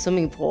public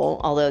swimming pool.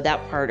 Although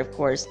that part, of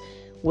course,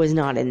 was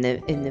not in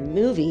the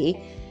movie.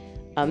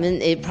 And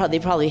they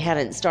probably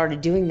hadn't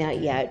started doing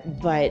that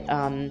yet. But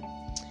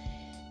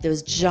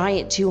those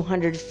giant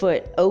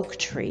 200-foot oak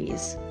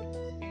trees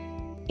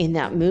in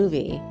that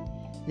movie,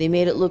 they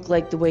made it look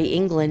like the way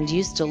England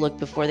used to look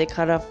before they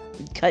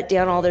cut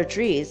down all their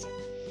trees.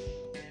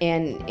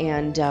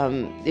 And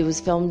it was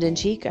filmed in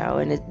Chico,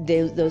 and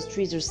those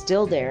trees are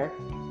still there.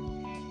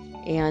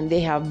 And they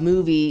have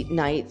movie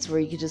nights where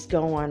you could just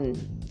go on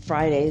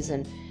Fridays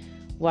and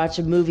watch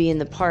a movie in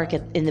the park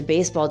in the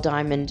baseball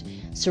diamond,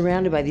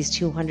 surrounded by these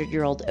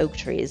 200-year-old oak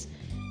trees.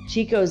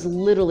 Chico's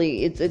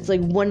literally, it's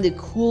like one of the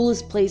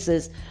coolest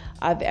places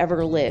I've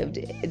ever lived.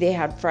 They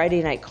had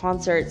Friday night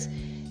concerts,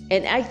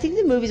 and I think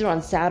the movies were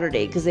on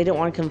Saturday because they didn't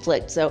want to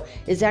conflict. So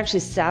it's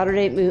actually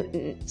Saturday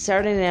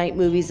night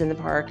movies in the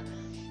park,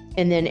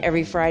 and then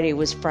every Friday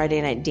was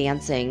Friday night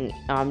dancing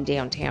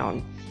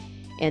downtown.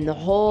 And the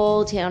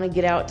whole town would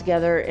get out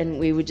together, and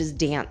we would just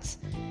dance,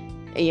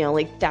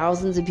 like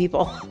thousands of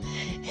people.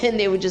 And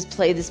they would just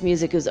play this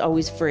music. It was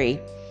always free.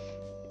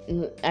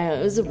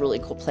 It was a really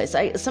cool place.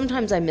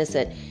 Sometimes I miss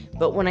it,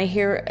 but when I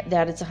hear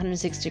that it's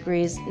 106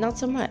 degrees, not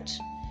so much.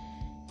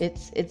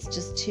 It's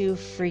just too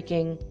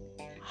freaking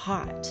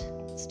hot.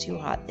 It's too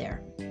hot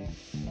there.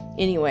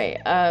 Anyway,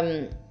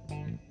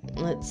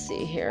 let's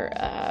see here.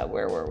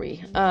 Where were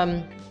we?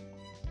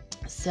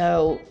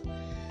 So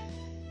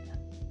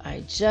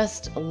I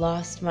just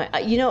lost my,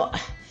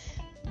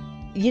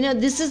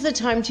 this is the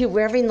time too,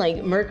 we're having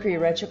like Mercury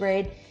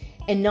retrograde.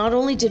 And not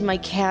only did my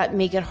cat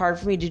make it hard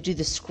for me to do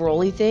the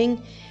scrolly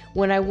thing,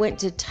 when I went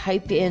to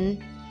type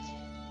in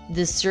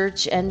the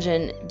search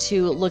engine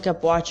to look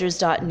up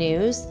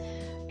watchers.news,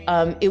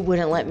 it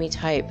wouldn't let me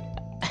type.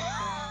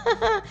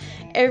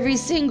 Every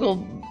single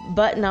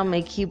button on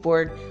my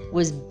keyboard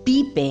was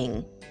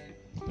beeping.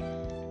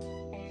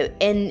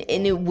 And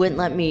it wouldn't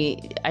let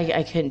me,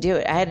 I couldn't do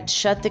it. I had to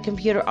shut the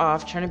computer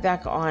off, turn it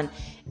back on,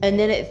 and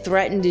then it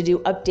threatened to do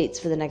updates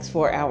for the next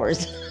 4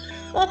 hours.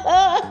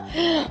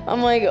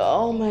 I'm like,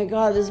 oh my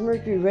God, this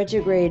Mercury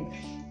retrograde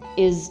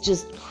is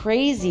just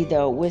crazy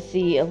though with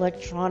the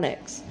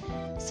electronics.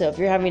 So if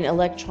you're having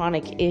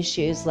electronic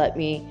issues, let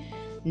me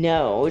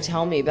know.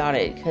 Tell me about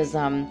it, because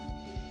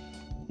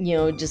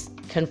just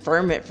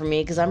confirm it for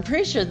me, because I'm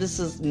pretty sure this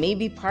is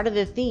maybe part of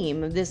the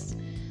theme of this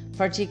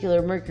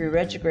particular Mercury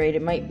retrograde.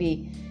 It might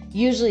be,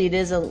 usually it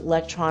is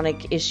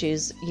electronic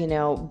issues,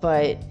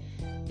 but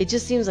it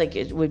just seems like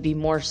it would be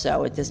more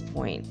so at this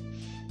point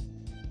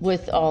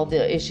with all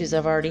the issues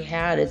I've already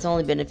had. It's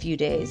only been a few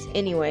days.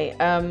 Anyway,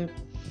 I don't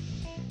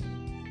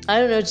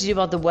know what to do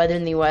about the weather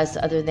in the U.S.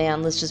 other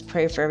than let's just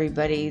pray for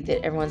everybody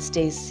that everyone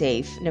stays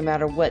safe no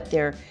matter what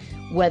their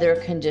weather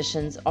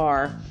conditions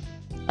are.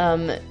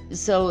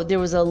 So there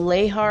was a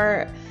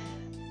Lahar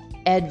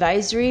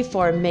advisory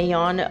for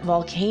Mayon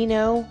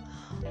volcano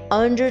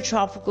under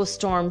tropical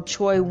storm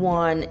Choi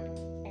Wan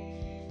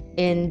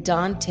in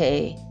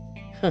Dante,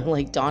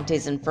 like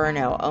Dante's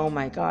Inferno. Oh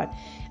my God,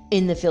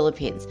 in the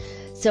Philippines.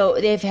 So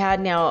they've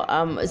had now,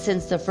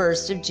 since the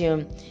 1st of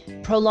June,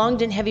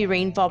 prolonged and heavy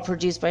rainfall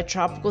produced by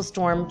tropical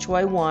storm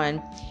Choi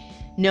Wan,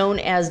 known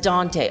as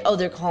Dante. Oh,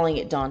 they're calling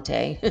it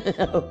Dante.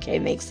 Okay,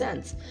 makes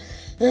sense.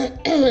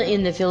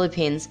 In the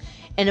Philippines.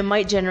 And it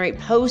might generate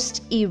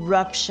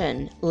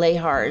post-eruption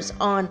lahars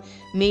on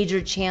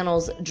major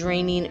channels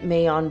draining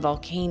Mayon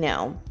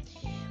volcano.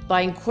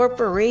 By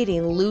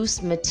incorporating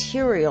loose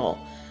material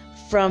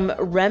from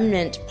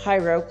remnant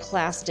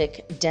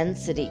pyroclastic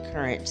density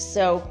current.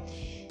 So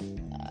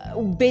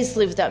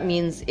basically what that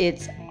means,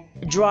 it's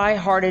dry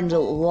hardened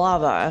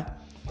lava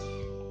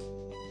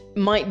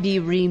might be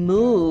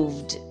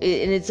removed,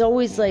 and it's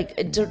always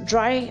like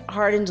dry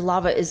hardened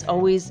lava is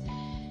always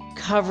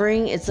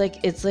covering, it's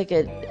like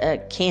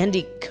a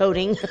candy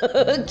coating,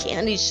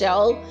 candy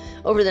shell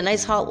over the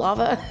nice hot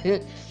lava.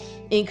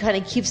 It kind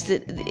of keeps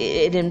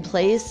it in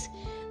place.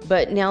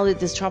 But now that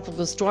this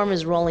tropical storm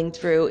is rolling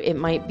through, it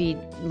might be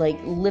like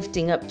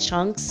lifting up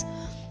chunks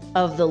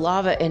of the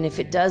lava, and if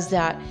it does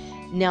that,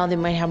 now they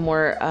might have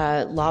more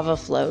lava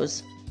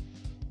flows,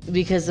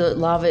 because the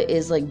lava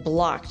is like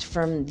blocked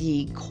from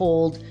the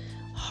cold,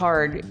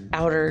 hard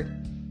outer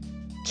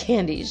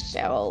candy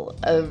shell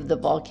of the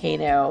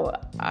volcano.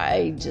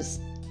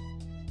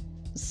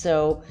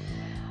 So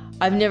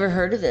I've never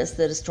heard of this,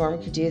 that a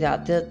storm could do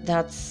that.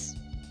 That's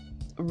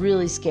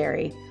really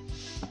scary.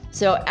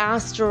 So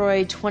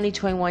asteroid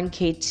 2021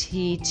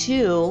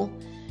 KT2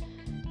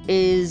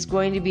 is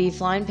going to be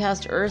flying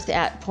past Earth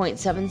at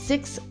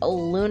 0.76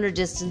 lunar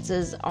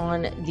distances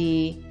on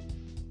the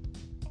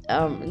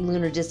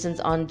lunar distance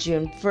on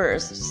June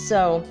 1st.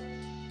 So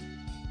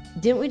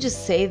didn't we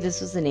just say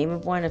this was the name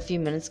of one a few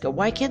minutes ago?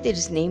 Why can't they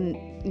just name,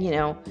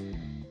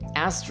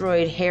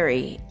 asteroid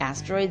Harry,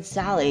 asteroid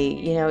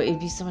Sally? It'd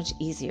be so much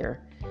easier.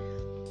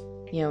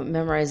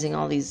 Memorizing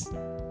all these.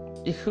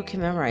 Who can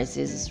memorize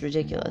these? It's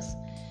ridiculous.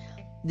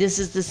 This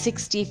is the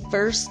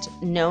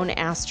 61st known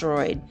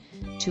asteroid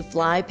to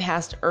fly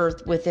past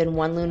Earth within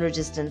one lunar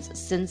distance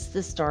since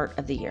the start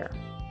of the year.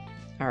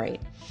 All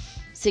right.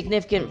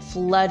 Significant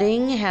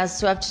flooding has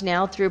swept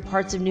now through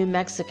parts of New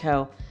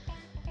Mexico.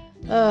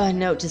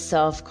 Note to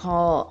self,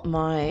 call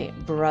my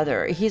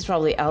brother. He's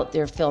probably out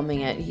there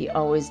filming it. He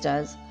always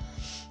does.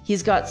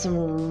 He's got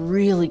some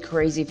really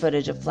crazy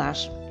footage of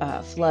flash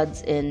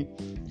floods in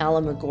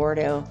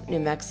Alamogordo, New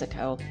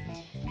Mexico.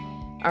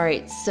 All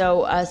right,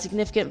 so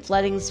significant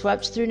flooding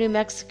swept through New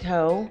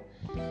Mexico,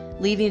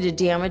 leading to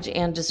damage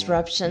and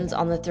disruptions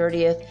on the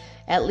 30th.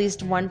 At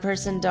least one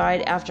person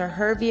died after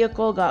her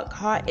vehicle got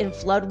caught in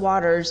flood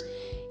waters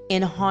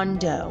in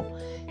Hondo.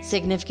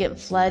 Significant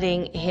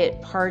flooding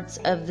hit parts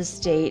of the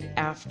state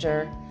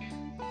after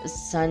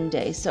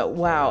Sunday. So,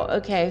 wow,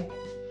 okay.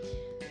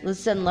 Let's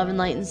send love and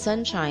light and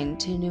sunshine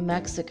to New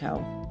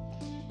Mexico.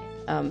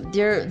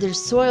 Their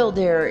soil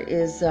there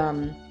is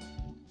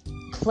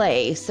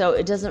clay, so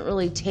it doesn't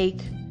really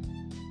take,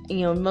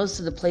 most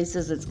of the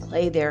places it's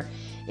clay there,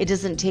 it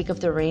doesn't take up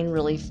the rain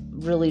really,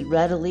 really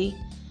readily.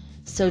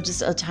 So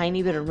just a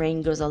tiny bit of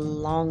rain goes a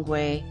long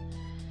way.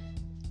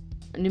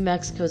 New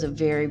Mexico is a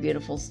very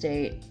beautiful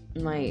state.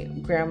 My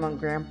grandma and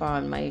grandpa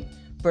and my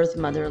birth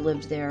mother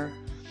lived there.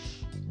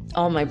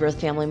 All my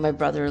birth family, my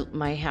brother,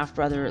 my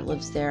half-brother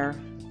lives there.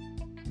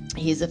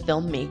 He's a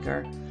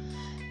filmmaker.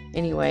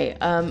 Anyway,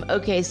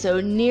 okay, so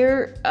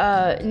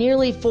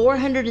nearly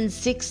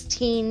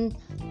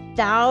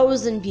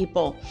 416,000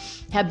 people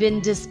have been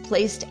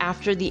displaced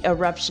after the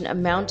eruption of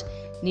Mount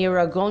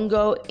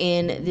Nyiragongo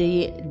in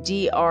the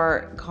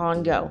DR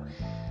Congo.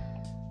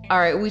 All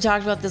right, we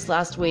talked about this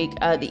last week.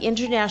 The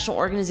International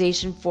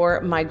Organization for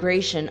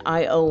Migration,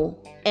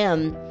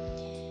 IOM,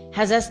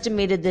 has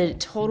estimated the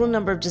total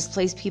number of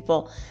displaced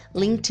people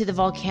linked to the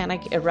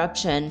volcanic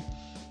eruption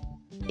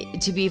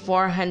to be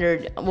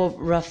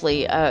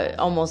roughly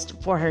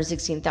almost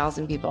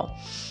 416,000 people.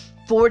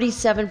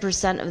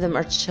 47% of them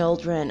are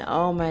children.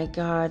 Oh my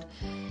God.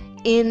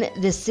 In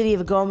the city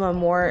of Goma,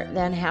 more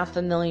than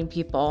 500,000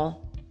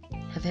 people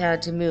have had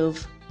to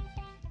move,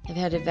 have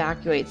had to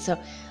evacuate. So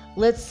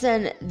let's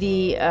send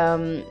the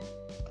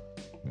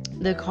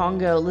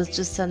Congo, let's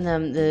just send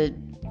them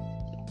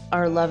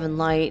our love and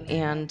light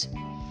and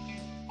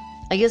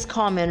I guess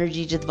calm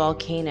energy to the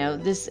volcano.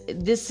 This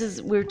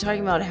is, we're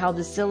talking about how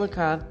the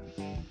silica,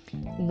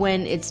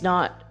 when it's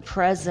not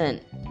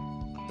present,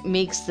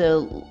 makes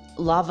the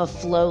lava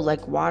flow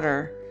like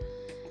water.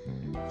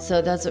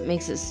 So that's what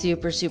makes it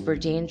super, super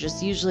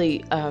dangerous.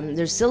 Usually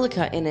there's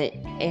silica in it,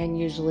 and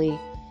usually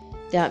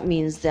that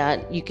means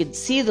that you could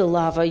see the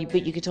lava,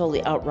 but you could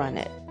totally outrun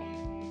it.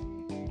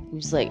 You're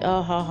just like,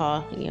 oh,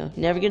 ha,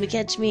 never gonna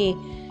catch me.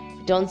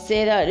 Don't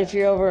say that if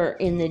you're over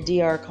in the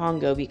DR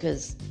Congo,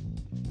 because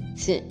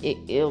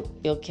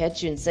it'll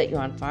catch you and set you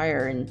on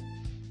fire and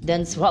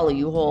then swallow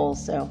you whole.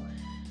 So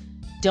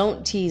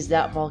don't tease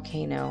that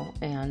volcano.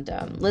 And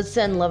let's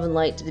send love and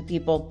light to the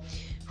people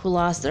who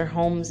lost their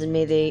homes, and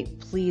may they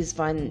please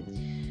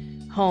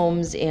find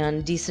homes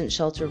and decent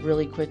shelter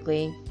really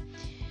quickly.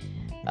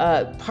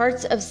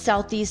 Parts of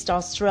Southeast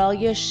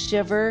Australia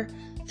shiver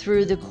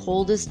through the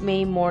coldest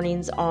May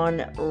mornings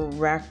on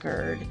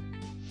record.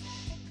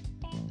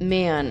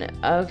 Man,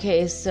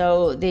 okay,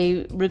 so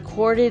they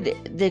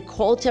recorded the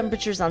cold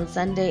temperatures on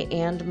Sunday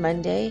and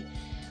Monday,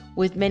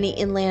 with many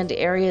inland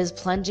areas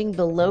plunging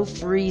below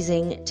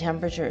freezing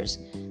temperatures.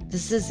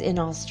 This is in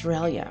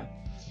Australia.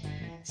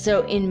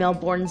 So in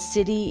Melbourne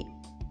City,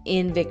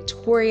 in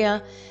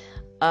Victoria,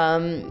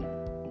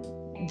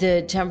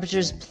 the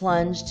temperatures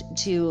plunged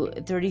to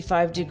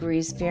 35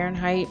 degrees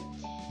Fahrenheit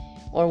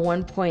or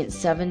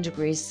 1.7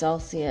 degrees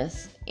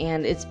Celsius,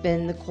 and it's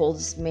been the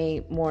coldest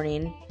May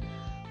morning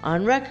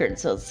on record.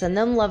 So send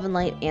them love and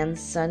light and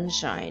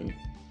sunshine.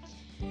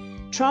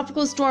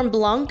 Tropical storm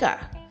Blanca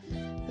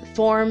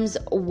forms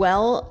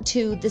well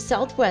to the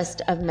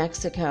southwest of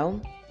Mexico.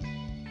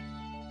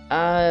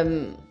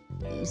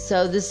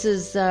 So this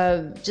is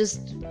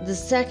just the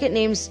second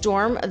named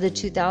storm of the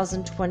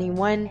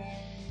 2021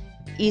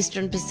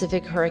 Eastern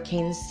Pacific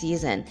hurricane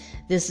season.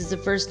 This is the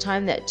first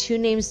time that two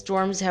named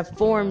storms have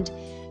formed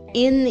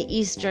in the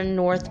eastern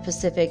North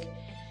Pacific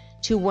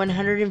to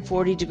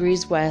 140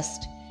 degrees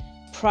west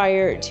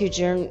prior to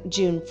June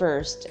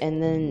 1st.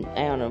 And then,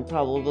 I don't know,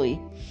 probably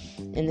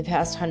in the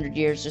past 100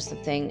 years or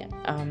something,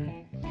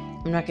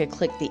 I'm not going to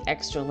click the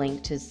extra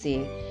link to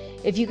see.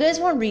 If you guys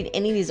want to read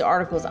any of these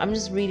articles, I'm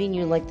just reading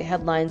you like the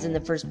headlines in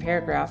the first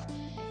paragraph.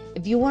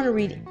 If you want to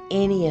read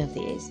any of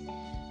these,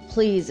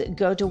 please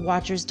go to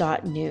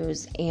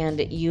watchers.news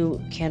and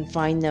you can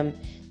find them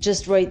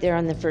just right there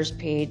on the first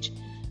page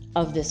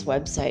of this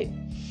website.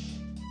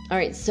 All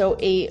right, so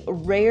a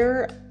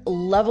rare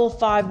level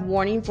 5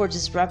 warning for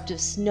disruptive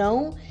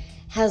snow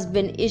has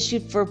been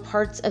issued for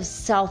parts of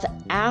South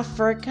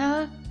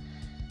Africa.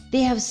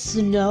 They have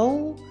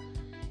snow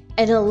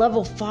and a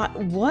level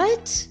 5.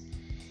 What?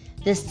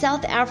 The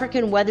South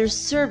African Weather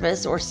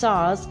Service, or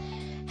SAWS,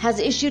 has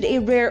issued a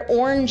rare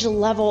orange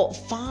level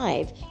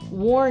 5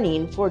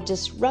 warning for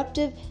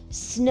disruptive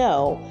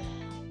snow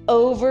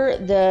over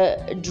the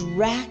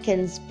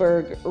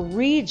Drakensberg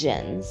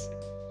regions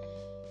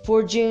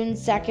for June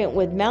 2nd,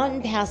 with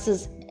mountain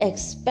passes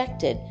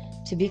expected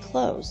to be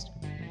closed.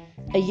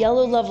 A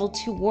yellow level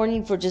 2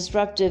 warning for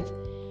disruptive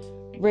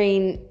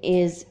rain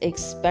is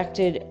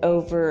expected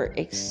over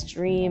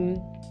extreme.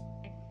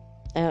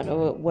 I don't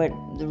know what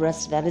the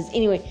rest of that is.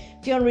 Anyway,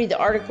 if you want to read the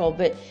article,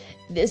 but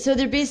so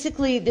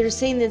they're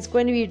saying that it's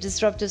going to be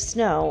disruptive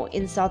snow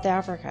in South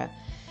Africa.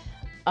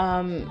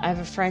 I have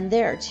a friend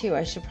there too.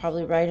 I should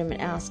probably write him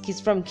and ask.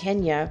 He's from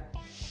Kenya,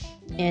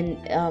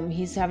 and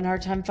he's having a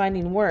hard time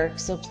finding work.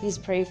 So please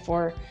pray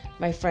for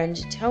my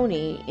friend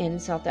Tony in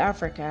South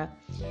Africa.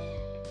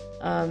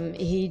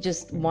 He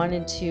just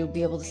wanted to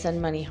be able to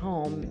send money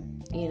home,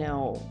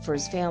 for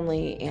his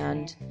family,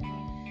 and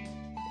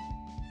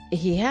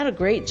he had a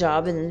great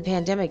job, and then the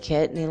pandemic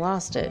hit and he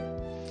lost it.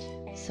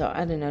 So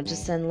I don't know,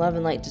 just send love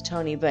and light to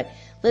Tony. But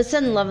let's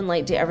send love and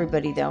light to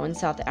everybody though in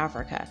South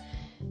Africa.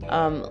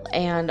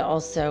 And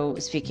also,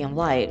 speaking of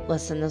light,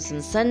 let's send them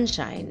some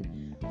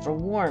sunshine for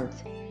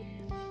warmth,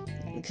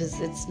 because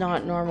it's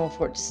not normal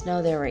for it to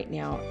snow there right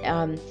now.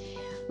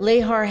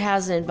 Lehar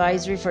has an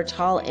advisory for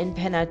Taal and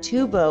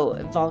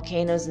Pinatubo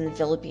volcanoes in the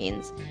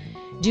Philippines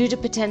due to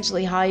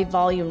potentially high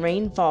volume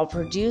rainfall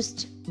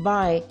produced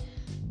by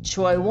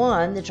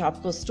Choy-1, the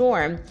tropical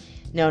storm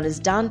known as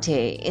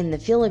Dante in the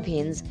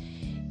Philippines,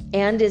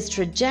 and its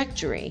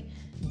trajectory.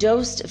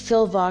 Dost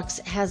Philvox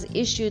has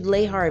issued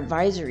Lehar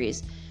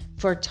advisories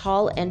for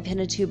Taal and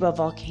Pinatubo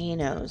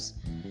volcanoes.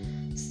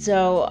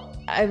 So,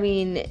 I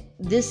mean,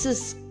 this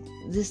is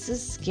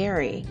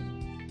scary.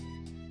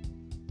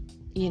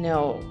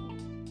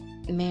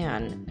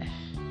 Man,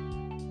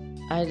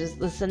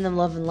 let's send them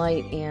love and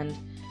light and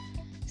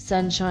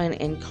sunshine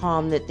and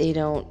calm, that they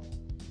don't,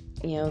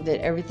 that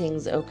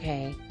everything's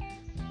okay.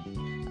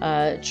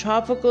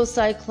 Tropical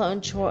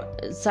cyclone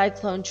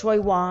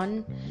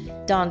Choy-1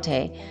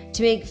 Dante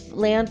to make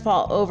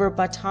landfall over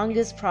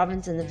Batangas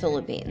province in the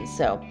Philippines.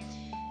 So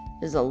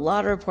there's a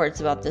lot of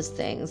reports about this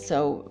thing.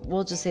 So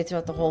we'll just say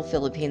throughout the whole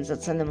Philippines,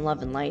 let's send them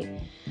love and light.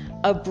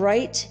 A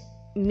bright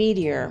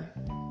meteor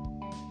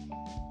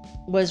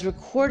was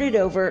recorded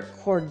over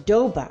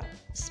Cordoba,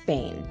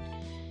 Spain.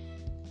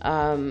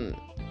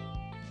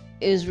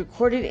 It was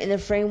recorded in the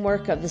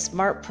framework of the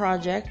SMART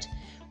project,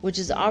 which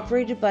is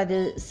operated by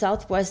the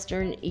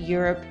Southwestern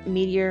Europe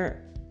Meteor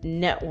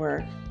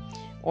Network,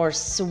 or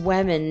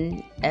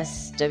SWEMN,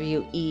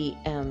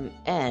 SWEMN,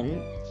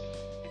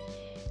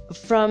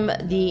 from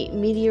the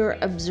meteor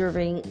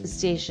observing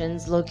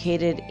stations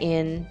located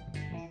in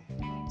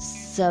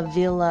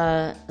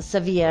Sevilla,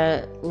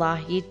 La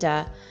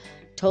Hita,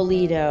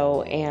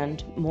 Toledo,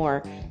 and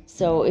more.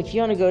 So if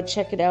you want to go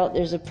check it out,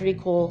 there's a pretty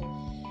cool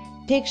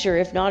picture,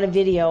 if not a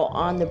video,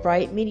 on the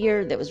bright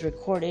meteor that was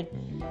recorded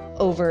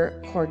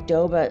over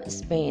Cordoba,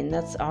 Spain.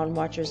 That's on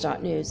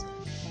watchers.news.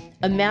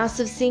 A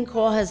massive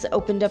sinkhole has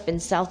opened up in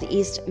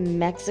southeast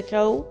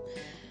Mexico.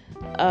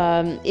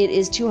 It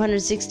is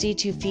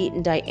 262 feet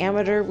in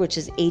diameter, which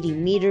is 80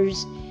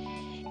 meters,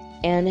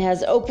 and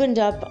has opened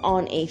up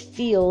on a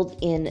field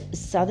in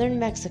southern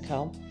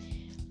Mexico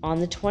on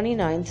the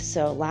 29th,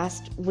 so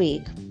last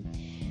week.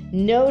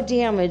 No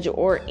damage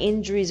or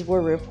injuries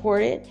were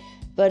reported,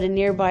 but a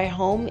nearby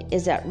home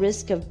is at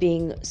risk of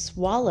being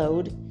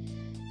swallowed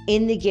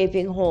in the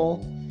gaping hole,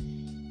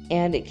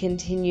 and it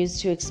continues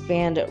to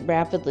expand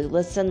rapidly.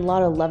 Let's send a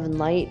lot of love and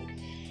light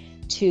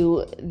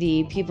to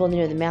the people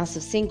near the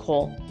massive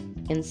sinkhole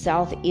in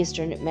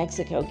southeastern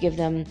Mexico. Give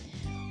them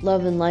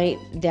love and light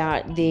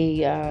that they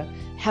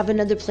have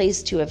another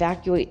place to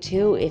evacuate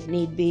to if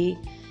need be,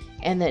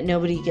 and that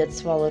nobody gets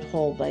swallowed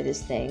whole by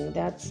this thing.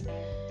 That's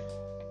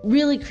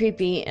really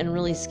creepy and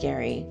really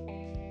scary.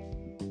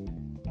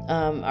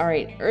 All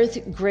right, Earth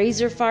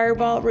Grazer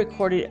fireball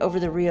recorded over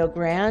the Rio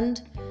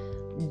Grande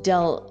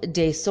do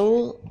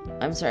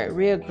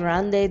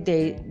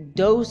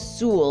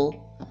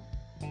Sul.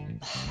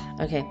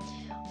 Okay,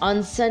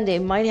 on Sunday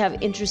might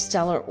have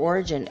interstellar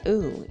origin.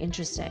 Ooh,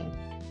 interesting.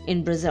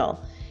 In Brazil.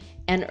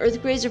 An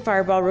Earth Grazer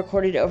fireball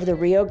recorded over the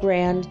Rio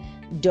Grande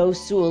do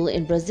Sul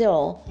in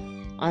Brazil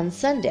on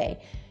Sunday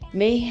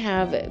may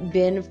have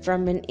been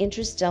from an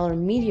interstellar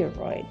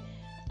meteoroid,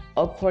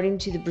 according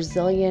to the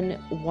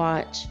Brazilian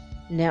Watch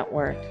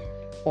Network,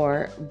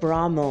 or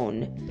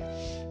BRAMON.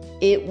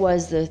 It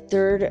was the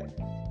third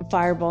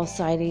fireball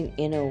sighting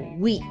in a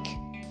week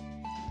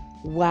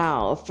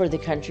wow, for the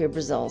country of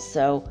Brazil.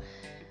 So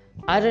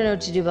I don't know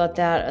what to do about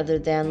that other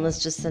than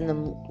let's just send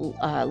them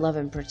love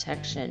and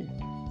protection,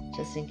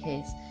 just in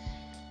case.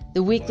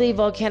 The weekly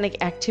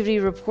volcanic activity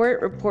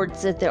report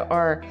reports that there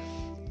are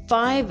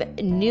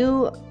 5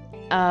 new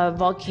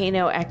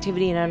volcano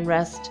activity and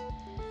unrest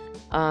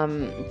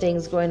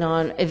events going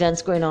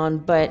on,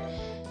 but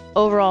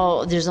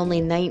overall there's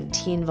only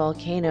 19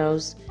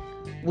 volcanoes,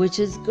 which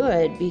is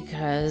good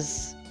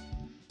because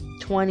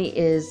 20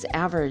 is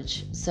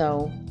average.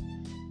 So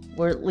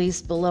we're at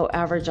least below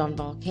average on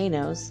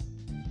volcanoes.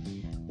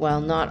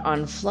 Well, not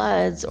on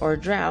floods or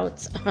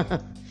droughts.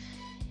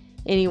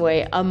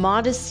 Anyway, a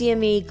modest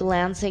CME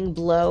glancing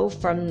blow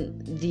from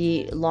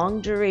the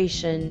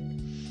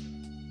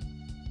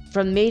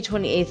May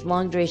 28th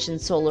long duration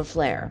solar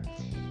flare.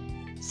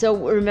 So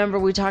remember,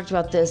 we talked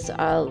about this in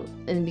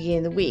the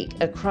beginning of the week.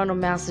 A coronal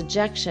mass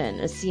ejection,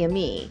 a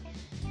CME,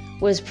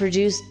 was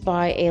produced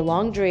by a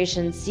long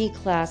duration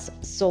C-class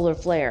solar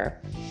flare,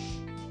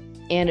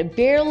 and it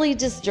barely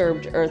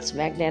disturbed Earth's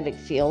magnetic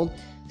field.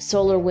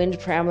 Solar wind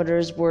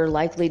parameters were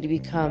likely to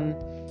become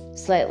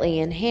slightly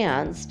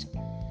enhanced,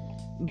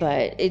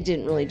 but it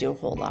didn't really do a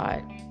whole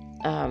lot.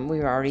 We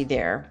were already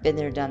there, been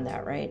there, done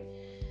that, right?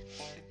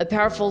 A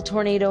powerful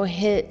tornado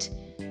hit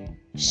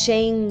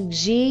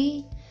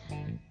Shaanxi,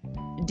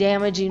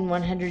 damaging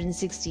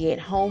 168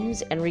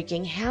 homes and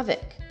wreaking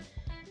havoc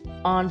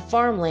on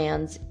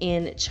farmlands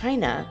in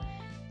China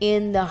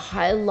in the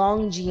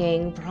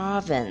Heilongjiang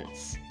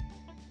province.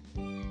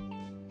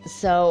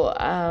 So,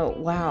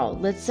 wow,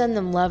 let's send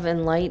them love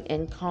and light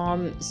and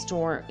calm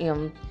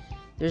storm.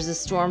 There's a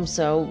storm,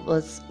 so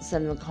let's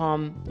send them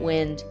calm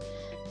wind,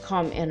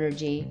 calm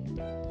energy.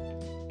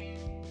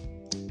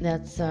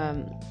 That's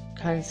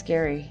kind of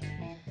scary.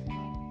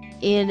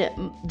 In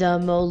the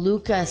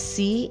Molucca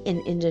Sea in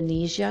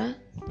Indonesia,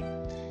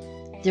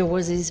 there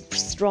was a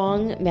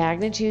strong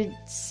magnitude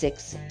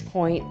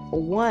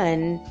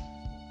 6.1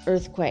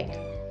 earthquake.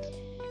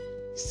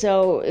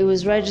 So it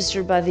was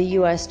registered by the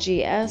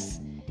USGS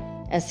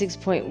as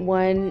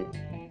 6.1.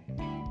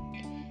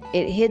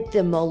 It hit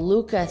the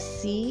Molucca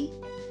Sea,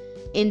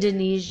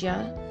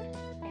 Indonesia,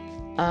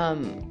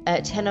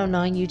 at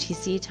 10:09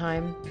 UTC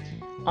time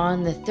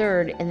on the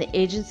 3rd, and the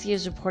agency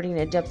is reporting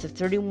a depth of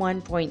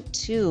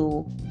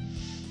 31.2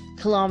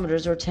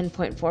 kilometers or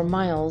 10.4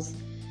 miles.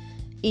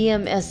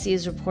 EMSC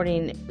is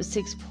reporting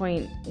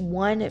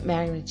 6.1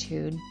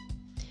 magnitude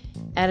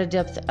at a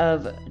depth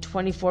of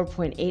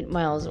 24.8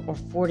 miles or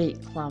 40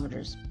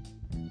 kilometers.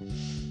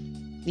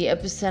 The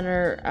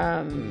epicenter,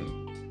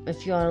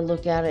 if you want to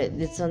look at it,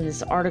 it's on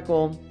this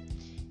article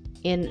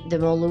in the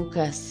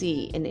Molucca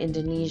Sea in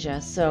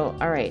Indonesia. So,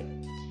 all right.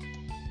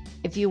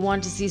 If you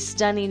want to see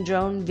stunning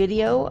drone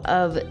video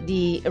of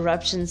the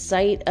eruption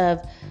site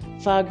of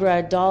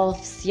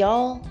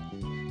Fagradalsfjall,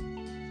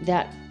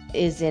 that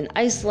is in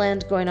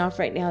Iceland, going off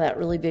right now, that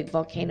really big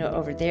volcano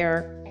over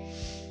there.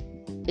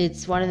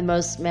 It's one of the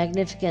most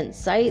magnificent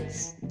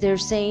sites, they're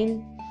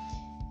saying,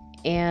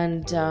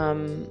 and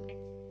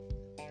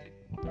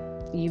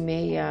you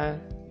may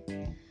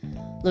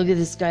look at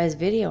this guy's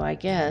video, I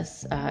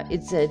guess.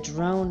 It's a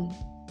drone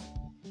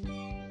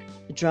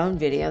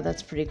video.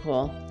 That's pretty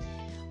cool.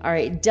 All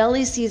right,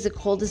 Delhi sees the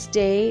coldest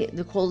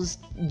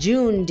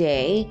June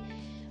day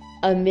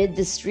amid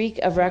the streak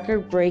of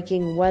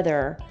record-breaking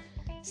weather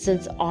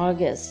since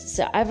August.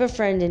 So I have a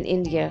friend in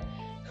India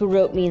who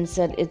wrote me and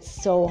said it's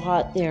so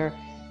hot there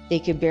they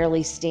could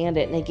barely stand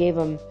it, and I gave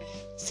him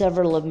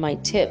several of my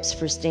tips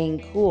for staying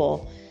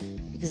cool,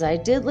 because I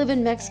did live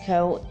in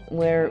Mexico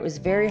where it was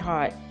very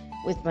hot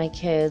with my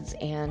kids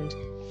and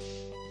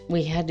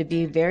we had to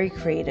be very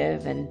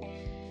creative. And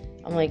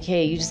I'm like,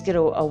 hey, you just get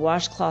a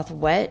washcloth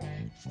wet,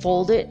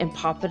 fold it, and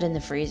pop it in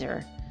the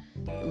freezer.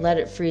 Let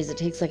it freeze. It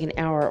takes like an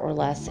hour or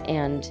less,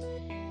 and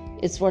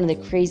it's one of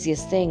the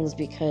craziest things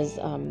because,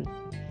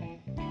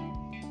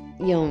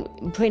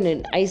 putting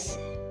an ice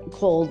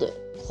cold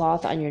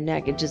cloth on your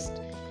neck, it just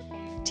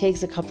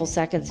takes a couple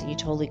seconds and you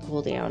totally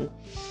cool down.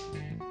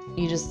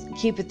 You just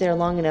keep it there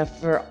long enough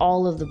for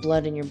all of the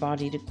blood in your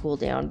body to cool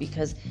down,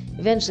 because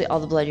eventually all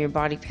the blood in your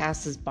body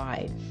passes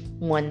by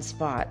one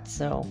spot.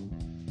 So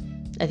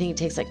I think it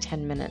takes like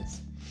 10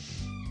 minutes.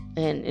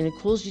 And it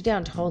cools you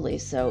down totally.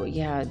 So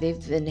yeah,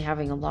 they've been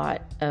having a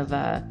lot of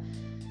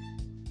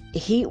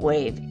heat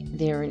wave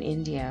there in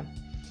India.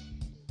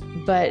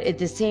 But at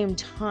the same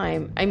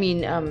time,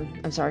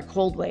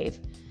 cold wave.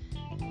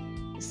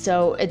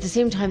 So at the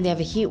same time they have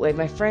a heat wave.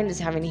 My friend is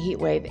having a heat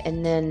wave,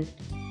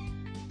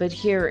 but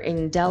here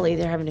in Delhi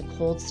they're having a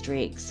cold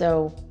streak.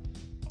 So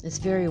it's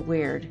very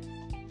weird.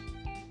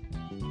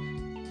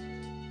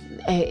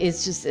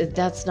 It's just,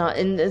 that's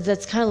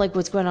kind of like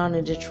what's going on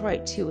in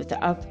Detroit too, with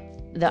the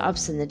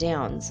ups and the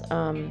downs.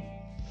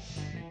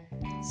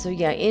 So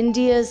yeah,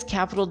 India's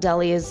capital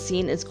Delhi is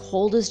seen its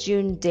coldest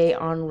June day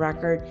on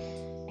record,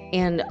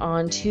 and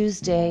on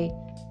Tuesday,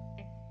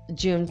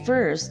 June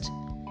 1st,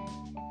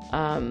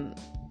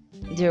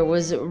 there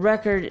was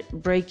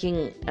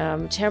record-breaking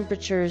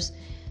temperatures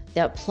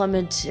that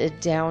plummeted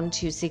down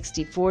to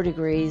 64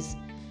 degrees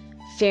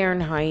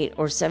Fahrenheit,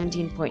 or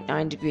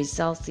 17.9 degrees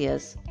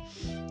Celsius.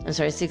 I'm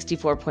sorry,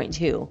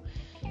 64.2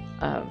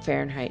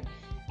 Fahrenheit.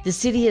 The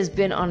city has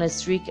been on a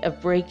streak of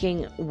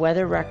breaking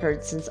weather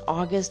records since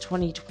August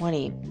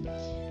 2020,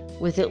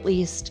 with at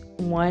least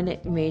one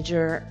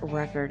major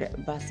record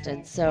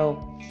busted.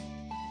 So,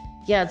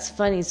 yeah, it's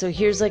funny. So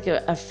here's like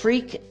a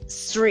freak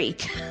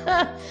streak,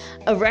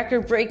 a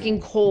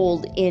record-breaking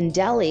cold in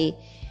Delhi.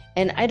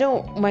 And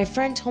my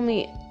friend told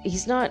me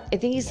he's not, I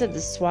think he said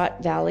the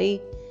Swat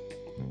Valley.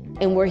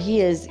 And where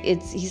he is,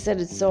 he said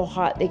it's so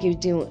hot they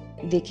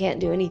can't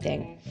do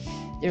anything.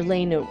 They're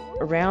laying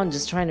around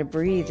just trying to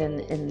breathe,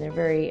 and they're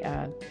very,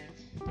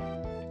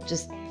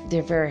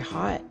 they're very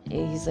hot.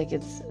 And he's like,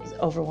 it's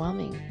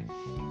overwhelming.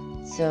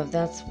 So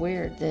that's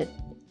weird, that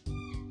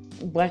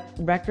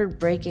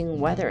record-breaking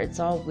weather, it's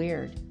all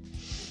weird.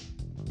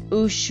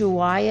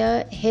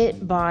 Ushuaia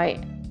hit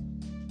by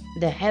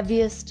the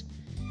heaviest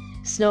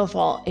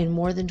snowfall in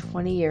more than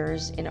 20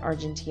 years in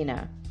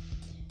Argentina.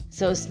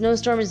 So a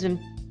snowstorm has been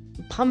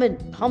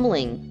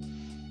pummeling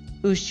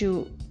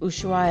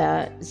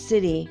Ushuaia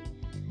city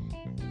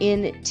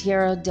in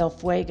Tierra del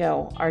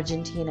Fuego,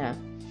 Argentina,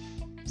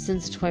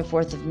 since the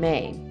 24th of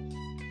May.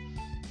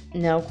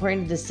 Now,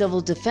 according to the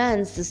civil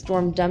defense, the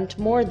storm dumped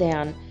more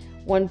than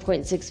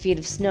 1.6 feet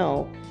of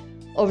snow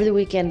over the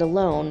weekend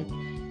alone,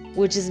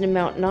 which is an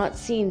amount not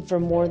seen for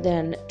more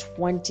than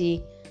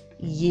 20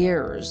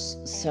 years.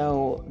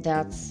 So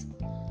that's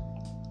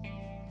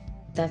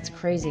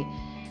crazy.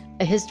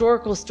 A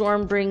historical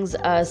storm brings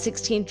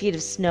 16 feet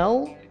of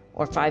snow,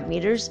 or 5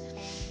 meters,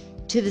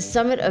 to the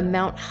summit of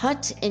Mount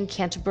Hutt in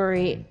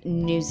Canterbury,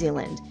 New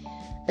Zealand.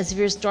 A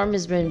severe storm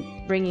has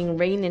been bringing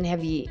rain and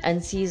heavy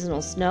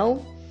unseasonal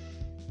snow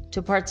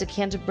to parts of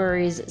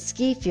Canterbury's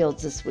ski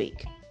fields this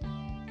week.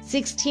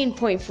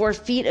 16.4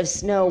 feet of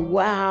snow,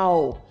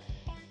 wow,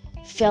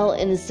 fell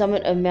in the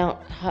summit of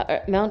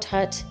Mount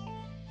Hutt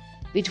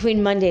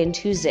between Monday and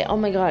Tuesday. Oh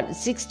my God,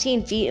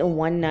 16 feet in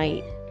one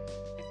night.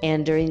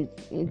 And during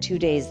 2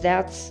 days,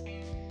 that's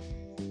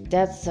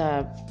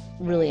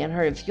really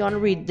unheard of. If you want to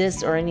read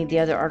this or any of the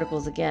other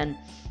articles, again,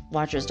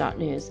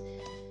 Watchers.news.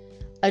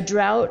 A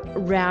drought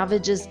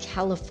ravages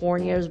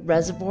California's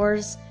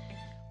reservoirs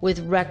with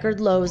record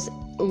low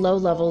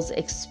levels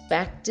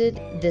expected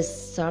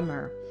this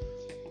summer.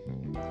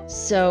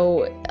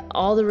 So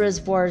all the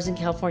reservoirs in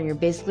California are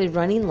basically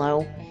running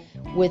low,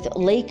 with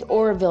Lake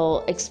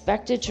Oroville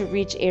expected to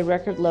reach a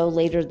record low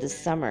later this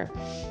summer.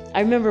 I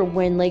remember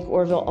when Lake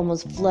Oroville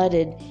almost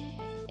flooded,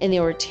 and they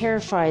were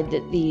terrified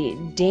that the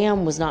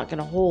dam was not going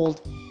to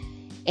hold.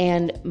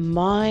 And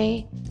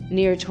my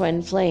near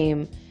twin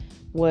flame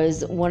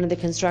was one of the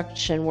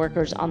construction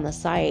workers on the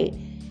site,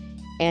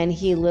 and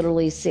he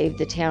literally saved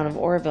the town of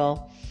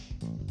Oroville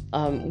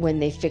when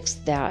they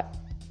fixed that,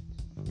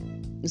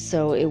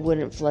 so it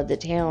wouldn't flood the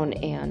town.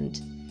 And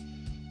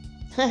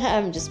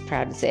I'm just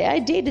proud to say I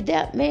dated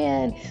that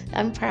man.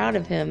 I'm proud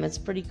of him. It's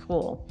pretty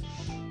cool.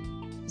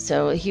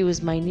 So he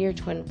was my near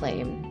twin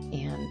flame,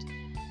 and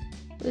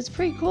it was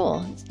pretty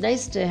cool. It's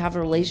nice to have a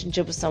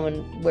relationship with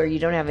someone where you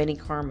don't have any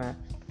karma.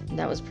 And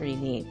that was pretty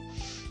neat.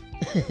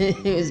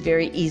 It was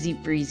very easy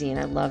breezy, and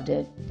I loved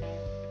it.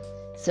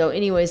 So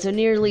anyway,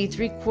 nearly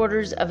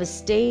 3/4 of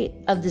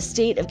the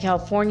state of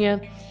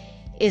California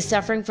is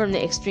suffering from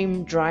the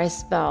extreme dry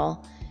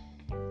spell,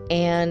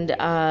 and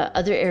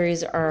other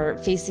areas are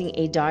facing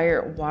a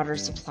dire water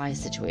supply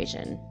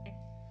situation.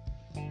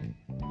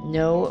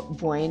 No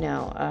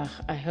bueno.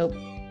 I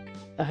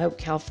hope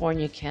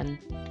California can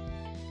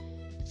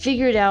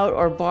figure it out,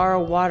 or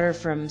borrow water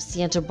from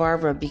Santa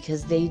Barbara,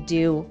 because they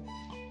do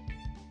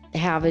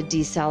have a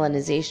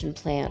desalination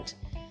plant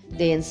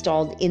they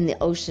installed in the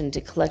ocean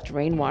to collect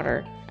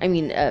seawater,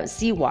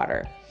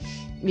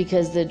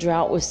 because the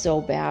drought was so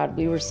bad.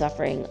 We were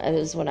suffering. It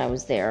was when I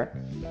was there.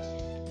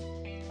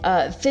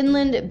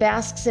 Finland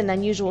basks in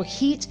unusual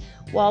heat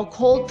while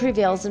cold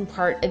prevails in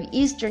part of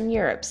Eastern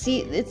Europe.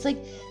 See, it's like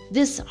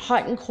this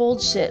hot and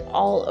cold shit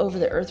all over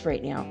the earth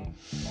right now.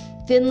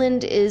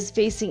 Finland is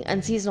facing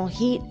unseasonal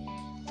heat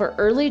for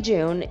early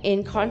June,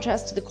 in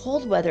contrast to the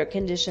cold weather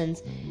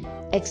conditions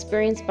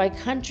experienced by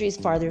countries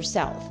farther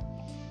south.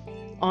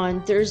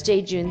 On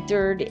Thursday, June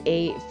 3rd,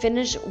 a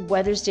Finnish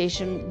weather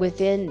station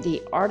within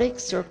the Arctic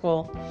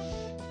Circle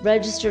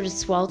registered a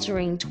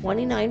sweltering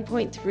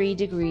 29.3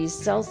 degrees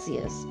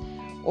Celsius,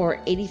 or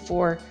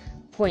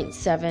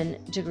 84.7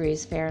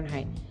 degrees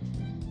Fahrenheit.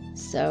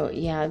 So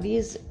yeah,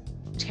 these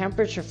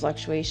temperature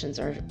fluctuations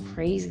are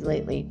crazy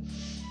lately.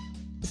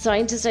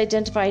 Scientists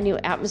identify a new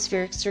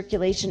atmospheric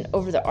circulation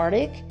over the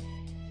Arctic.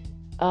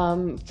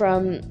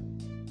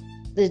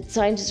 The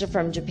scientists are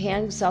from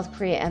Japan, South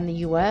Korea, and the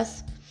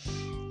U.S.,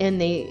 and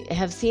they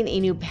have seen a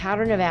new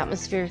pattern of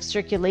atmospheric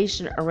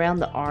circulation around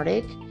the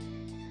Arctic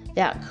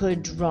that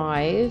could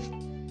drive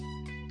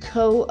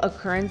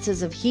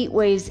co-occurrences of heat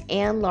waves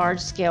and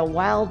large-scale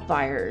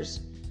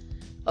wildfires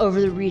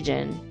over the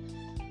region,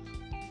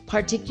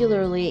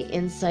 particularly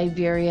in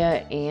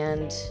Siberia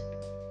and,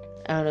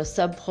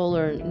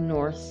 subpolar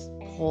North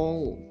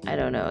Pole. I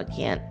don't know. I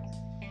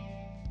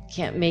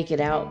can't make it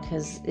out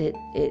because it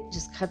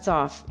just cuts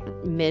off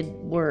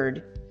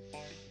mid-word.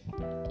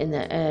 And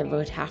that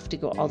would have to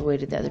go all the way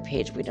to the other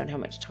page. We don't have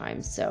much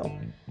time, so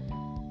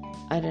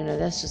I don't know.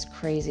 That's just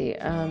crazy.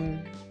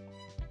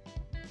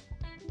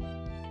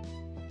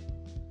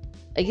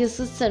 I guess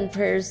let's send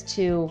prayers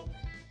to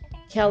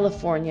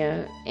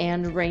California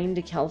and rain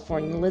to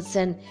California. Let's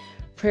send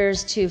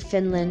prayers to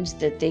Finland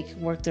that they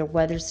can work their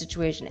weather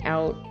situation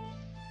out.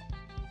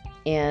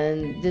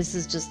 And this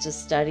is just a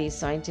study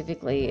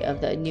scientifically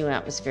of the new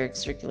atmospheric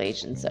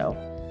circulation. So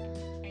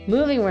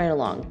moving right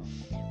along.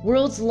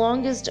 World's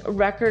longest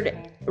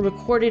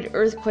recorded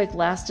earthquake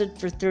lasted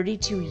for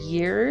 32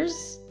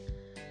 years.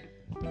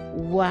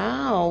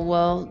 Wow.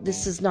 Well,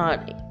 this is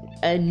not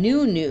a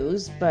new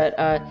news, but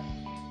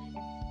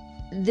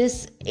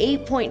this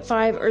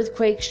 8.5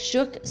 earthquake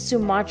shook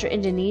Sumatra,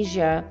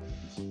 Indonesia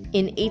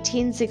in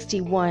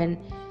 1861,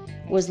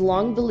 was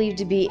long believed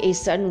to be a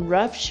sudden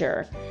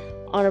rupture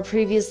on a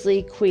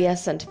previously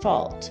quiescent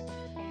fault.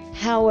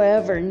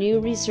 However,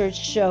 new research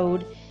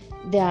showed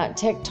that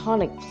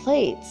tectonic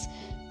plates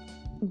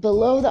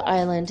below the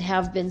island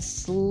have been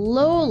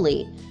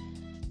slowly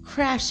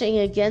crashing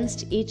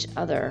against each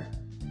other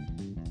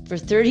for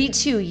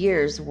 32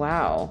 years.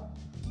 Wow.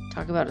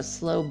 Talk about a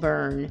slow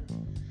burn.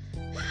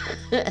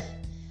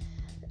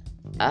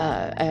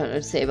 I don't know what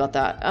to say about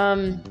that.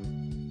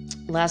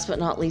 Last but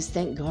not least,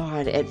 thank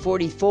God, at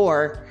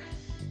 44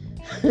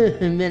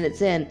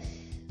 minutes in,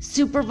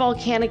 super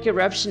volcanic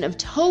eruption of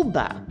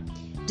Toba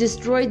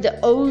destroyed the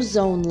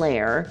ozone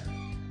layer,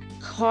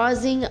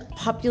 causing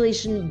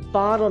population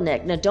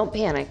bottleneck. Now, don't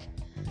panic.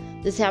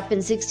 This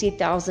happened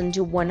 60,000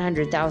 to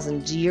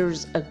 100,000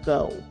 years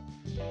ago.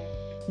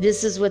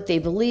 This is what they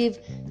believe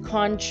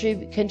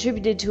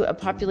contributed to a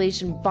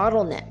population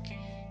bottleneck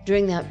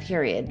during that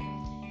period.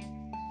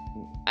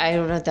 I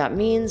don't know what that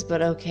means,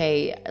 but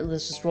okay,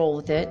 let's just roll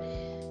with it.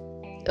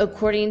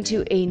 According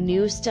to a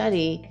new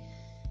study,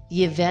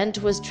 the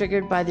event was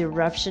triggered by the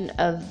eruption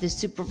of the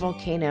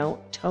supervolcano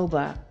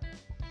Toba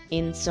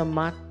in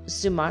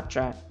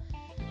Sumatra,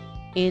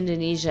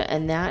 Indonesia.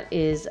 And that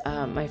is,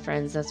 my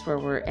friends, that's where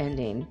we're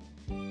ending.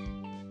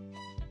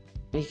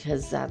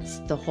 Because that's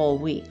the whole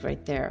week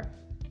right there.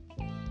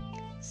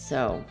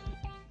 So,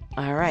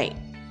 all right.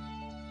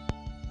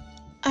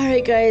 All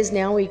right, guys,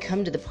 now we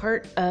come to the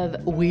part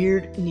of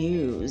weird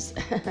news.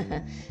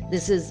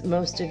 This is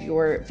most of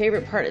your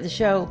favorite part of the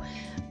show.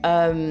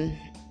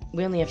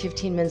 We only have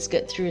 15 minutes to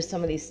get through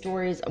some of these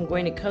stories. I'm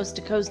going to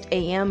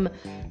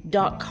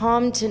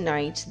coasttocoastam.com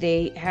tonight.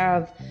 They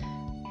have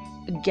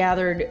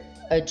gathered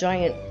a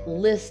giant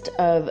list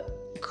of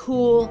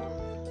cool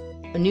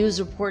news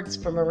reports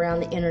from around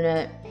the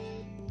internet.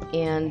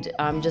 And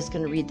I'm just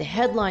going to read the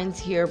headlines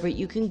here, but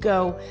you can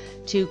go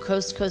to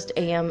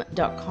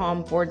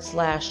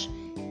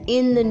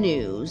coasttocoastam.com/in the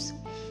news,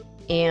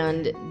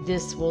 and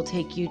this will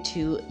take you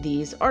to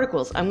these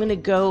articles. I'm going to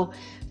go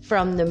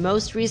from the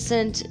most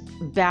recent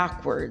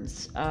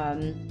backwards.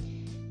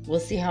 We'll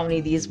see how many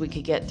of these we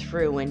could get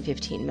through in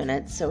 15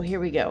 minutes. So here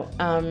we go.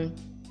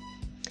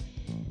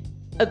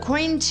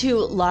 According to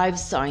Live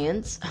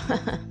Science,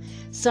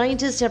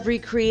 scientists have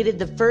recreated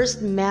the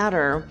first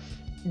matter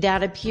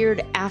that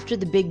appeared after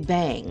the Big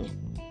Bang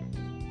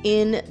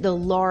in the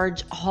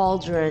Large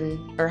Hadron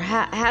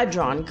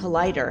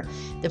Collider.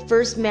 The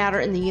first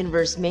matter in the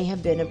universe may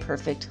have been a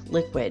perfect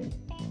liquid.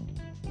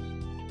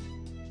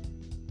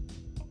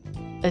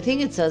 I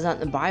think it says that in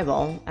the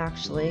Bible,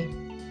 actually.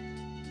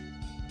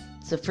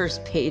 It's the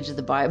first page of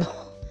the Bible.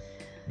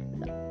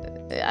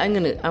 Now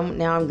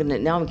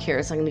I'm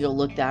curious. I'm gonna go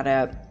look that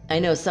up. I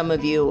know some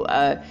of you,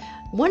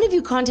 one of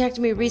you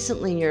contacted me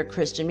recently and you're a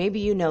Christian.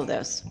 Maybe you know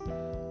this.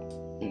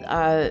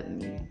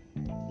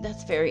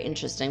 That's very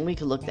interesting. We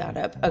could look that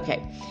up.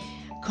 Okay.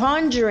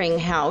 Conjuring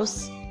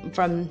House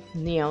from,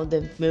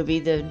 the movie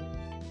The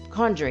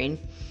Conjuring.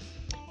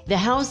 The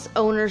house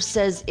owner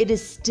says it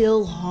is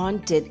still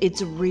haunted.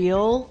 It's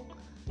real.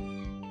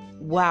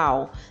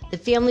 Wow. The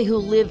family who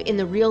live in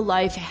the real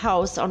life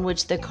house on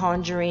which The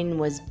Conjuring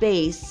was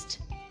based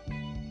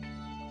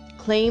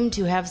claim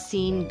to have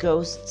seen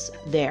ghosts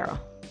there.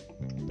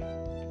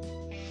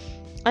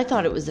 I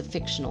thought it was a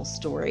fictional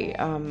story.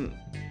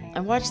 I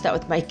watched that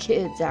with my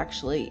kids,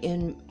 actually.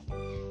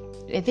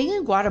 I think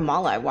in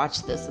Guatemala, I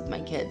watched this with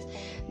my kids.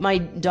 My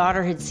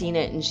daughter had seen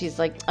it, and she's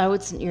like, "Oh,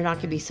 you're not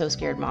going to be so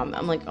scared, Mom."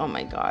 I'm like, "Oh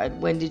my God,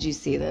 when did you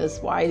see this?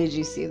 Why did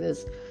you see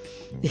this?"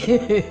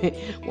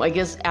 Well, I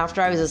guess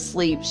after I was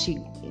asleep, she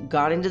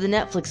got into the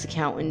Netflix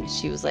account, and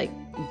she was like,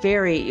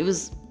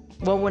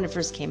 when it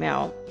first came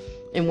out,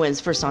 and when it's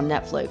first on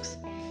Netflix.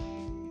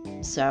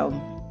 So,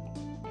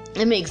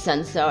 it makes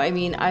sense, though. I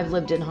mean, I've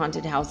lived in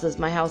haunted houses.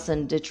 My house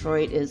in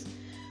Detroit is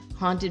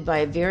haunted by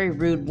a very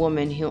rude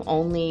woman who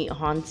only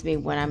haunts me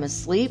when I'm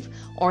asleep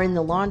or in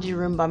the laundry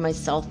room by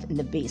myself in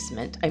the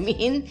basement. I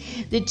mean,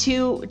 the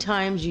two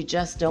times you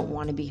just don't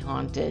want to be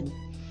haunted.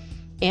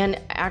 And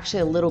actually,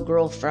 a little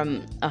girl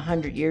from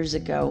 100 years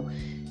ago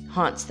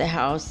haunts the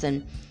house.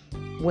 And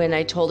when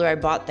I told her I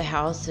bought the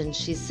house, and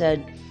she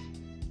said,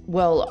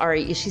 well,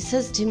 Ari, she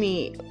says to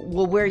me,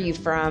 well, where are you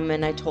from?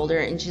 And I told her,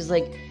 and she's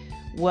like,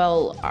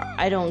 well,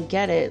 I don't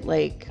get it.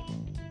 Like,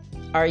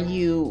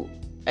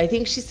 I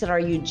think she said, are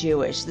you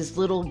Jewish? This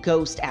little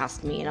ghost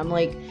asked me, and I'm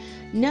like,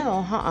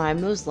 no,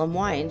 I'm Muslim.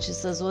 Why? And she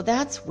says, well,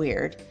 that's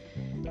weird.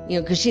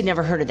 Because she'd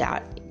never heard of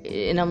that.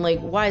 And I'm like,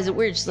 why is it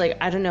weird? She's like,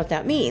 I don't know what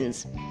that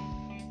means.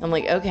 I'm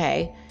like,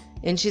 okay.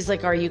 And she's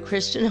like, are you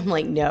Christian? I'm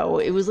like, no.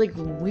 It was like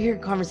a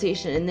weird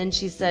conversation. And then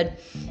she said,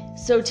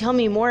 so tell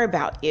me more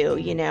about you,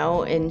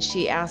 And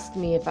she asked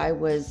me if I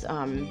was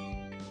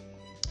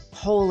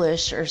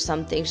Polish or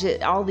something. She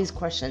had all these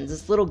questions.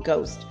 This little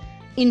ghost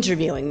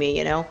interviewing me,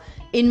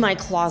 in my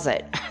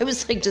closet. I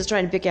was like just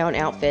trying to pick out an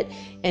outfit.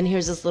 And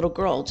here's this little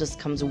girl just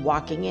comes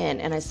walking in,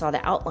 and I saw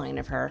the outline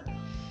of her.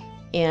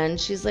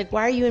 And she's like,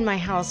 why are you in my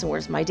house, and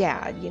where's my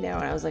dad? And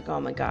I was like, oh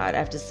my God, I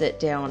have to sit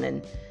down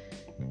and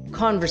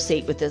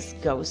conversate with this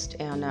ghost.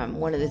 And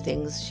one of the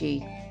things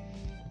she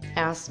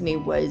asked me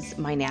was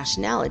my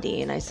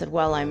nationality. And I said,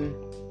 well, I'm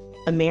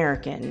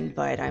American,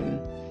 but I'm,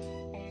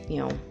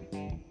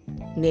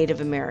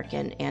 Native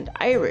American and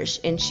Irish.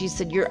 And she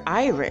said, you're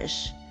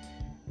Irish?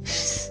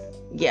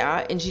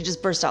 Yeah. And she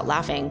just burst out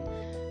laughing.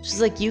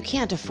 She's like, you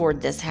can't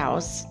afford this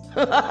house.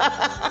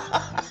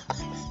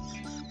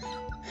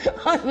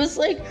 I was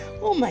like,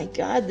 oh my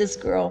God, this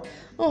girl,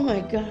 oh my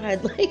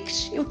God. Like,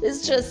 she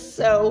was just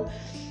so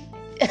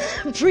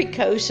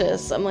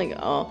precocious. I'm like,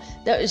 oh,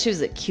 she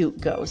was a cute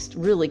ghost,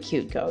 really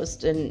cute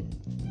ghost. And,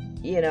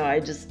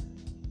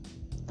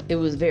 it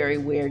was very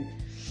weird.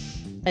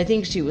 I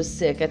think she was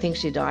sick. I think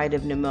she died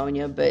of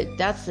pneumonia, but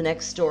that's the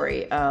next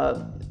story.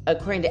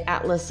 According to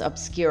Atlas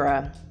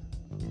Obscura,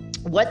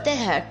 what the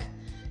heck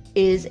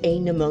is a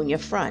pneumonia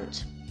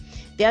front?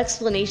 The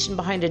explanation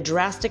behind a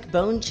drastic,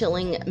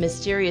 bone-chilling,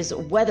 mysterious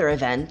weather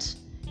event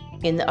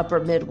in the upper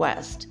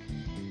Midwest.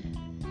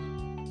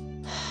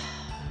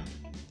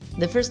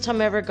 The first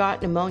time I ever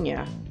got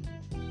pneumonia,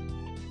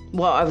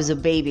 well, I was a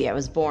baby. I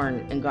was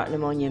born and got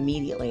pneumonia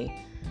immediately.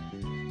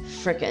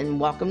 Frickin'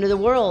 welcome to the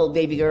world,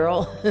 baby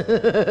girl.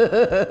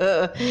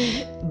 But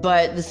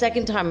the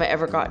second time I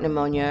ever got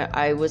pneumonia,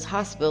 I was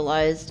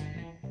hospitalized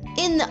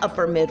in the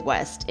upper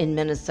Midwest in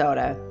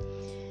Minnesota.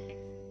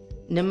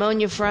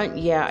 Pneumonia front,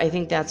 yeah, I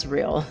think that's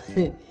real.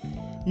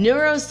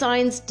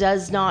 Neuroscience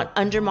does not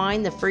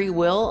undermine the free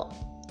will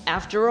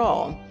after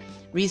all.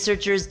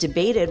 Researchers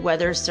debated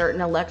whether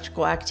certain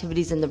electrical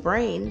activities in the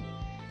brain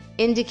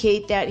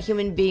indicate that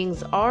human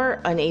beings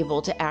are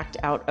unable to act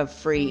out of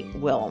free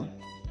will.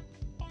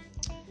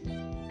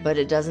 But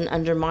it doesn't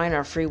undermine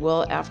our free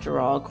will after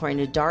all, according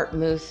to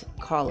Dartmouth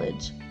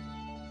College.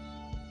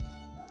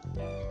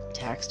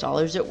 Tax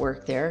dollars at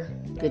work there.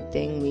 Good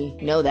thing we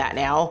know that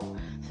now.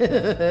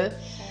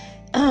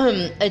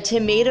 A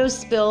tomato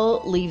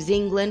spill leaves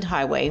England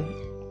highway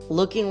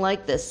looking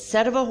like the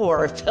set of a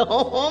horror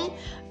film.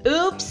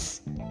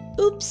 Oops.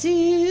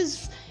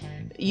 Oopsies.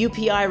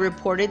 UPI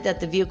reported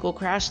that the vehicle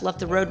crash left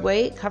the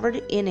roadway covered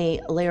in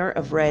a layer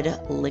of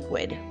red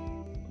liquid.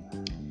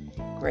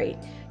 Great.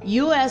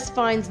 U.S.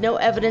 finds no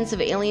evidence of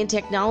alien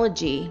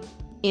technology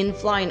in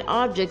flying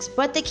objects,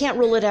 but they can't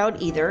rule it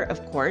out either,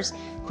 of course.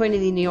 According to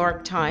the New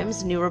York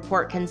Times, a new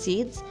report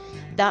concedes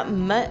that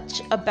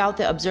much about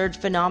the observed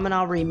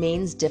phenomena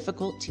remains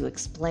difficult to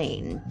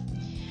explain.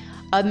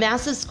 A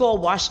massive skull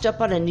washed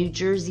up on a New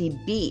Jersey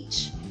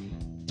beach.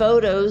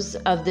 Photos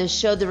of this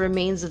show the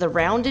remains of the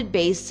rounded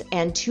base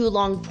and two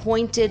long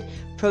pointed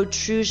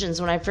protrusions.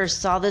 When I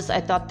first saw this,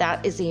 I thought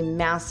that is a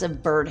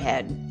massive bird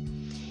head.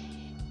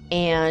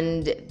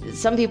 And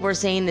some people are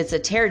saying it's a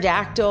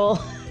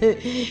pterodactyl.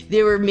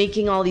 They were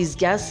making all these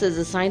guesses.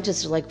 The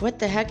scientists are like, what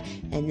the heck?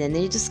 And then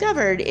they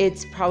discovered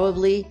it's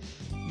probably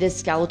the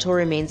skeletal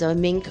remains of a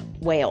minke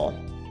whale.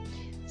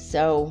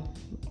 So,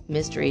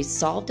 mystery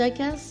solved, I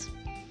guess.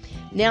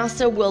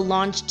 NASA will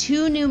launch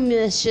 2 new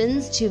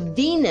missions to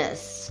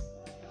Venus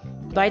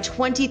by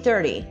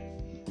 2030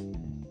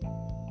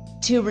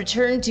 to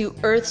return to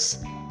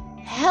Earth's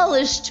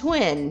hellish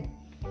twin.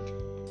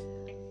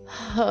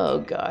 Oh,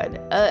 God.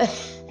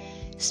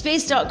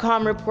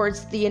 Space.com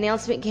reports the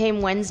announcement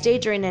came Wednesday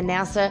during a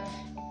NASA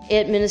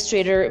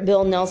Administrator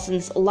Bill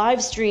Nelson's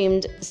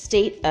live-streamed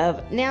State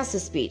of NASA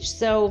speech.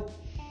 So,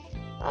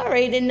 all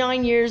right, in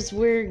 9 years,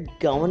 we're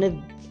going to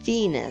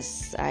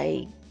Venus,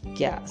 I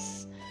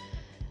guess.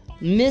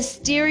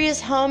 Mysterious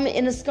hum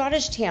in a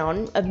Scottish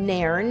town of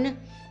Nairn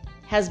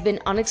has been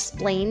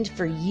unexplained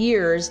for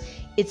years.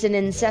 It's an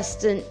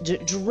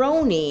incessant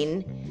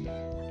droning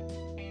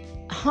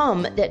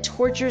hum that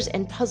tortures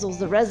and puzzles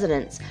the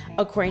residents,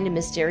 according to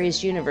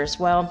Mysterious Universe.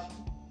 Well,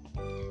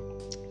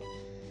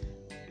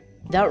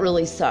 that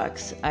really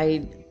sucks.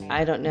 I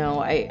don't know.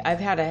 I've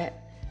had a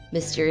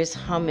mysterious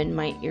hum in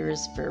my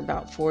ears for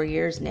about 4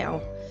 years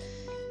now.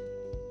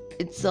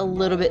 It's a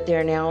little bit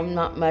there now,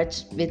 not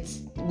much.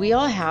 We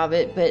all have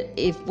it, but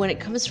when it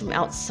comes from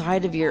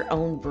outside of your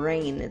own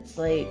brain, it's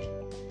like,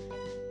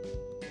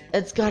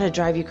 it's got to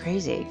drive you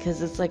crazy,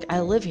 because it's like, I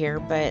live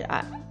here, but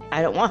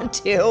I don't want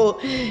to,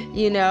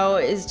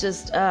 it's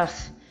just,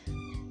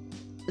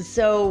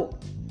 So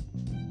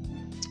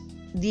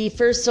the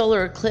first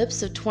solar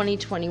eclipse of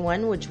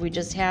 2021, which we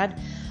just had,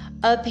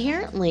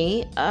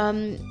 apparently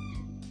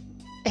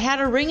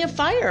had a ring of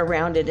fire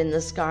around it in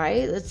the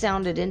sky. That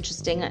sounded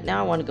interesting.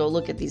 Now I want to go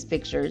look at these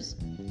pictures.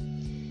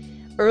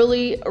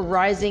 Early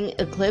rising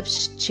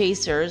eclipse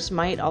chasers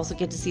might also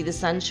get to see the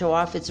sun show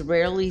off its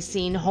rarely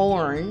seen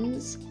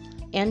horns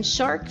and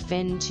shark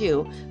fin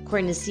too,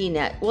 according to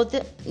CNET. Well,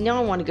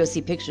 now I want to go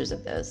see pictures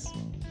of this.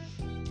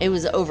 It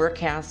was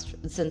overcast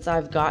since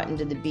I've gotten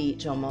to the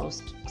beach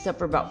almost, except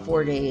for about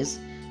 4 days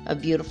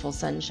of beautiful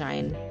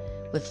sunshine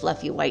with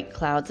fluffy white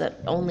clouds that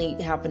only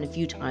happened a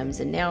few times,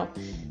 and now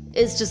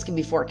it's just going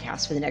to be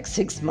forecast for the next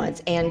 6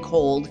 months, and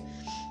cold.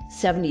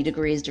 70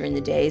 degrees during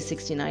the day,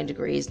 69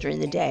 degrees during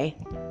the day,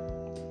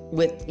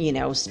 with,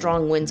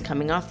 strong winds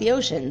coming off the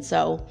ocean.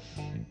 So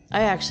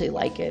I actually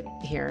like it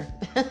here.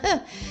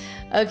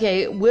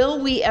 Okay, will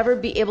we ever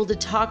be able to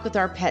talk with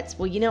our pets?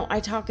 Well, I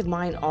talk with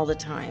mine all the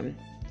time.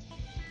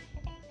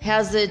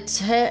 Has the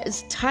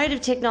tide of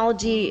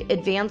technology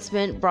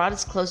advancement brought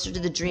us closer to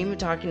the dream of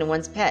talking to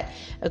one's pet?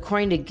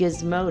 According to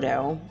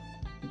Gizmodo,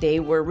 they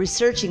were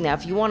researching that.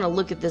 If you want to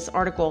look at this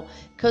article,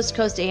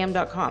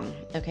 coasttocoastam.com,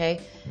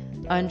 okay,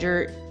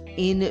 under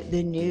in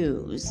the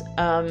news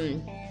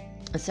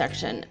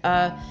section.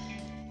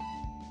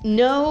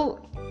 No,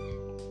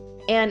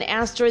 an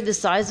asteroid the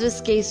size of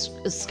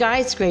a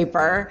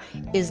skyscraper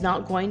is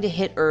not going to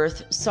hit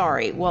Earth.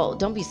 Sorry. Well,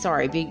 don't be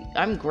sorry.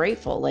 I'm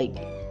grateful.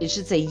 It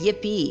should say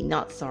yippee,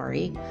 not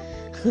sorry.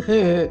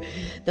 The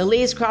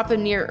latest crop of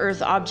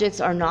near-Earth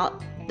objects are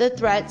not the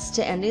threats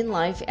to ending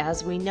life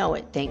as we know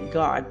it, thank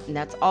God. And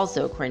that's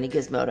also according to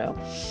Gizmodo.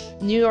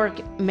 New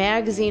York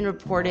Magazine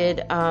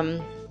reported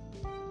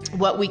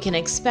what we can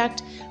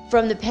expect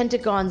from the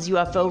Pentagon's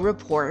UFO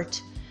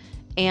report,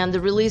 and the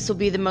release will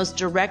be the most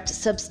direct,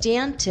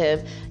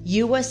 substantive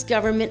U.S.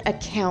 government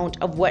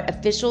account of what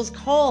officials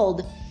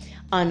called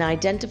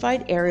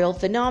unidentified aerial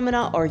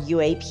phenomena, or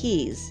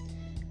UAPs,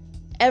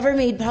 ever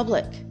made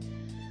public.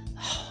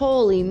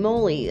 Holy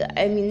moly.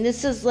 I mean,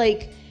 this is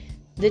like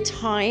the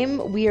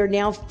time. We are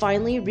now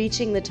finally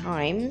reaching the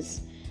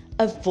times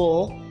of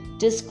full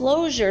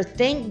disclosure.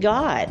 Thank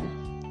God.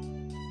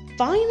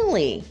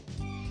 Finally.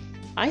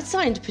 I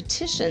signed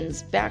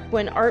petitions back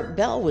when Art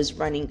Bell was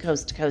running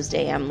Coast to Coast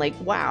AM.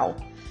 Wow.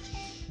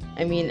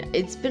 I mean,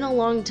 it's been a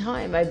long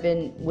time. I've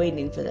been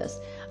waiting for this.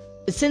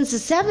 Since the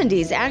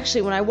 70s,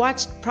 actually, when I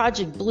watched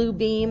Project Blue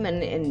Beam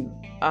and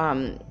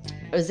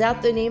was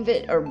that the name of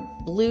it? Or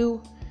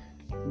Blue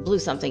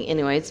something.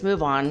 Anyway, let's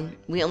move on.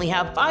 We only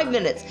have 5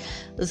 minutes.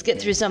 Let's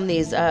get through some of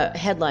these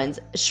headlines.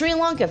 Sri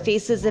Lanka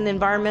faces an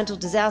environmental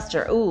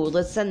disaster. Ooh,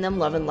 let's send them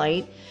love and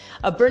light.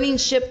 A burning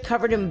ship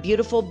covered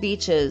beautiful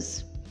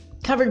beaches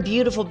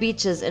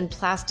in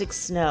plastic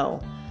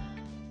snow.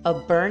 A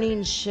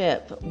burning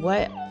ship.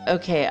 What?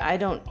 Okay,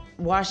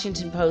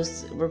 Washington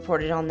Post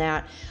reported on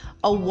that.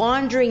 A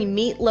wandering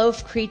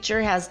meatloaf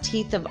creature has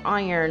teeth of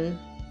iron.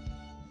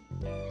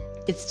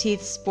 Its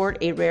teeth sport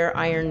a rare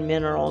iron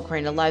mineral,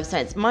 according to Live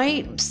Science.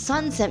 My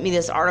son sent me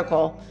this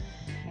article,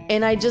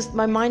 and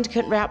my mind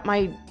couldn't wrap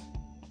my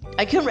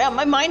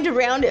mind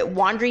around it.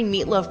 Wandering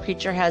meatloaf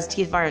creature has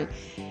teeth of iron.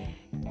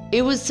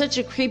 It was such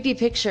a creepy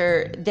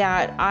picture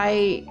that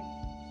I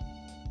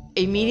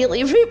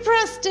immediately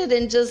repressed it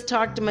and just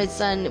talked to my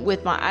son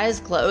with my eyes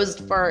closed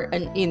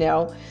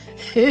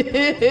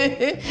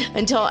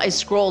until I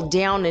scrolled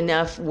down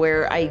enough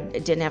where I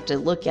didn't have to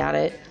look at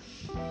it.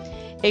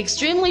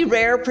 Extremely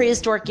rare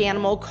prehistoric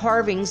animal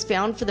carvings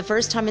found for the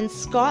first time in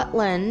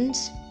Scotland.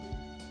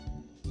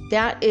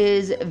 That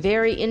is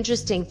very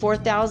interesting.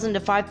 4,000 to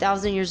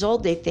 5,000 years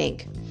old, they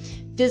think.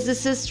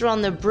 Physicists are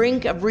on the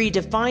brink of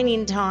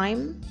redefining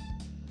time.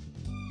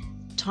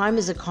 Time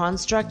is a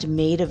construct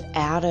made of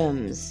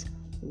atoms.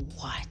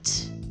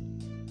 What?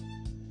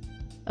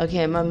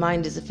 Okay, my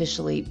mind is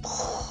officially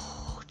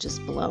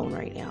just blown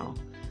right now.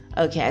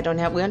 Okay, we don't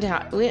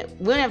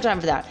have time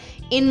for that.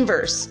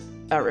 Inverse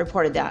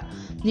reported that.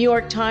 New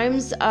York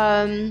Times,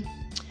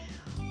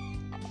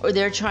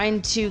 they're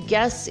trying to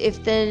guess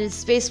if the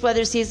space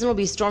weather season will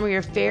be stormy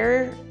or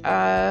fair.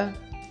 I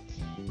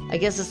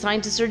guess the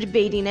scientists are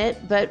debating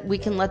it, but we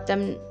can let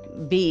them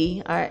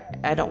be. I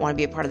don't want to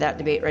be a part of that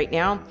debate right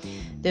now.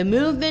 The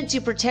movement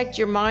to protect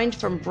your mind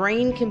from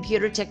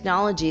brain-computer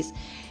technologies.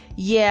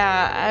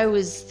 Yeah, I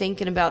was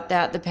thinking about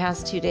that the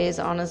past 2 days,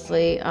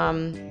 honestly.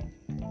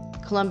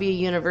 Columbia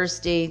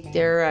University,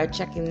 they're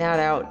checking that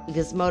out.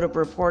 Gizmodo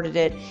reported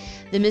it.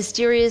 The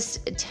mysterious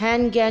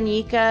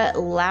Tanganyika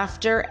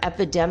laughter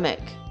epidemic.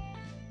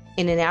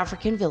 In an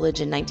African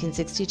village in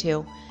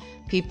 1962,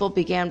 people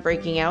began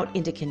breaking out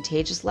into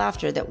contagious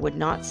laughter that would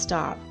not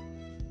stop.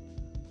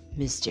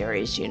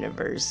 Mysterious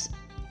universe.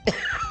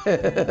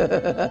 Okay,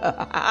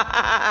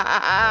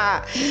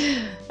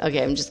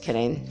 I'm just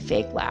kidding.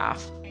 Fake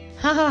laugh.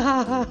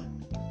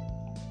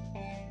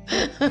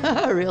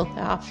 Real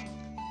laugh.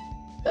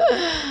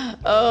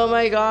 Oh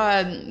my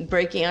God,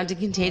 breaking out into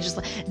contagious.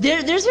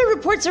 There's been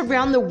reports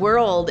around the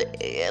world,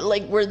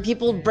 where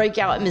people break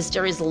out in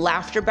mysterious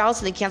laughter bouts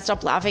and they can't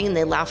stop laughing and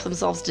they laugh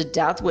themselves to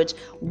death. Which,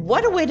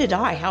 what a way to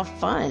die! How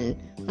fun!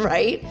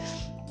 right?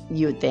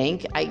 You would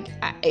think.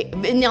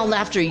 Now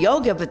laughter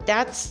yoga, but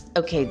that's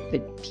okay.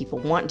 But people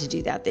want to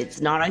do that.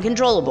 It's not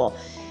uncontrollable.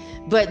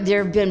 But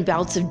there have been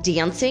bouts of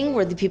dancing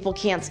where the people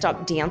can't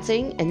stop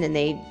dancing, and then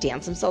they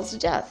dance themselves to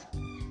death.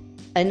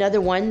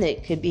 Another one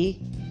that could be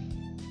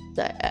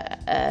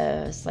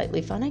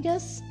slightly fun, I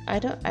guess. I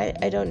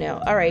don't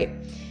know. All right.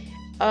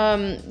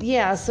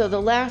 Yeah. So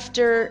the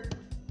laughter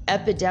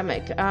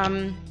epidemic.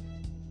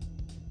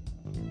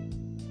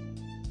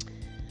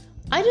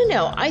 I don't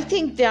know. I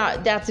think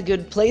that's a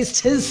good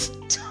place to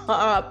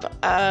stop.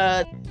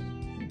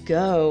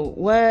 Go.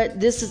 What?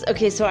 This is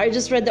okay. So I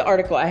just read the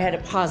article. I had to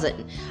pause it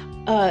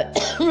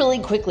really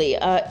quickly.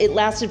 It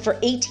lasted for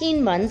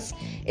 18 months.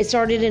 It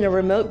started in a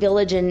remote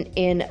village in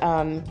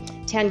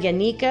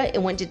Tanganyika.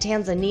 It went to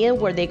Tanzania,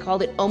 where they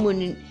called it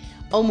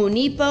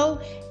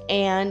Omunipo.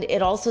 And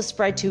it also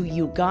spread to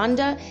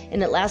Uganda,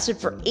 and it lasted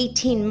for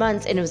 18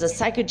 months, and it was a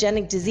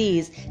psychogenic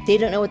disease. They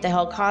don't know what the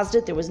hell caused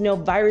it. There was no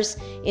virus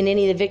in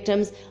any of the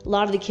victims. A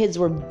lot of the kids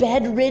were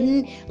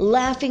bedridden,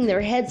 laughing their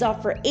heads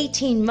off for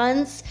 18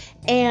 months,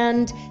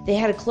 and they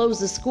had to close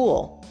the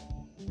school.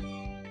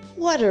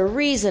 What a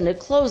reason to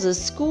close a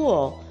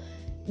school.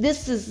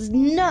 This is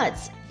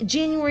nuts.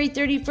 January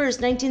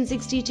 31st,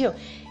 1962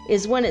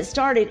 is when it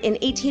started, and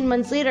 18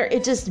 months later,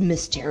 it just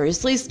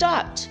mysteriously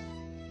stopped.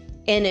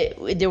 And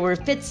there were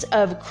fits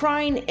of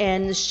crying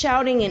and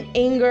shouting and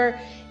anger,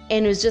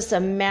 and it was just a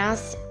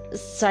mass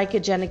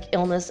psychogenic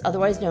illness,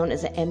 otherwise known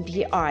as an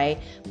MPI,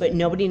 but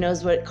nobody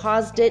knows what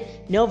caused it.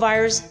 No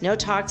virus, no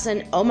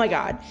toxin. Oh my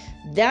God.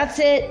 That's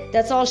it.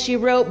 That's all she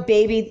wrote,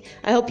 baby.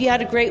 I hope you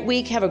had a great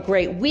week. Have a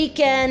great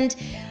weekend.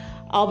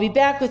 I'll be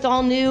back with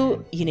all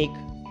new, unique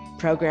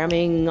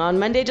programming on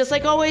Monday, just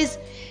like always.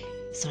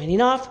 Signing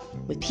off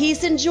with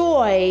peace and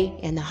joy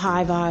and the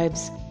high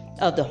vibes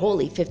of the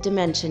holy fifth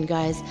dimension,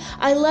 guys.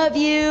 I love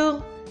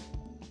you.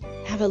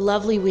 Have a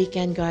lovely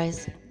weekend,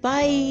 guys.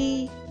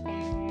 Bye.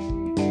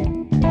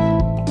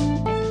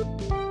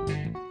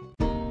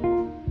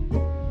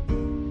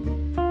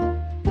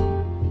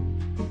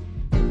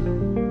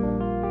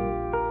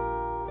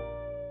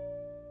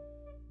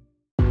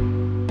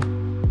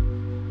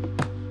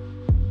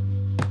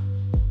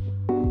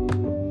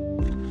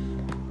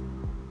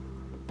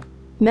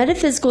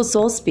 Metaphysical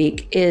Soul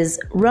Speak is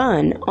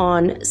run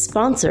on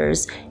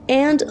sponsors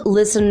and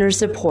listener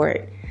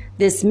support.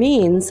 This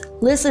means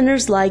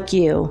listeners like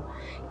you.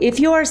 If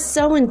you are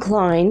so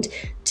inclined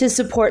to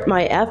support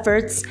my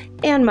efforts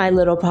and my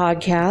little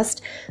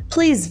podcast,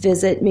 please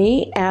visit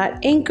me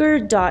at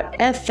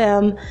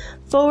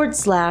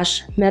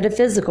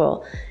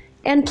anchor.fm/metaphysical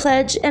and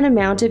pledge an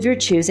amount of your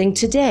choosing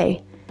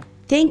today.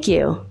 Thank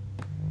you.